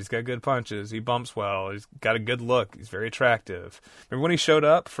guy's good. He's got good punches. He bumps well. He's got a good look. He's very attractive. Remember when he showed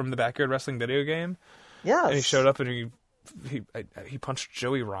up from the Backyard Wrestling video game? Yeah. And he showed up and he punched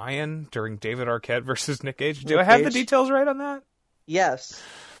Joey Ryan during David Arquette versus Nick Gage. Do I have the details right on that? Yes.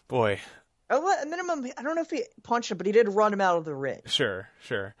 Boy. At minimum, I don't know if he punched him, but he did run him out of the ring. Sure.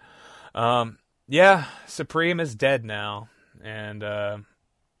 Yeah, Supreme is dead now, and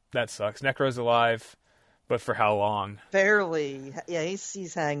that sucks. Necro's alive, but for how long? Barely. Yeah,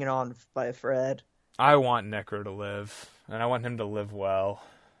 he's hanging on by a thread. I want Necro to live, and I want him to live well.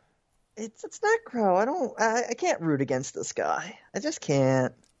 It's Necro. I can't root against this guy. I just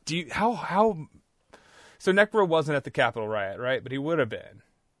can't. Do you how? So Necro wasn't at the Capitol riot, right? But he would have been.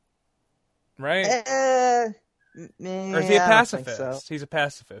 Right? Or is he a pacifist? So. He's a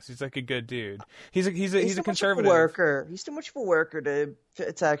pacifist. He's like a good dude. He's a conservative worker. He's too much of a worker to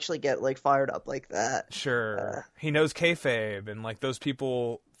actually get like fired up like that. Sure. He knows kayfabe, and like those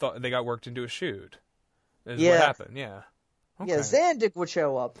people thought they got worked into a shoot. Is what happened. Yeah. Okay. Yeah, Zandig would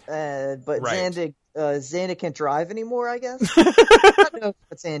show up, but right. Zandig can't drive anymore, I guess. I don't know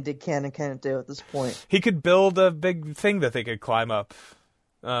what Zandig can and can't do at this point. He could build a big thing that they could climb up.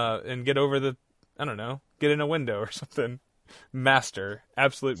 And get over get in a window or something.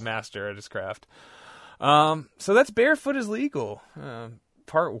 Absolute master at his craft. So that's Barefoot is Legal.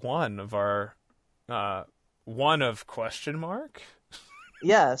 Part 1 of our, one of question mark.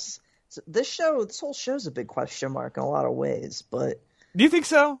 Yes. this whole show's a big question mark in a lot of ways. But do you think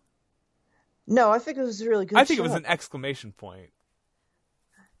so? No, I think it was a really good. I think it was an exclamation point.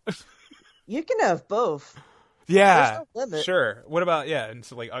 You can have both. Yeah, no limit. Sure. What about and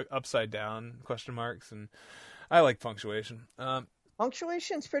so like upside down question marks, and I like punctuation.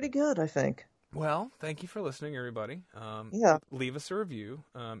 Punctuation's pretty good, I think. Well, thank you for listening, everybody. Leave us a review.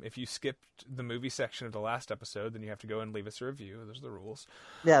 If you skipped the movie section of the last episode, then you have to go and leave us a review. Those are the rules.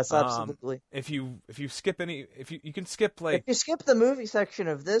 Yes, absolutely. If you skip any, you can skip like if you skip the movie section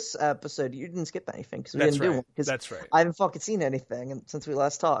of this episode, you didn't skip anything because we didn't do one. That's right. I haven't fucking seen anything since we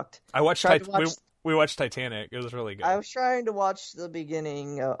last talked. I watched we watched Titanic. It was really good. I was trying to watch the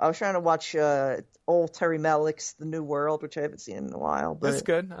beginning. I was trying to watch old Terry Malick's The New World, which I haven't seen in a while. But that's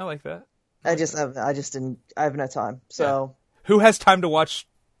good. I like that. I haven't had time. So who has time to watch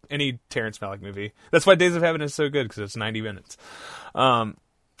any Terrence Malick movie? That's why Days of Heaven is so good, because it's 90 minutes. You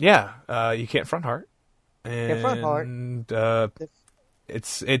can't front heart.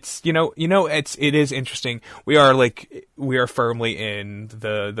 It's it is interesting. We are firmly in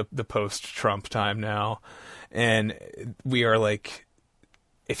the post-Trump time now, and we are like,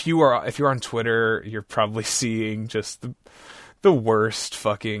 if you're on Twitter, you're probably seeing just the worst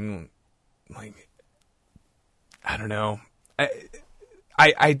fucking, like, I don't know.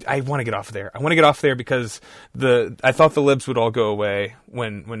 I want to get off there. I want to get off there because I thought the libs would all go away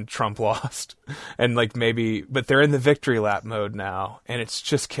when Trump lost, and like maybe, but they're in the victory lap mode now, and it's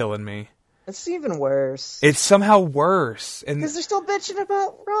just killing me. It's even worse. It's somehow worse, and because they're still bitching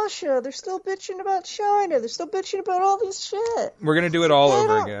about Russia, they're still bitching about China, they're still bitching about all this shit. We're gonna do it all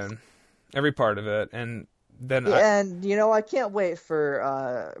over again, every part of it, and then I can't wait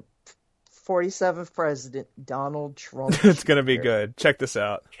for 47th President Donald Trump. It's going to be good. Check this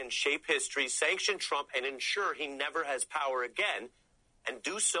out. Can shape history, sanction Trump, and ensure he never has power again, and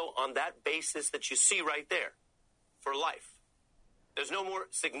do so on that basis that you see right there, for life. There's no more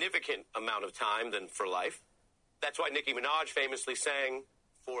significant amount of time than for life. That's why Nicki Minaj famously sang,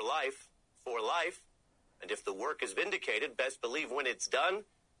 for life, and if the work is vindicated, best believe when it's done,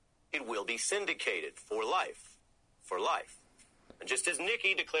 it will be syndicated, for life. And just as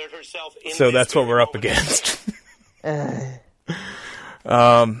Nikki declared herself in so that's what we're up against. I'm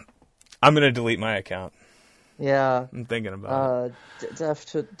going to delete my account. Yeah. I'm thinking about it. Death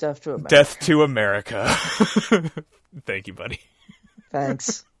to America. Death to America. Thank you, buddy.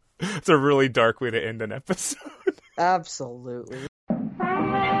 Thanks. It's a really dark way to end an episode. Absolutely.